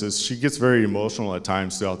notice is she gets very emotional at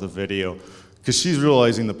times throughout the video because she's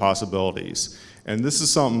realizing the possibilities. And this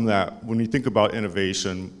is something that when you think about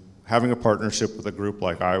innovation, having a partnership with a group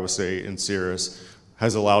like Iowa State and Cirrus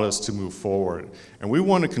has allowed us to move forward. And we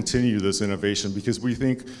want to continue this innovation because we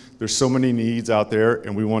think there's so many needs out there,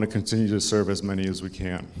 and we want to continue to serve as many as we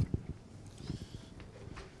can.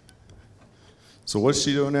 So what's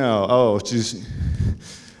she doing now? Oh, she's...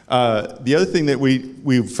 the other thing that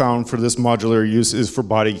we've found for this modular use is for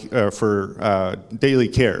daily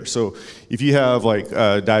care. So if you have like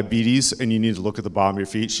diabetes and you need to look at the bottom of your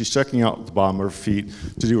feet, she's checking out the bottom of her feet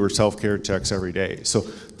to do her self-care checks every day. So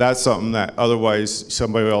that's something that otherwise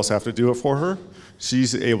somebody else have to do it for her.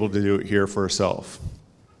 She's able to do it here for herself.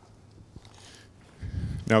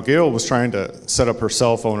 Now Gail was trying to set up her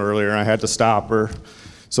cell phone earlier, and I had to stop her.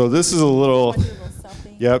 So this is a little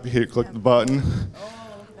yep, here, click the button.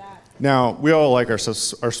 Now, we all like our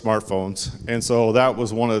smartphones, and so that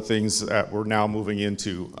was one of the things that we're now moving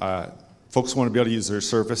into. Folks want to be able to use their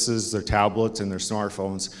Surfaces, their tablets, and their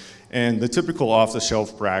smartphones. And the typical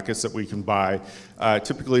off-the-shelf brackets that we can buy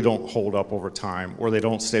typically don't hold up over time, or they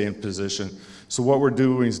don't stay in position. So what we're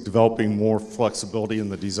doing is developing more flexibility in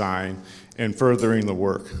the design and furthering the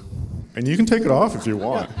work. And you can take it off if you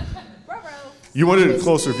want. You wanted a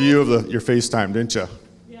closer view of your FaceTime, didn't you?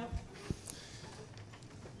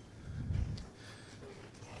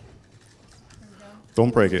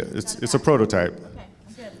 Don't break it. It's a prototype. Okay,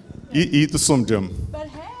 I'm good. Eat the Slim Jim. But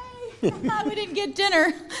hey, I thought we didn't get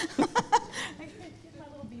dinner.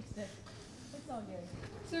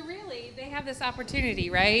 So really, they have this opportunity,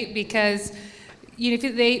 right? Because you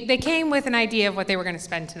know, they came with an idea of what they were going to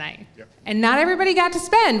spend tonight. Yep. And not everybody got to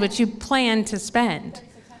spend what you planned to spend.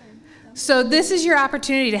 So this is your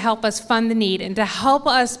opportunity to help us fund the need and to help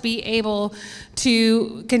us be able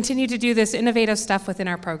to continue to do this innovative stuff within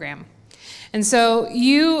our program. And so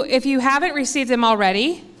if you haven't received them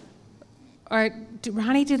already, or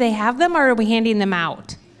Ronnie, do they have them, or are we handing them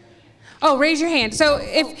out? Oh, raise your hand. So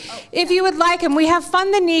if you would like them, we have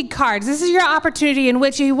Fund the Need cards. This is your opportunity in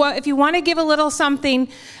which if you want to give a little something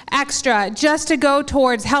extra just to go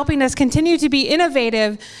towards helping us continue to be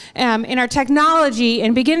innovative in our technology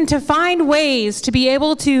and begin to find ways to be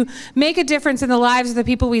able to make a difference in the lives of the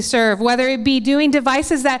people we serve, whether it be doing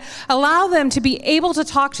devices that allow them to be able to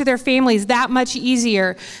talk to their families that much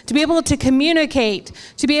easier, to be able to communicate,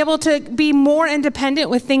 to be able to be more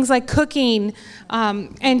independent with things like cooking,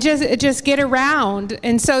 and just get around.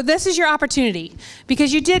 And so this is your opportunity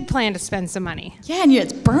because you did plan to spend some money. Yeah, and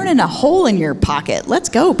it's burning a hole in your pocket. Let's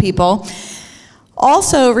go, people.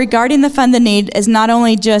 Also, regarding the Fund the Need is not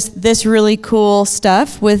only just this really cool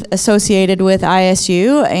stuff associated with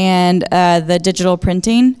ISU and the digital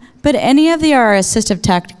printing, but any of our assistive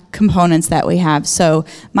tech components that we have. So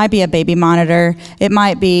it might be a baby monitor, it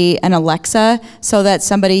might be an Alexa, so that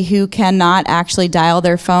somebody who cannot actually dial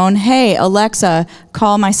their phone, hey, Alexa,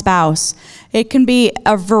 call my spouse. It can be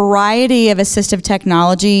a variety of assistive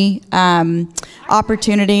technology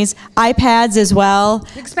opportunities, iPads as well.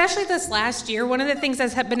 Especially this last year, one of the things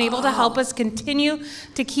that's been able to help us continue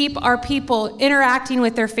to keep our people interacting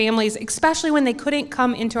with their families, especially when they couldn't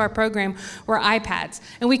come into our program, were iPads.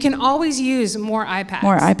 And we can always use more iPads.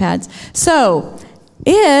 More iPads. So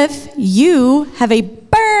if you have a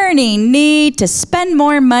burning need to spend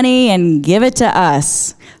more money and give it to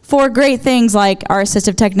us, for great things like our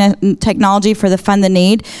assistive technology for the Fund the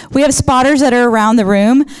Need. We have spotters that are around the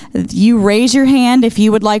room. You raise your hand if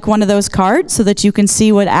you would like one of those cards so that you can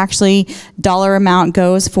see what actually dollar amount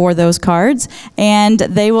goes for those cards. And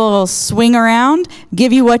they will swing around,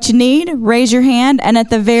 give you what you need, raise your hand, and at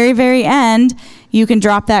the very, very end, you can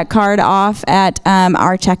drop that card off at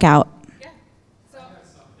our checkout.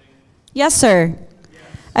 Yes, sir.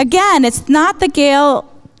 Again, it's not the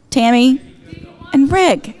Gail, Tammy, and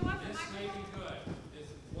Rick.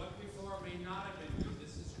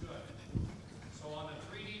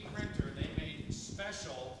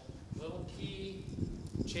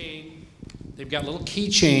 They've got a little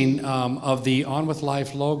keychain of the On With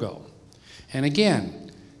Life logo. And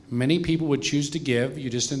again, many people would choose to give,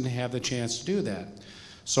 you just didn't have the chance to do that.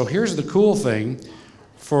 So here's the cool thing.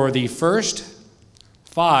 For the first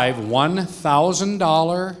 5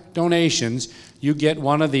 $1,000 donations, you get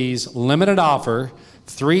one of these limited offer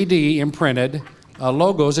 3D imprinted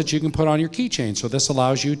logos that you can put on your keychain. So this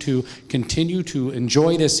allows you to continue to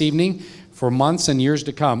enjoy this evening for months and years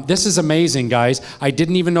to come. This is amazing, guys. I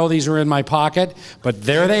didn't even know these were in my pocket, but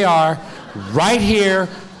there they are, right here,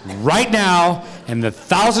 right now, and the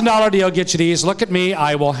 $1,000 deal gets you these. Look at me.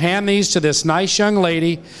 I will hand these to this nice young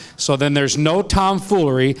lady, so then there's no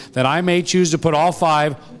tomfoolery that I may choose to put all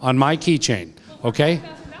 5 on my keychain, okay?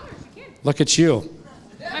 Look at you.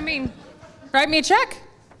 I mean, write me a check.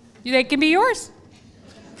 They can be yours.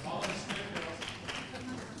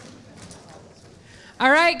 All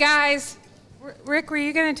right, guys. Rick, were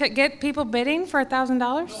you going to get people bidding for $1,000?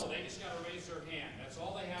 No, they just got to raise their hand. That's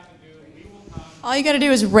all they have to do. We will come. All you got to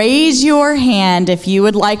do is raise your hand. If you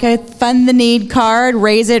would like a Fund the Need card,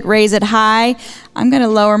 raise it high. I'm going to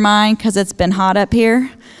lower mine because it's been hot up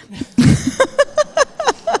here.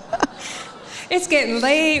 It's getting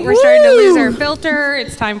late. We're starting to lose our filter.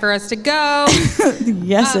 It's time for us to go.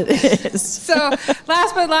 Yes, it is. So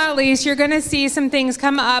last but not least, you're going to see some things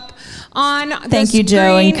come up on the Thank you,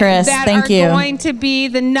 Joe and Chris. that Thank are you. going to be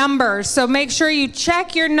the numbers. So make sure you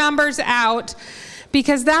check your numbers out,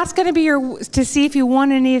 because that's going to be to see if you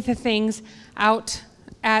want any of the things out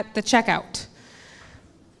at the checkout.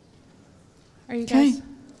 Are you guys?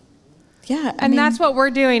 Yeah. And that's what we're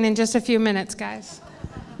doing in just a few minutes, guys.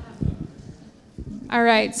 All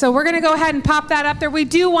right, so we're going to go ahead and pop that up there. We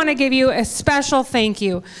do want to give you a special thank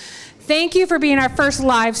you. Thank you for being our first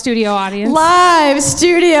live studio audience. Live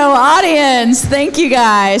studio audience. Thank you,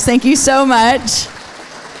 guys. Thank you so much.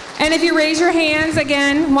 And if you raise your hands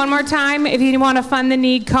again, one more time, if you want to Fund the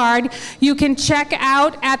Need card, you can check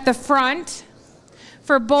out at the front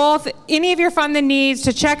for both any of your Fund the Needs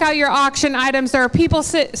to check out your auction items. There are people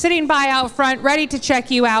sitting by out front ready to check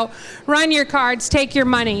you out. Run your cards, take your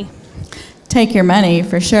money. Take your money,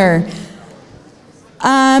 for sure.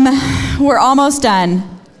 We're almost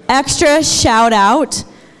done. Extra shout out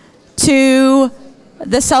to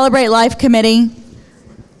the Celebrate Life Committee.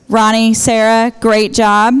 Ronnie, Sarah, great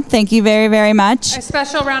job. Thank you very, very much. A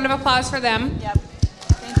special round of applause for them. Yep.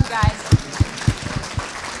 Thank you, guys.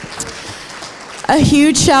 A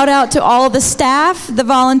huge shout out to all of the staff, the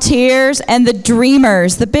volunteers, and the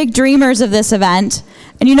dreamers, the big dreamers of this event.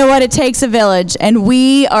 And you know what? It takes a village, and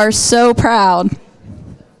we are so proud.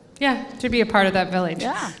 Yeah, to be a part of that village.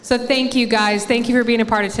 Yeah. So thank you, guys. Thank you for being a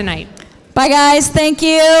part of tonight. Bye, guys. Thank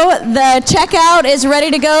you. The checkout is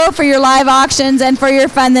ready to go for your live auctions and for your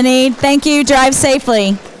Fund the Need. Thank you. Drive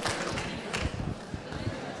safely.